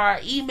for our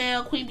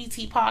email,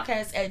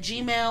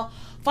 queenbtpodcast@gmail.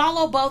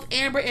 Follow both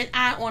Amber and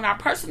I on our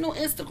personal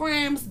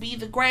Instagrams. Be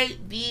the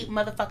great, the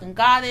motherfucking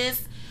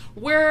goddess.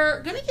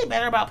 We're gonna get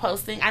better about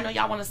posting. I know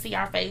y'all want to see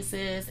our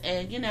faces,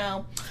 and you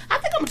know, I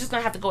think I'm just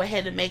gonna have to go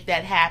ahead and make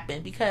that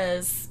happen,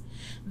 because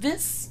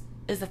this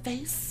is a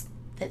face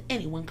that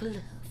anyone could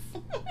love.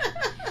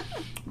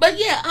 But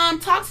yeah,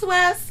 talk to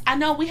us. I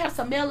know we have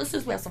some male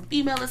listeners, we have some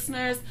female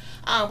listeners,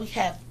 we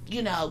have,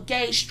 you know,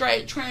 gay,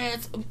 straight,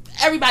 trans,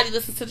 everybody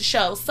listens to the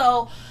show.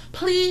 So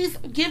please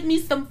give me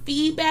some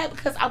feedback,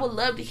 because I would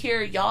love to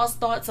hear y'all's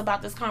thoughts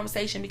about this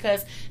conversation,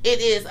 because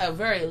it is a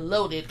very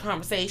loaded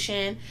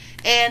conversation.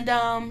 And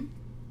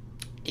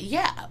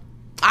yeah,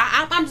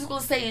 I'm just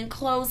gonna say in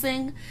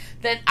closing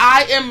that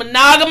I am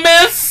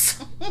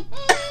monogamous.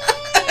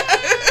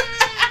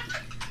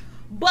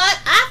 But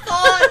I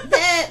thought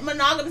that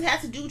monogamous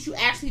has to do with you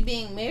actually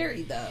being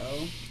married,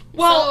 though.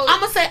 Well, I'm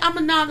going to say I'm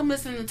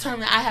monogamous in the term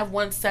that I have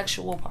one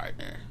sexual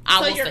partner.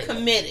 So you're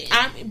committed.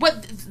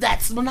 But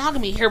that's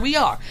monogamy. Here we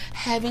are.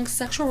 Having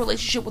sexual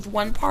relationship with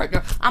one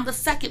partner. I'm the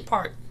second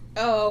part.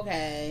 Oh,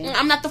 okay.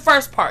 I'm not the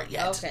first part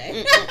yet.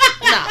 Okay.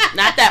 No,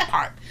 not that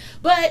part.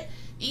 But,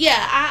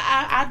 yeah,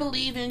 I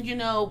believe in, you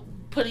know,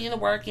 putting in the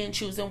work and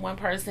choosing one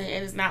person.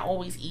 And it's not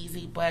always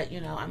easy. But,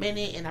 you know, I'm in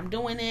it and I'm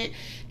doing it.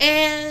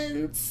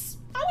 And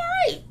I'm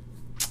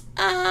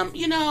alright.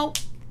 You know,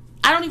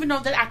 I don't even know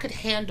that I could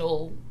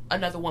handle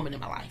another woman in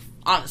my life.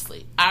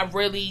 Honestly, that's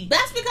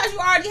because you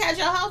already had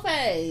your whole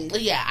phase.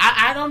 Yeah,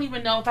 I don't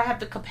even know if I have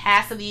the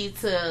capacity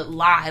to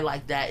lie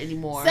like that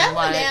anymore.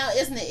 Settling down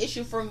isn't an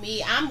issue for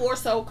me. I'm more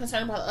so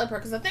concerned about the other person.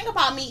 Because the thing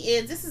about me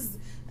is,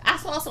 I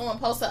saw someone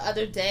post the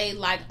other day,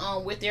 like,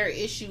 what their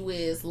issue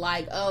is,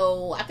 like,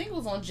 I think it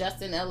was on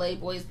Justin LA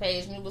Boy's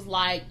page, and it was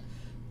like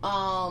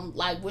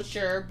what's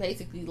your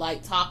basically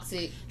like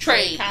toxic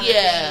trait kind of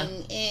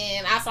thing.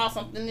 And I saw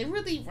something that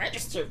really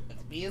registered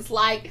with me. It's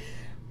like,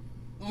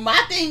 my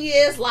thing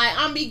is, like,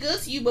 I'm be good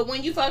to you, but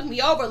when you fuck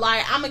me over,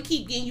 like, I'm gonna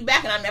keep getting you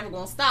back, and I'm never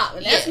gonna stop.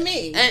 And that's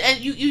me.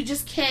 And you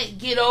just can't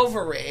get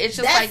over it. It's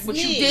just that's like, but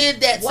you did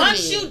that to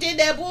Once me. You did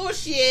that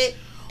bullshit,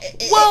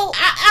 well,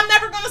 I'm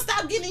never gonna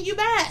stop getting you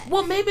back.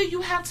 Well, maybe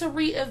you have to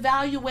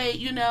reevaluate,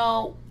 you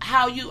know,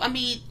 how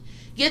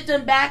get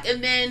them back,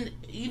 and then,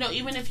 you know,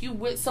 even if you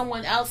with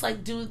someone else,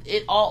 like, do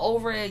it all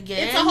over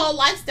again. It's a whole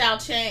lifestyle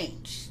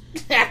change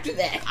after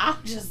that. I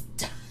just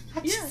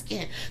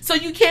can't. So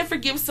you can't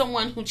forgive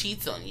someone who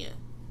cheats on you?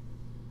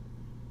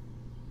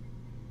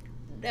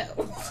 No.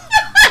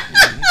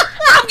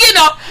 I'm getting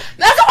off.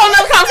 That's a whole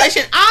nother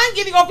conversation. I'm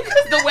getting off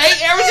because the way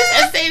Aaron just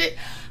has stated,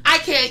 I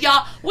can't,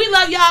 y'all. We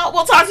love y'all.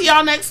 We'll talk to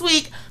y'all next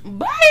week.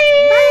 Bye.